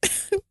 like,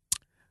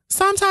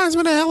 sometimes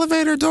when the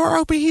elevator door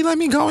open, he let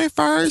me go in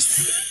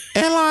first.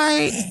 And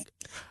like,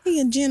 he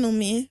a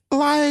gentleman.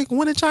 Like,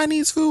 when the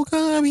Chinese food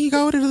come, he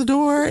go to the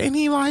door and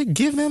he like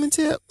give them a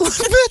tip.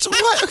 Bitch,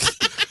 what?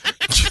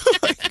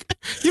 Like,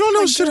 you don't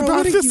know shit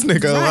about this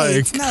nigga. Right.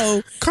 Like,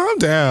 no, calm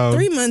down.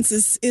 3 months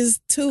is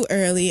too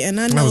early, and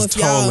I know that was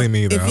if totally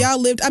me, though. If y'all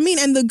lived, I mean,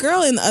 and the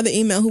girl in the other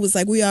email who was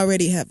like, we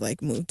already have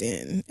like moved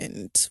in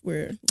and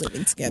we're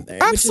living together.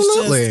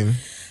 Absolutely.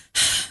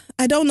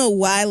 I don't know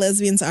why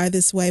lesbians are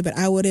this way, but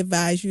I would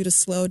advise you to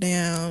slow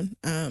down.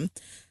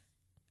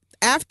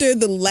 After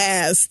the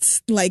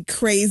last like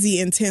crazy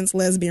intense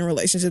lesbian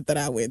relationship that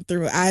I went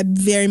through, I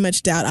very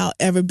much doubt I'll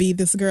ever be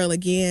this girl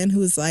again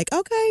who's like,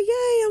 okay,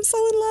 yay, I'm so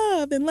in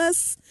love, and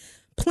let's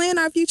plan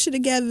our future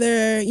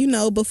together, you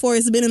know, before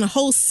it's been in a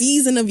whole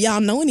season of y'all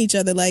knowing each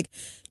other. Like,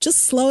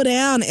 just slow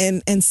down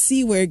and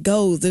see where it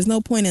goes. There's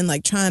no point in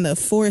like trying to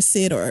force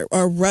it or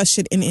rush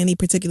it in any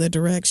particular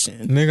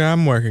direction. Nigga,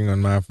 I'm working on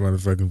my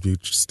motherfucking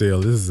future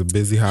still. This is a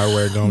busy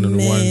highway going in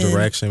one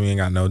direction. We ain't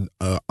got no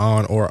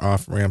on or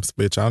off ramps,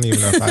 bitch. I don't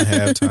even know if I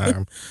have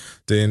time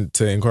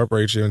to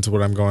incorporate you into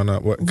what I'm going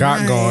on, what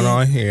got going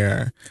on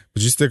here.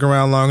 But you stick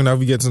around long enough,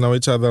 we get to know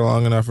each other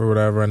long enough or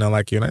whatever, and I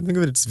like you. And I think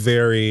that it's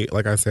very,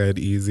 like I said,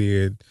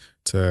 easy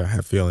to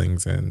have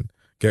feelings and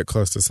get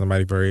close to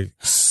somebody very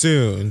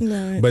soon.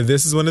 Right. But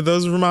this is one of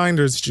those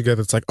reminders that you get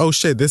that's like, oh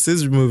shit, this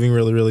is moving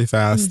really, really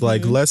fast. Mm-hmm.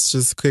 Like, let's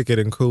just kick it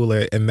and cool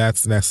it. And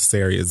that's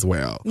necessary as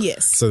well.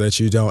 Yes. So that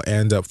you don't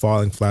end up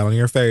falling flat on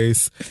your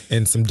face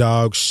in some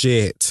dog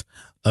shit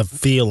of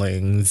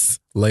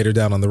feelings later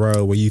down on the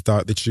road where you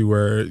thought that you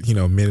were,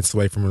 minutes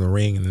away from the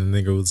ring, and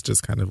the nigga was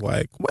just kind of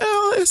like,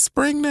 well, it's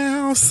spring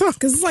now. So.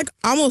 Because it's like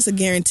almost a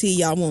guarantee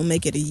y'all won't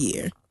make it a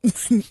year.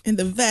 And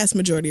the vast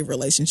majority of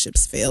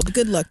relationships fail. But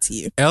good luck to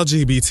you.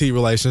 LGBT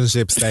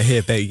relationships that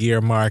hit that year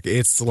mark,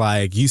 it's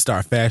like you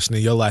start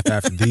fashioning your life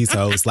after these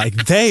hoes. Like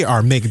they're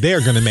going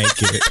to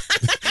make it.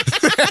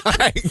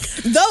 Like,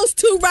 those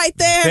two right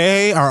there.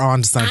 They are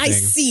on something. I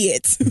see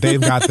it. They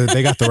got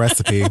the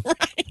recipe.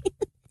 Right.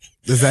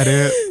 Is that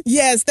it?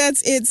 Yes,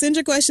 that's it. Send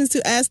your questions to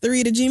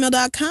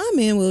asktheread@gmail.com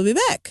and we'll be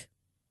back.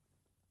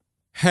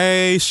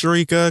 Hey,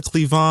 Sharika,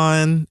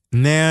 Cleavon,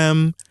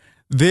 Nem.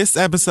 This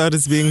episode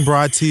is being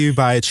brought to you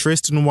by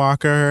Tristan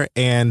Walker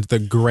and the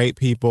great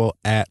people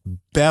at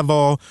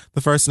Bevel,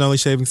 the first and only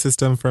shaving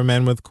system for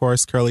men with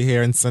coarse, curly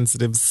hair and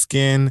sensitive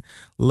skin.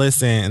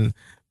 Listen,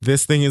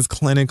 this thing is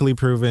clinically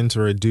proven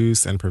to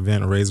reduce and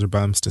prevent razor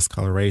bumps,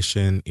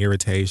 discoloration,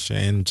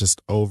 irritation,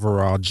 just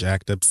overall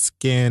jacked up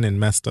skin and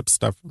messed up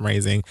stuff from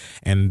raising.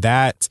 And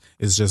that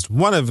is just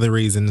one of the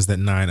reasons that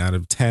 9 out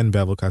of 10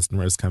 Bevel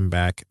customers come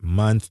back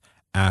month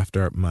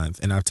after month,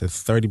 and up to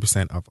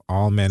 30% of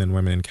all men and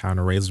women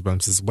encounter razor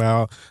bumps as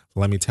well.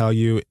 Let me tell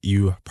you,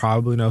 you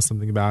probably know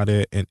something about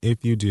it, and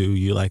if you do,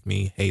 you, like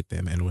me, hate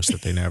them and wish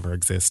that they never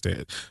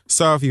existed.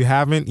 So if you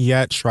haven't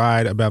yet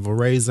tried a Bevel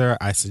razor,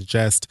 I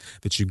suggest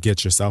that you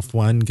get yourself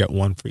one. Get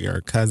one for your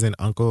cousin,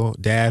 uncle,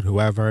 dad,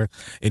 whoever.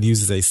 It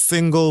uses a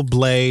single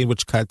blade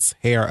which cuts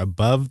hair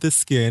above the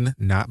skin,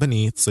 not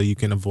beneath, so you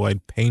can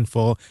avoid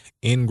painful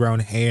ingrown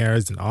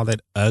hairs and all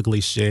that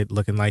ugly shit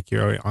looking like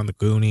you're on the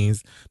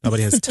Goonies.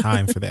 Nobody has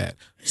time for that.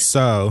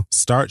 So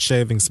start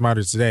shaving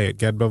smarter today at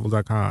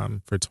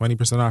getbevel.com for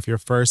 20% off your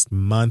first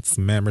month's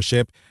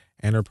membership.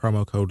 Enter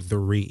promo code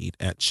THEREAD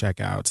at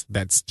checkout.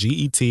 That's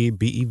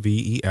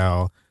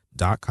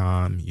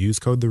GETBEVEL.com. Use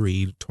code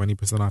THEREAD,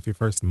 20% off your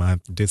first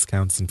month.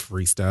 Discounts and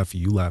free stuff.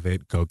 You love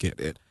it. Go get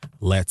it.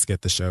 Let's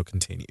get the show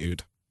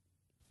continued.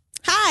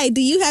 Hi, do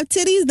you have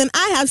titties? Then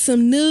I have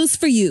some news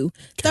for you.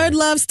 Okay. Third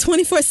Love's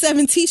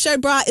 24/7 t-shirt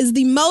bra is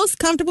the most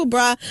comfortable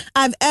bra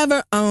I've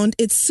ever owned.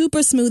 It's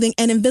super smoothing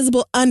and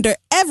invisible under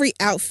every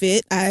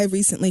outfit. I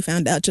recently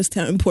found out just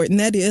how important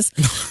that is.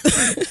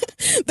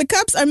 The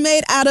cups are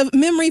made out of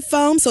memory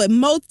foam, so it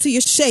molds to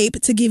your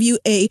shape to give you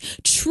a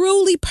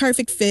truly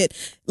perfect fit.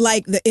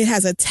 It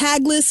has a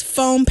tagless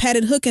foam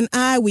padded hook and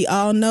eye. We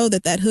all know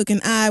that hook and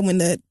eye, when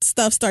the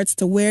stuff starts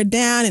to wear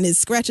down and it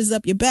scratches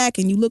up your back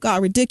and you look all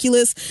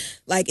ridiculous,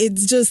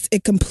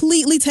 it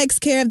completely takes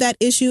care of that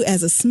issue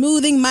as a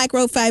smoothing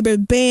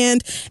microfiber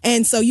band.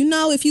 And so,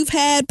 if you've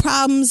had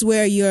problems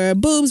where your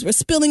boobs were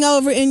spilling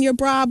over in your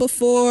bra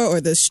before,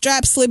 or the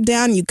straps slip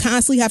down and you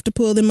constantly have to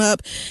pull them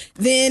up,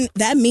 then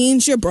that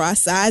means your bra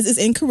size is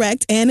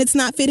incorrect and it's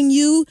not fitting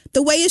you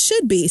the way it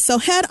should be. So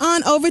head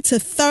on over to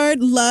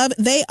Third Love.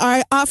 They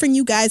are offering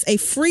you guys a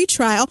free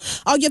trial.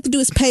 All you have to do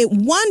is pay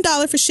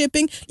 $1 for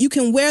shipping. You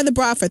can wear the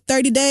bra for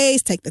 30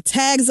 days, take the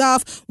tags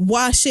off,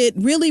 wash it,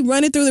 really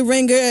run it through the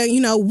ringer,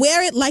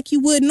 wear it like you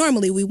would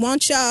normally. We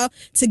want y'all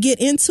to get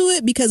into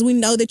it because we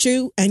know that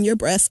you and your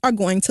breasts are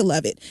going to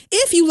love it.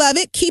 If you love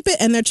it, keep it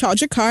and they'll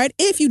charge your card.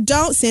 If you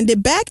don't, send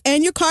it back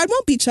and your card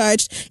won't be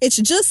charged. It's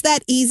just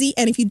that easy.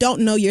 And if you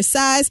don't know your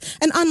size,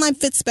 an online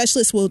fit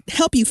specialist will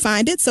help you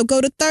find it. So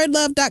go to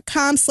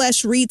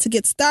thirdlove.com/read to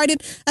get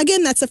started.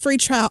 Again, that's a free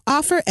trial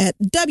offer at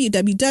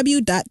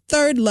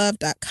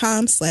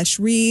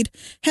www.thirdlove.com/read.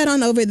 Head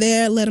on over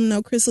there. Let them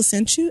know Crystal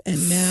sent you.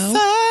 And now,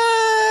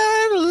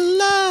 Third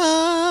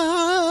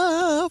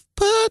Love,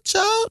 put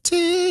your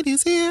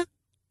titties here.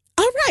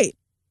 All right.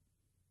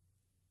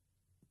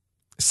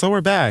 So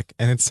we're back,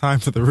 and it's time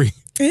for the read.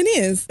 It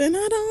is, and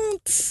I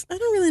don't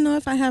really know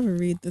if I have a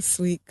read this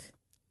week.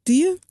 Do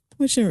you?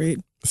 What's your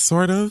read?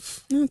 Sort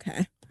of.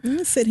 Okay. I'm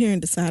gonna sit here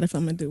and decide if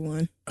I'm gonna do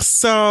one.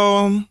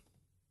 So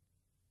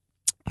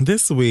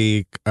this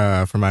week,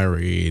 for my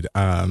read,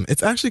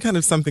 it's actually kind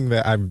of something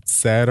that I've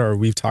said or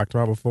we've talked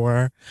about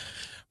before.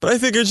 But I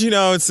figured,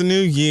 it's a new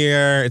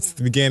year, it's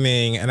the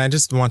beginning, and I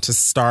just want to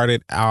start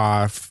it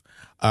off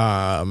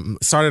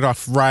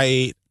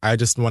right. I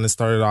just want to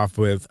start it off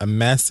with a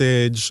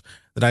message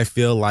that I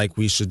feel like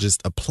we should just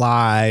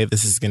apply.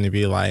 This is going to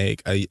be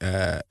like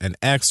an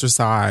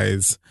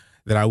exercise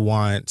that I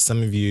want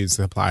some of you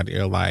to apply to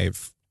your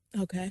life.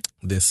 Okay.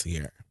 This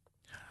year.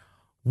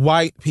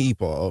 White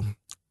people,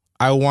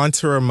 I want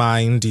to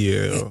remind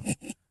you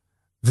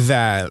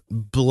that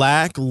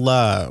Black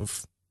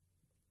love,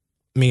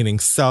 meaning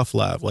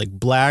self-love, like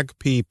Black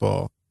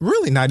people,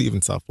 really not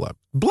even self-love,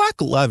 Black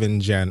love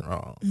in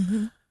general,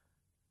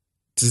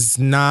 does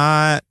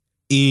not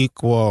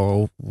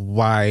equal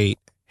white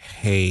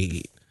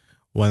hate.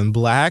 When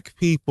Black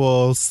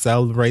people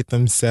celebrate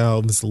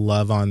themselves,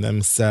 love on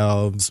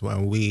themselves,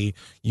 when we,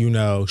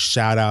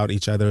 shout out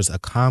each other's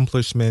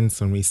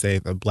accomplishments, when we say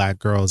that Black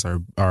girls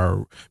are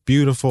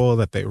beautiful,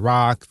 that they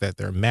rock, that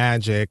they're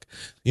magic,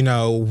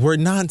 we're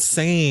not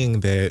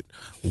saying that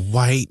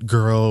white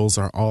girls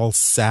are all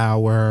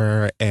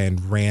sour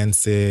and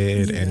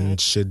rancid and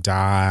should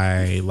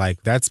die.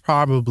 Like, that's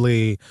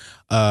probably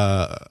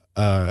a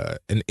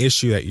an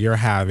issue that you're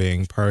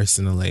having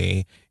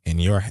personally in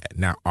your head.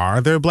 Now,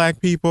 are there black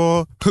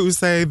people who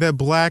say that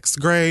black's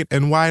great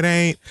and white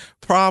ain't?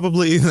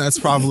 Probably. That's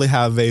probably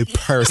how they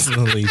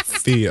personally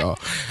feel.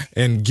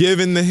 And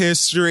given the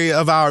history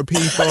of our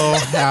people,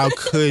 how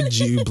could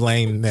you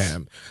blame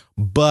them?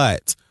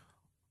 But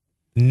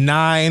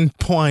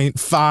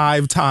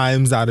 9.5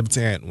 times out of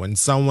 10, when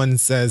someone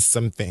says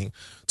something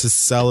to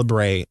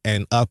celebrate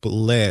and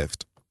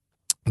uplift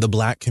the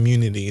black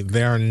community,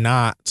 they're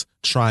not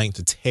trying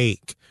to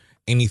take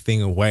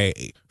anything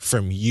away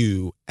from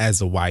you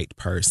as a white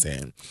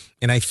person.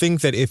 And I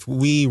think that if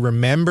we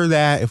remember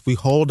that, if we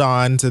hold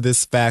on to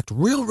this fact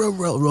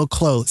real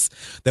close,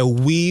 that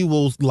we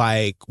will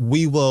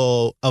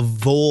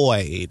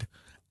avoid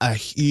a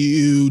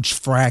huge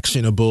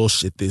fraction of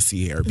bullshit this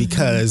year,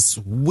 because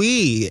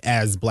we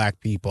as black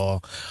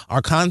people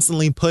are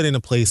constantly put in a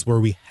place where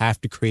we have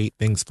to create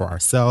things for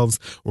ourselves,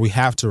 where we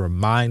have to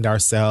remind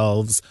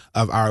ourselves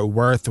of our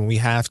worth, and we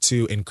have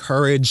to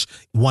encourage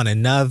one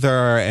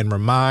another and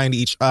remind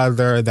each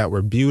other that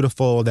we're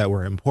beautiful, that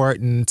we're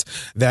important,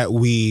 that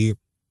we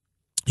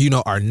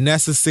are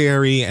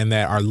necessary, and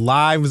that our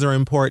lives are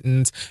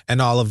important,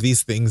 and all of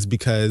these things,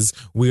 because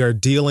we are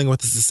dealing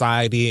with a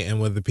society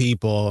and with the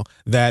people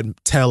that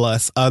tell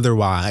us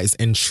otherwise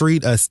and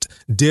treat us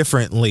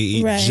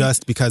differently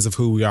just because of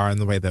who we are and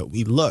the way that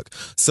we look.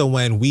 So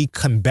when we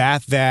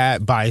combat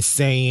that by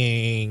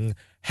saying,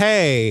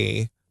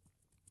 hey,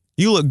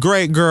 you look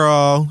great,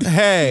 girl.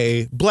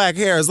 Hey, black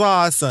hair is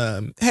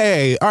awesome.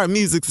 Hey, our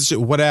music's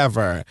shit,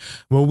 whatever.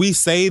 When we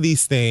say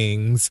these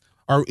things,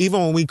 or even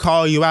when we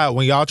call you out,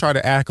 when y'all try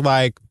to act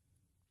like,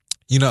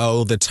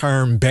 the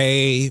term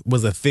bae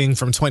was a thing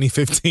from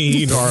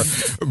 2015 or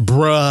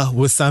bruh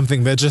was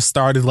something that just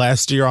started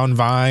last year on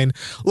Vine.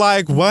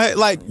 Like, what?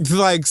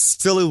 Like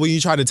still when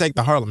you try to take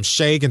the Harlem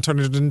Shake and turn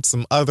it into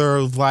some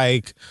other,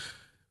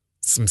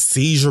 some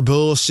seizure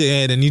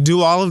bullshit, and you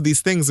do all of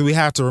these things, and we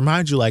have to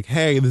remind you,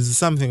 hey, this is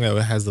something that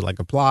has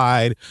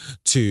applied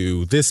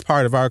to this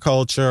part of our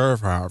culture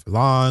for however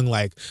long.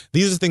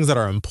 These are things that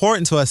are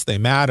important to us. They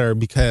matter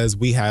because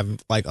we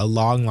have a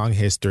long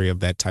history of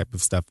that type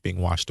of stuff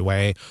being washed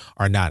away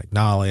or not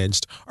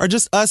acknowledged, or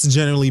just us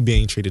generally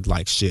being treated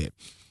like shit.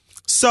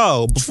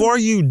 So before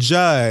you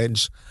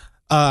judge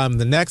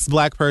the next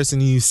black person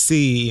you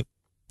see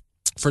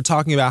for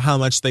talking about how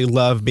much they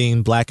love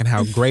being black and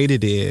how great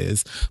it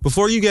is,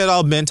 before you get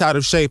all bent out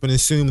of shape and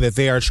assume that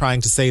they are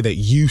trying to say that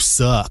you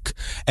suck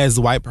as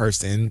a white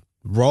person,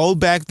 roll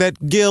back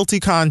that guilty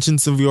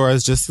conscience of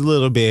yours just a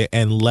little bit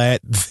and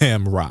let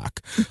them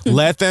rock.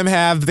 Let them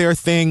have their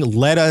thing.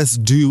 Let us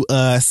do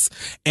us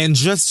and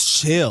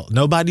just chill.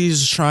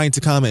 Nobody's trying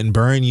to come and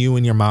burn you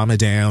and your mama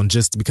down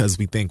just because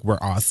we think we're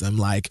awesome.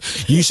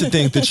 You should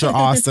think that you're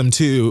awesome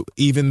too,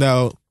 even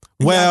though,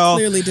 well,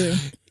 clearly do.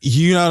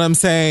 You know what I'm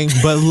saying?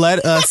 But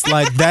let us,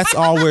 that's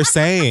all we're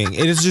saying.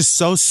 It is just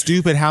so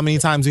stupid how many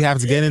times we have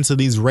to get into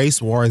these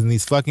race wars and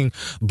these fucking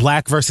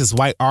black versus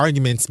white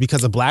arguments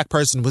because a black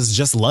person was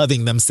just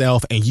loving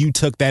themselves and you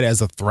took that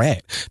as a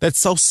threat. That's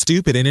so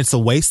stupid, and it's a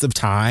waste of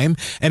time,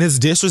 and it's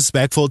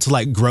disrespectful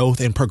to growth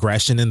and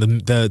progression and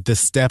the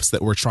steps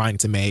that we're trying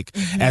to make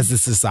as a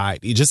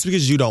society. Just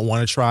because you don't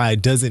want to try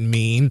doesn't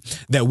mean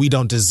that we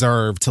don't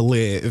deserve to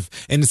live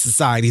in a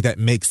society that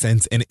makes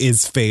sense and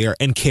is fair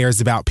and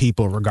cares about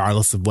people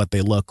regardless of what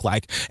they look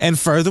like. And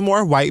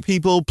furthermore, white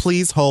people,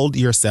 please hold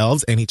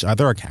yourselves and each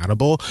other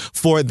accountable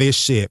for this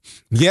shit.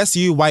 Yes,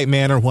 you white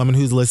man or woman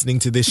who's listening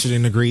to this shit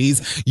and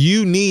agrees,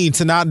 you need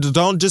to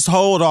don't just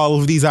hold all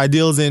of these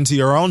ideals into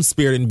your own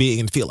spirit and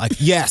being and feel like,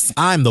 yes,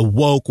 I'm the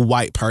woke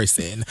white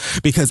person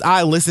because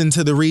I listen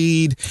to The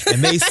Read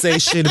and they say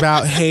shit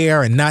about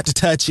hair and not to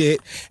touch it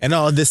and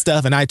all of this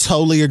stuff, and I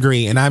totally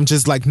agree. And I'm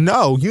just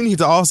no, you need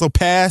to also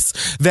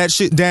pass that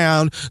shit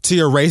down to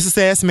your racist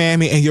ass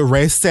mammy and your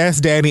racist ass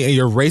daddy and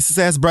your racist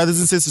ass brothers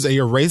and sisters and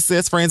your racist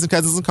ass friends and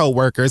cousins and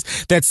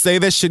coworkers that say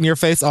that shit in your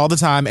face all the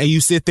time, and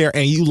you sit there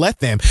and you let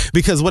them.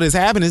 Because what has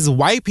happened is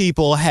white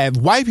people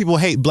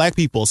hate black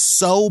people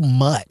so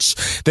much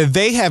that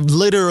they have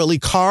literally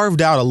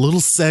carved out a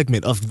little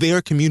segment of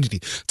their community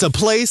to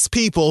place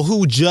people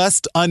who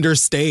just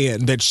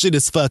understand that shit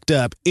is fucked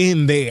up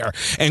in there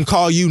and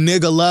call you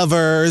nigga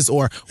lovers,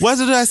 or what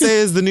did I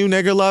say is the new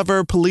nigger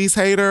lover, police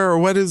hater, or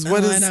what is I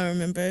don't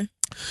remember.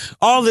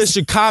 All this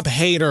shit, cop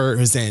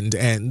haters and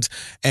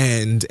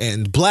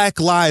Black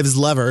Lives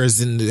lovers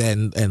and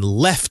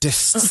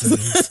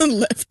leftists and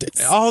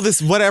leftists, all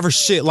this whatever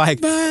shit.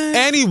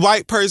 Any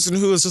white person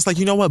who is just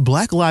you know what,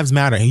 Black Lives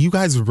Matter, and you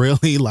guys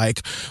really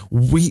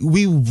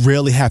we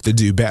really have to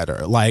do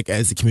better.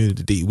 As a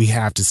community, we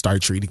have to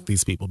start treating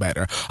these people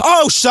better.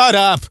 Oh, shut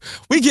up!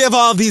 We give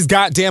all these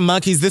goddamn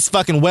monkeys this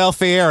fucking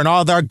welfare and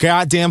all their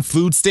goddamn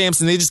food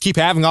stamps, and they just keep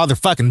having all their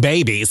fucking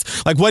babies.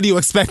 What do you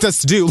expect us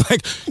to do?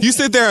 You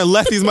sit there and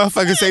let these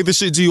motherfuckers say this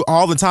shit to you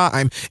all the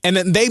time, and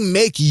then they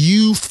make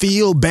you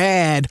feel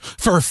bad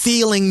for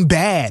feeling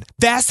bad.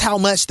 That's how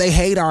much they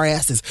hate our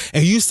asses.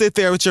 And you sit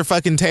there with your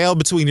fucking tail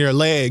between your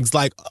legs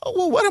like, oh,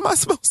 well, what am I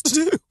supposed to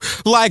do?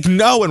 Like,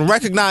 know and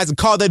recognize and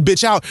call that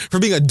bitch out for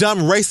being a dumb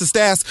racist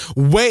ass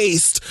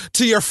waste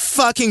to your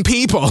fucking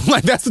people.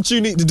 Like, that's what you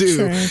need to do.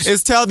 Trash.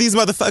 Is tell these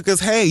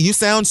motherfuckers, hey, you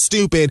sound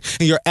stupid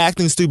and you're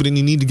acting stupid and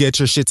you need to get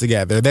your shit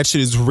together. That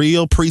shit is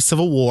real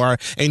pre-Civil War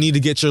and you need to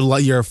get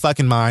your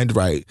fucking mind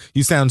right.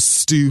 You sound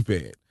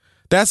stupid.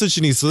 That's what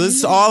you need. So this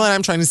is all that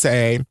I'm trying to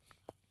say.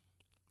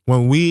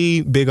 When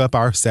we big up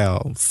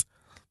ourselves,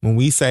 when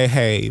we say,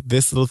 hey,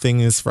 this little thing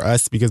is for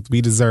us because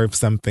we deserve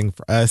something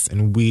for us,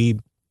 and we,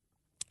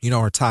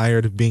 are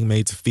tired of being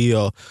made to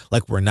feel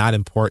like we're not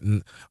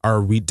important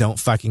or we don't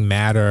fucking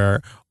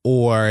matter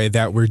or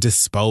that we're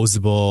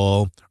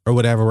disposable or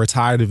whatever. We're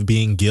tired of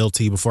being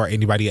guilty before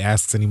anybody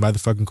asks any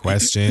motherfucking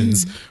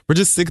questions. We're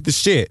just sick of the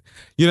shit.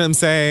 You know what I'm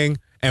saying?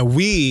 And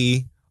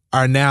we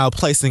are now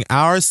placing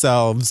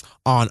ourselves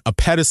on a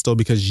pedestal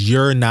because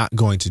you're not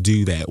going to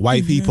do that.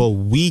 White people,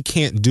 we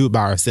can't do it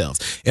by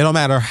ourselves. It don't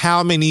matter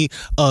how many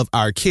of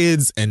our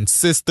kids and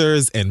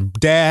sisters and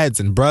dads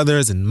and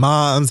brothers and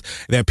moms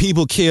that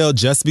people kill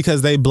just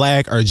because they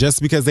black or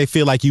just because they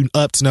feel like you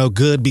up to no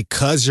good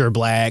because you're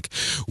black.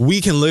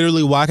 We can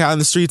literally walk out in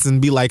the streets and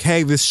be like,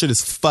 hey, this shit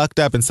is fucked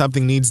up and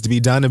something needs to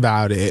be done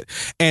about it.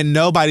 And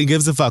nobody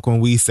gives a fuck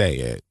when we say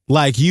it.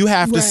 Like, you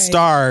have to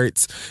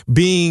start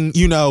being,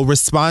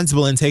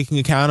 responsible and taking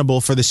accountable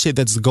for the shit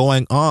that's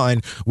going on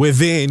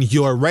within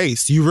your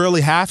race. You really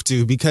have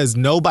to, because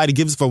nobody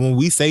gives a fuck when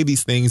we say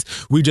these things.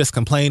 We just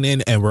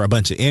complaining and we're a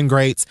bunch of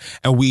ingrates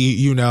and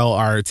we,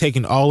 are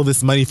taking all of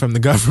this money from the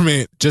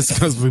government just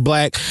because we're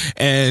black.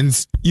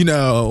 And,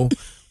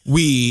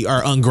 we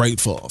are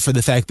ungrateful for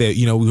the fact that,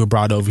 we were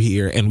brought over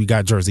here and we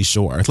got Jersey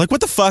Shore. Like,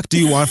 what the fuck do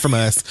you want from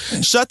us?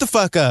 Shut the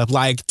fuck up.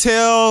 Like,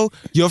 tell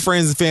your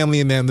friends and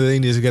family and them that they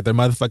need to get their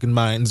motherfucking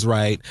minds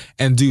right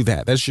and do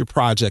that. That's your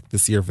project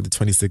this year for the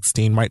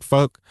 2016, white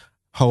folk.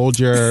 Hold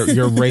your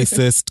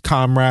racist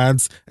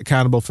comrades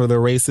accountable for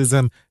their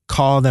racism.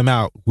 Call them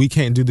out. We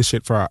can't do this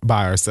shit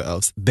by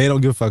ourselves. They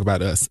don't give a fuck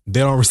about us. They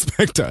don't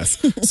respect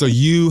us. So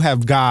you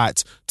have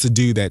got to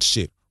do that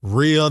shit.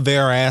 Reel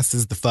their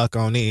asses the fuck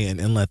on in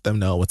and let them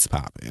know what's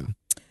popping.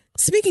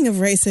 Speaking of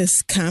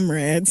racist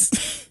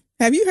comrades,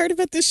 have you heard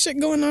about this shit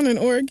going on in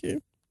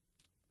Oregon?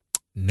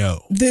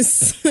 No.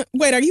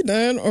 Wait, are you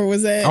done or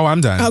was that? Oh,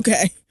 I'm done.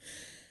 Okay.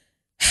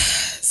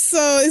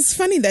 So it's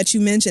funny that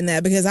you mentioned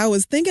that because I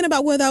was thinking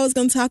about whether I was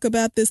going to talk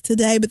about this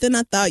today, but then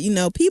I thought,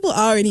 people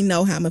already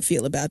know how I'm going to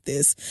feel about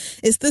this.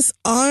 It's this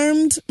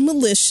armed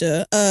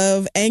militia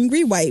of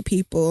angry white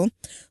people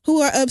who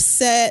are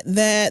upset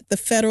that the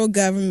federal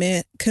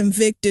government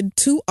convicted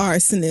 2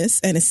 arsonists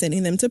and is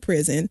sending them to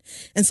prison.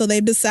 And so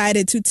they've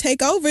decided to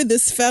take over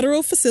this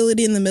federal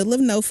facility in the middle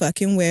of no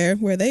fucking where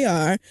they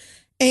are.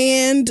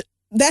 And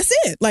that's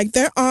it. Like,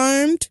 they're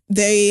armed.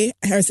 They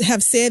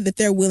have said that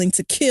they're willing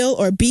to kill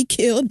or be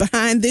killed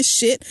behind this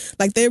shit.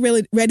 Like, they're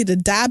really ready to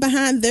die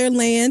behind their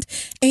land.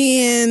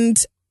 And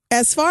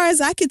as far as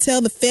I could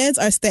tell, the feds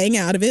are staying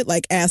out of it,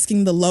 like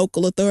asking the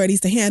local authorities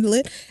to handle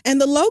it.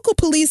 And the local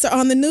police are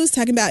on the news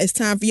talking about it's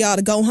time for y'all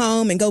to go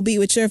home and go be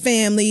with your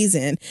families.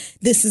 And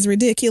this is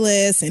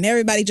ridiculous. And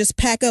everybody just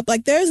pack up.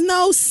 Like, there's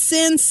no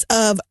sense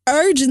of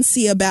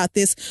urgency about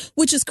this,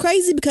 which is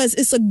crazy because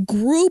it's a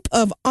group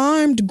of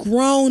armed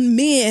grown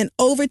men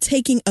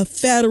overtaking a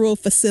federal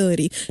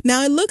facility.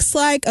 Now, it looks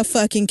like a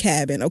fucking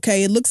cabin,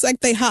 okay? It looks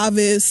like they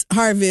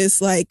harvest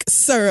like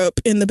syrup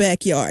in the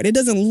backyard. It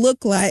doesn't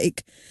look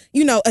like,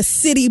 a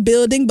city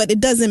building, but it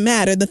doesn't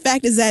matter. The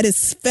fact is that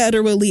it's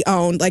federally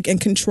owned,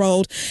 and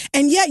controlled.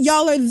 And yet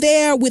y'all are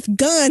there with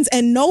guns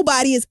and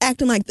nobody is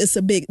acting like this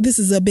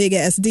is a big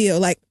ass deal.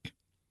 Like,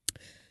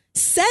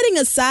 setting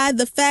aside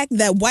the fact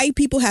that white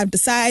people have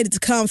decided to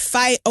come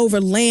fight over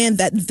land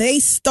that they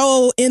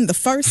stole in the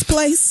first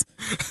place,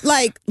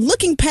 like,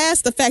 looking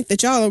past the fact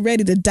that y'all are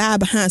ready to die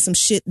behind some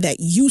shit that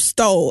you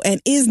stole and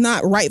is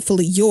not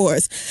rightfully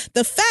yours,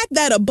 the fact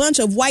that a bunch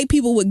of white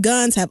people with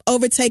guns have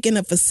overtaken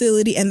a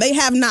facility and they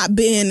have not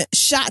been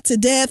shot to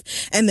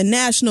death and the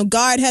National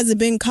Guard hasn't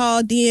been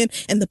called in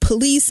and the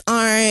police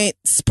aren't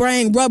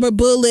spraying rubber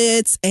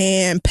bullets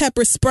and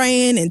pepper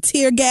spraying and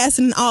tear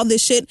gassing and all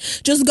this shit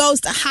just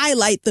goes to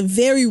highlight the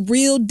very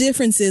real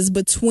differences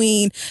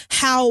between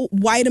how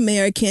white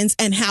Americans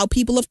and how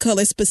people of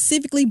color,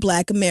 specifically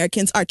black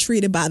Americans, are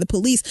treated by the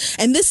police.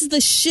 And this is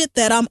the shit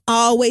that I'm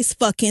always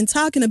fucking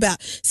talking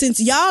about. Since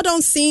y'all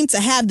don't seem to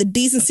have the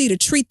decency to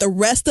treat the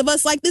rest of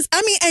us like this,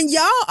 and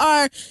y'all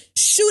are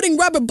shooting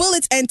rubber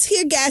bullets and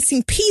tear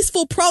gassing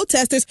peaceful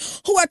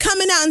protesters who are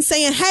coming out and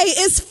saying, hey,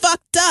 it's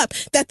fucked up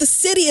that the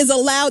city is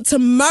allowed to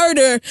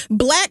murder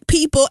black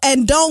people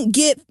and don't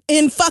get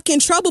in fucking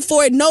trouble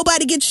for it.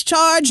 Nobody gets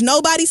charged.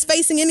 Nobody's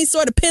facing any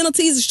sort of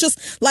penalties. It's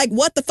just like,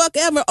 what the fuck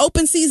ever,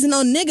 open season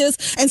on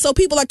niggas. And so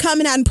people are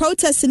coming out and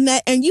protesting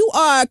that, and you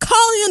are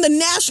calling in the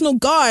National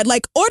Guard,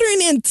 like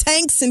ordering in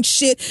tanks and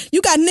shit.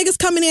 You got niggas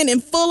coming in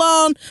full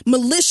on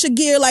militia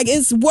gear like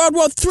it's World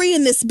War III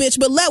in this bitch,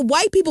 but let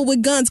white people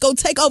with guns go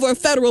take over a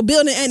federal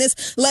building, and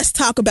it's let's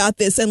talk about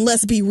this and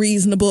let's be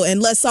reasonable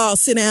and let's all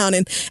sit down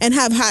and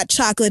have hot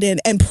chocolate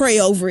and pray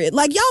over it.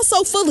 Like, y'all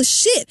so full of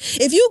shit.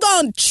 If you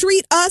gonna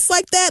treat us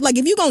like that, like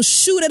if you gonna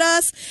shoot at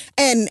us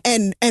and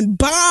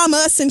bomb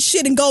us and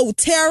shit and go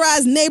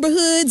terrorize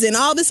neighborhoods and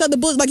all this other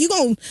bullshit, like you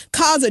gonna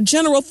cause a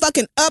general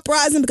fucking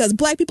uprising because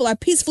black people are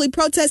peacefully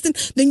protesting,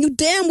 then you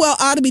damn well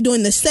ought to be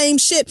doing the same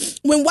shit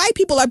when white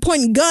people are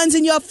pointing guns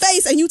in your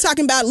face and you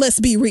talking about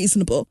let's be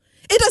reasonable.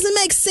 It doesn't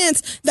make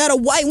sense that a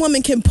white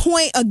woman can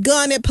point a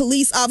gun at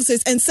police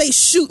officers and say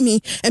shoot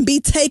me and be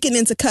taken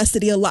into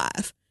custody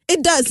alive.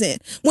 It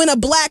doesn't. When a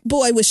black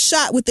boy was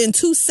shot within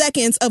 2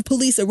 seconds of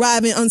police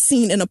arriving on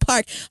scene in a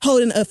park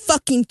holding a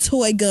fucking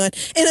toy gun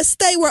in a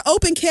state where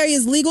open carry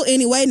is legal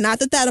anyway, not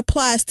that that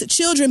applies to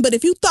children, but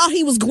if you thought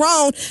he was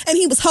grown and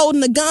he was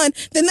holding a gun,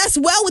 then that's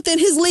well within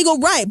his legal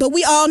right. But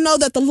we all know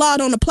that the law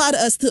don't apply to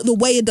us the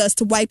way it does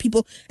to white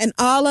people. And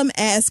all I'm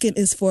asking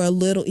is for a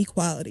little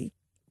equality.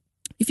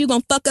 If you're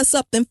going to fuck us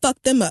up, then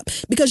fuck them up.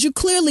 Because you're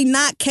clearly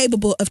not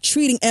capable of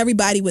treating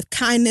everybody with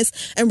kindness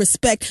and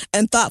respect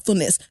and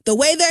thoughtfulness. The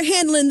way they're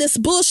handling this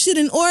bullshit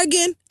in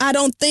Oregon, I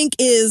don't think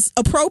is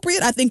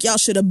appropriate. I think y'all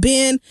should have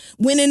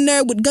went in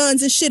there with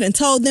guns and shit and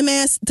told them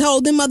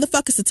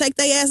motherfuckers to take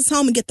their asses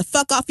home and get the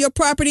fuck off your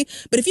property.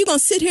 But if you're going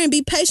to sit here and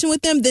be patient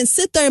with them, then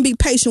sit there and be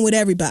patient with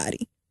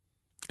everybody.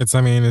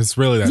 It's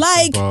really that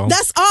like simple.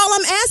 That's all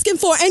I'm asking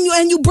for.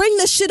 And you bring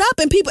this shit up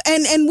and people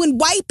and when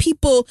white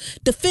people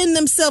defend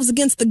themselves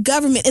against the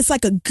government, it's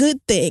like a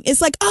good thing.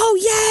 It's like, oh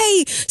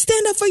yay,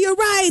 stand up for your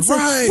rights.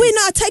 Right. We're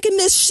not taking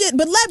this shit.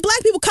 But let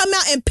black people come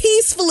out and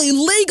peacefully,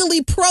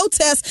 legally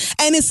protest,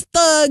 and it's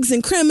thugs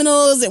and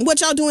criminals and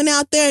what y'all doing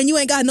out there, and you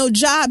ain't got no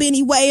job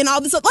anyway and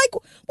all this stuff. Like,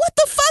 what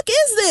the fuck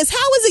is this?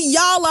 How is it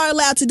y'all are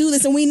allowed to do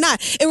this and we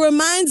not? It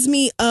reminds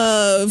me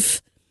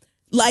of,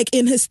 like,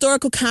 in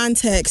historical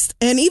context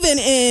and even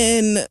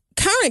in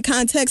current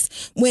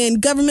context, when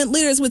government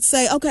leaders would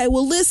say, okay,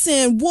 well,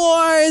 listen,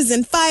 wars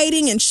and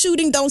fighting and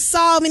shooting don't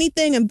solve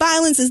anything and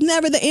violence is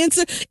never the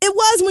answer. It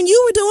was when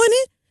you were doing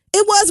it.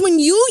 It was when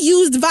you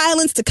used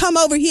violence to come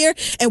over here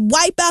and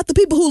wipe out the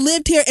people who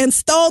lived here and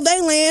stole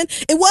their land.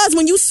 It was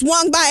when you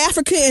swung by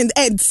Africa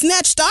and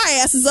snatched our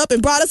asses up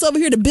and brought us over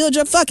here to build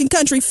your fucking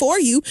country for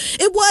you.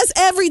 It was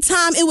every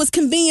time it was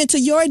convenient to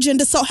your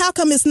agenda. So how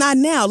come it's not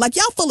now? Like,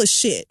 y'all full of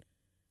shit.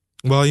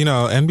 Well,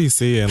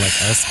 NBC and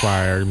like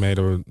Esquire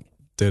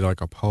did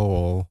like a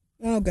poll.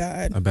 Oh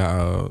God.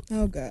 About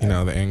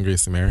the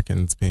angriest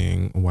Americans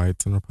being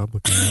whites and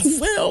Republicans.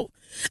 Well,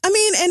 I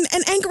mean,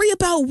 and angry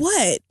about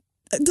what?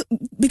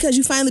 Because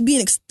you finally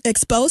being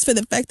exposed for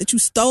the fact that you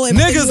stole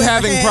everything. Niggas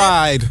having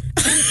pride.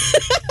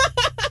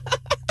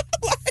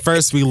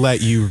 First we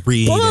let you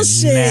read,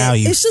 bullshit. And now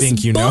you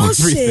think you know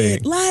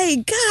everything.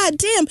 Like, God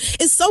damn,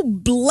 it's so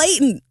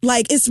blatant.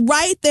 Like, it's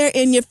right there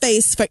in your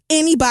face for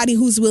anybody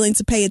who's willing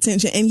to pay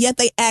attention, and yet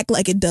they act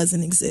like it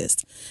doesn't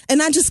exist.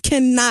 And I just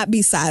cannot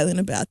be silent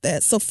about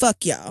that. So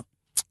fuck y'all.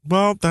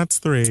 Well, that's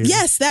the Read.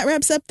 Yes, that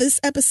wraps up this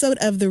episode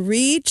of The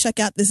Read. Check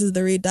out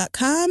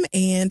thisistheread.com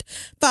and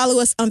follow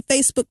us on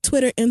Facebook,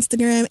 Twitter,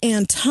 Instagram,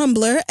 and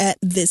Tumblr at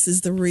This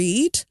Is The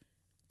Read.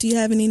 Do you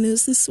have any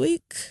news this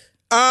week?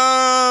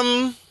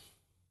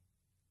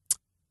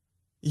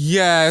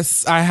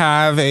 Yes, I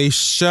have a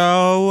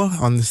show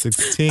on the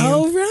 16th.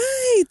 All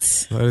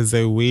right. That is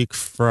a week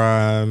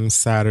from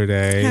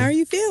Saturday. How are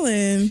you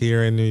feeling?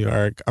 Here in New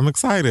York. I'm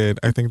excited.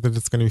 I think that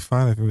it's going to be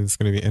fun. I think it's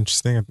going to be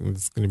interesting. I think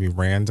it's going to be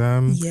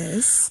random.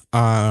 Yes.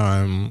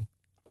 I'm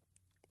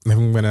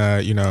going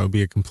to,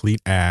 be a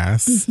complete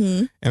ass.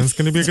 Mm-hmm. And it's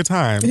going to be a good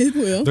time. It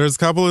will. There's a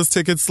couple of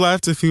tickets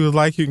left. If you would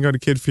like, you can go to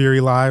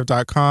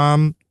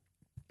kidfurylive.com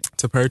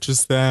to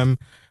purchase them.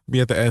 Be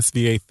at the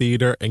SVA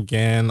Theater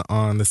again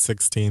on the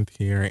 16th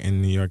here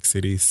in New York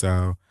City.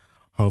 So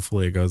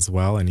hopefully it goes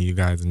well and you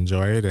guys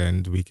enjoy it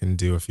and we can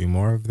do a few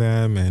more of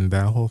them and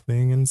that whole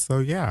thing. And so,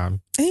 yeah.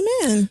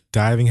 Amen.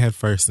 Diving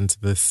headfirst into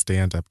this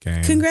stand-up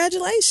game.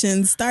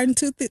 Congratulations. Starting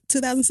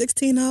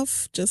 2016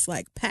 off just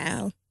like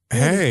pow.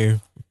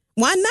 Hey.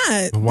 Why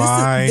not?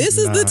 Why This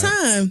is not? the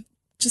time.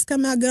 Just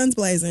come out guns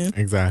blazing.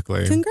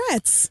 Exactly.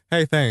 Congrats.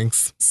 Hey,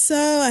 thanks. So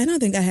I don't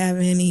think I have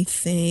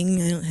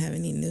anything. I don't have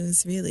any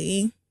news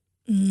really.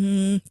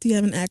 Do you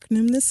have an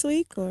acronym this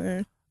week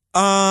or?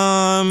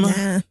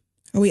 Nah.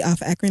 Are we off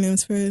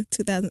acronyms for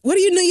 2000? What are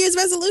your New Year's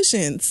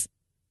resolutions?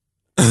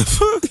 We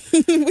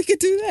could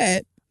do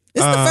that.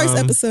 It's the first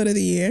episode of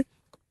the year.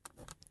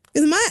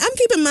 I'm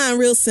keeping mine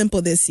real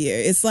simple this year.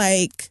 It's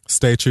like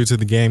stay true to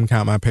the game,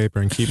 count my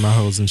paper, and keep my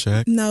hoes in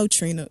check. No,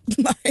 Trina.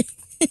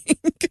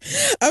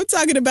 I'm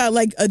talking about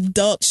like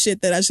adult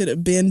shit that I should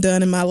have been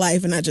done in my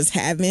life and I just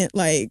haven't.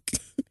 Like,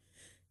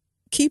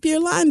 keep your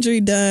laundry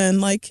done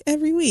like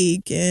every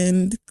week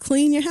and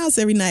clean your house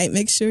every night.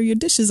 Make sure your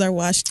dishes are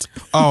washed.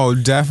 Oh,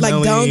 definitely.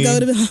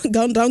 Like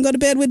don't go to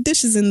bed with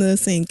dishes in the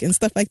sink and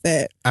stuff like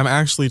that. I'm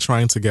actually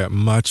trying to get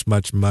much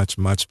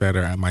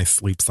better at my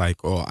sleep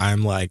cycle.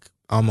 I'm like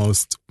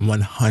almost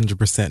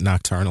 100%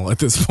 nocturnal at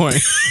this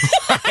point.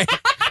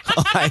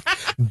 like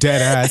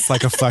dead ass,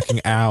 like a fucking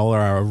owl or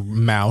a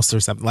mouse or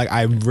something. Like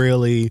I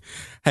really,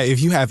 hey,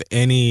 if you have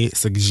any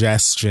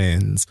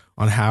suggestions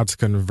on how to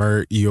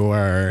convert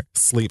your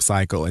sleep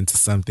cycle into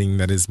something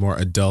that is more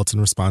adult and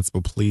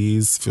responsible,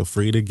 please feel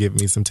free to give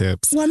me some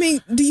tips. Well, I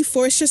mean, do you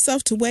force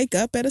yourself to wake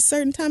up at a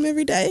certain time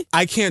every day?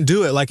 I can't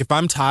do it. Like if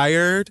I'm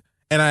tired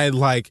and I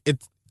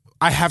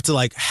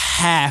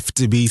have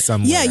to be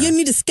somewhere. Yeah, you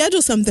need to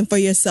schedule something for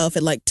yourself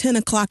at like 10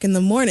 o'clock in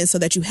the morning so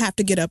that you have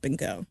to get up and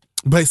go.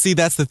 But see,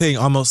 that's the thing.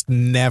 Almost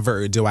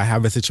never do I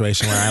have a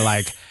situation where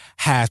I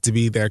have to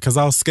be there. Because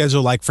I'll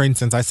schedule, like, for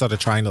instance, I started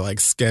trying to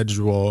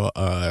schedule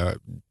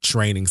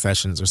training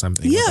sessions or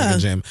something at the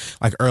gym,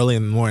 like early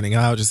in the morning.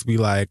 And I would just be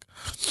like,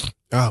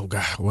 oh,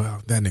 God,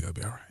 well, that nigga will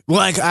be all right.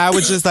 Like, I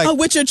would just oh,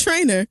 with your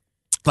trainer?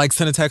 Like,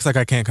 send a text like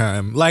I can't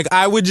come. Like,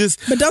 I would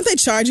just... But don't they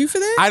charge you for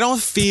that? I don't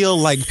feel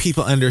like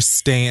people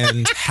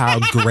understand how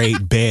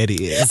great bed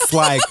is.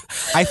 Like,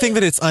 I think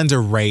that it's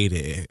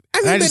underrated.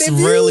 I just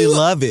really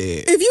love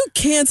it. If you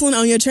canceling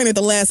on your trainer at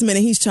the last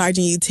minute, he's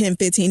charging you $10,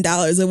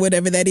 $15 or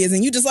whatever that is,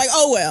 and you just like,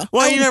 oh, well.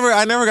 Well,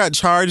 I never got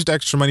charged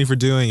extra money for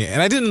doing it.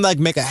 And I didn't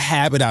make a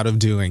habit out of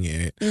doing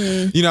it.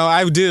 Mm. You know,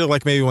 I did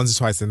it maybe once or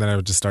twice, and then I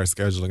would just start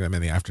scheduling them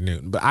in the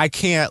afternoon. But I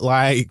can't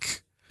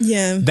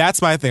Yeah.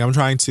 That's my thing. I'm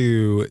trying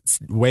to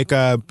wake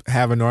up,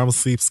 have a normal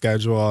sleep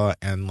schedule,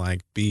 and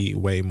be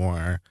way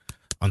more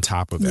on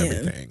top of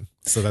everything.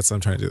 So that's what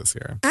I'm trying to do this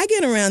year. I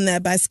get around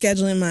that by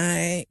scheduling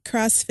my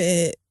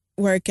CrossFit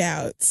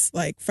workouts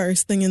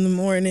first thing in the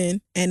morning.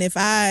 And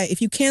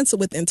if you cancel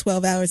within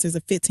 12 hours, there's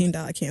a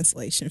 $15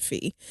 cancellation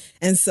fee.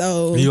 And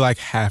so you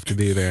have to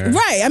be there.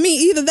 Right. I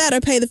mean, either that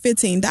or pay the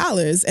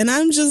 $15. And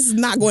I'm just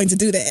not going to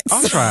do that.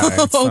 I'll try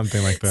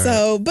something like that.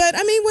 So, but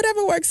I mean,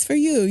 whatever works for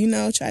you,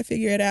 try to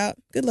figure it out.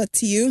 Good luck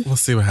to you. We'll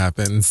see what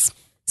happens.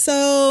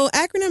 So,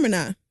 acronym or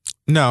not?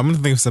 No, I'm going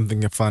to think of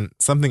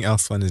something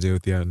else fun to do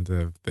at the end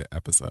of the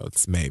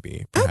episodes,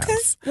 maybe.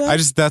 Perhaps. Okay. Well,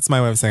 that's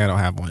my way of saying I don't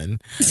have one.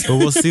 But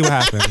we'll see what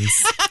happens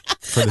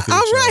for the future.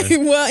 All right.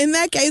 Well, in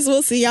that case,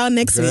 we'll see y'all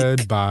next week.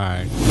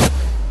 Goodbye.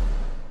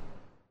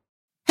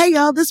 Hey,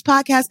 y'all, this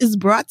podcast is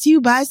brought to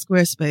you by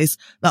Squarespace,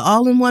 the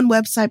all-in-one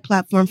website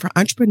platform for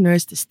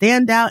entrepreneurs to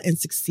stand out and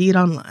succeed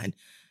online.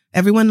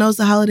 Everyone knows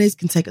the holidays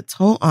can take a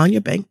toll on your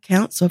bank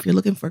account, so if you're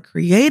looking for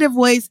creative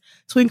ways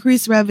to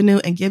increase revenue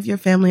and give your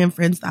family and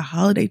friends the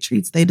holiday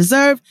treats they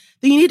deserve,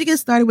 then you need to get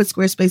started with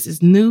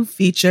Squarespace's new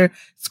feature,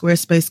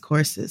 Squarespace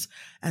Courses.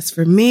 As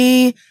for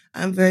me,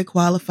 I'm very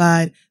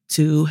qualified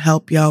to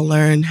help y'all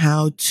learn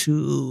how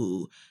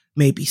to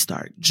maybe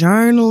start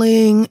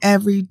journaling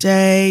every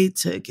day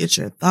to get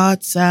your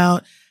thoughts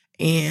out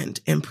and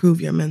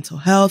improve your mental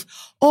health,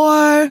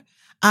 or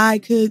I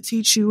could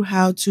teach you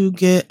how to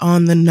get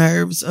on the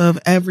nerves of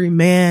every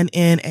man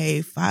in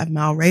a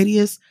 5-mile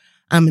radius.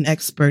 I'm an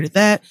expert at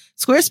that.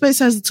 Squarespace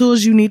has the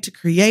tools you need to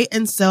create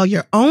and sell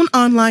your own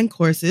online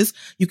courses.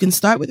 You can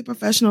start with a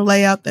professional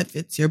layout that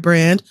fits your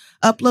brand,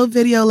 upload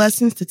video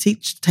lessons to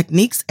teach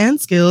techniques and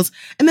skills,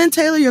 and then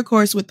tailor your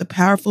course with the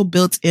powerful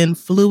built-in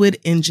Fluid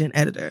Engine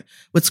editor.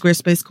 With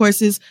Squarespace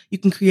Courses, you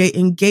can create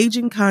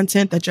engaging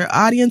content that your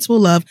audience will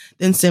love,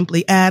 then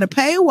simply add a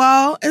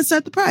paywall and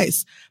set the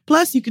price.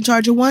 Plus, you can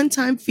charge a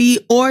one-time fee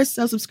or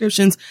sell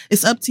subscriptions.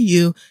 It's up to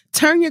you.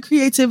 Turn your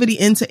creativity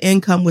into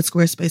income with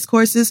Squarespace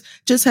Courses.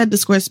 Just head to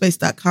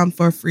squarespace.com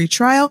for a free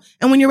trial.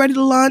 And when you're ready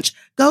to launch,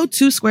 go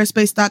to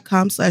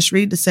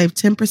squarespace.com/read to save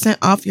 10%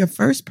 off your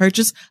first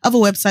purchase of a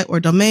website or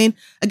domain.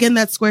 Again,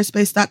 that's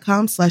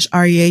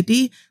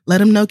squarespace.com/READ. Let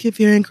them know Kid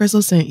Fury and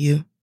Crystal sent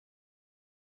you.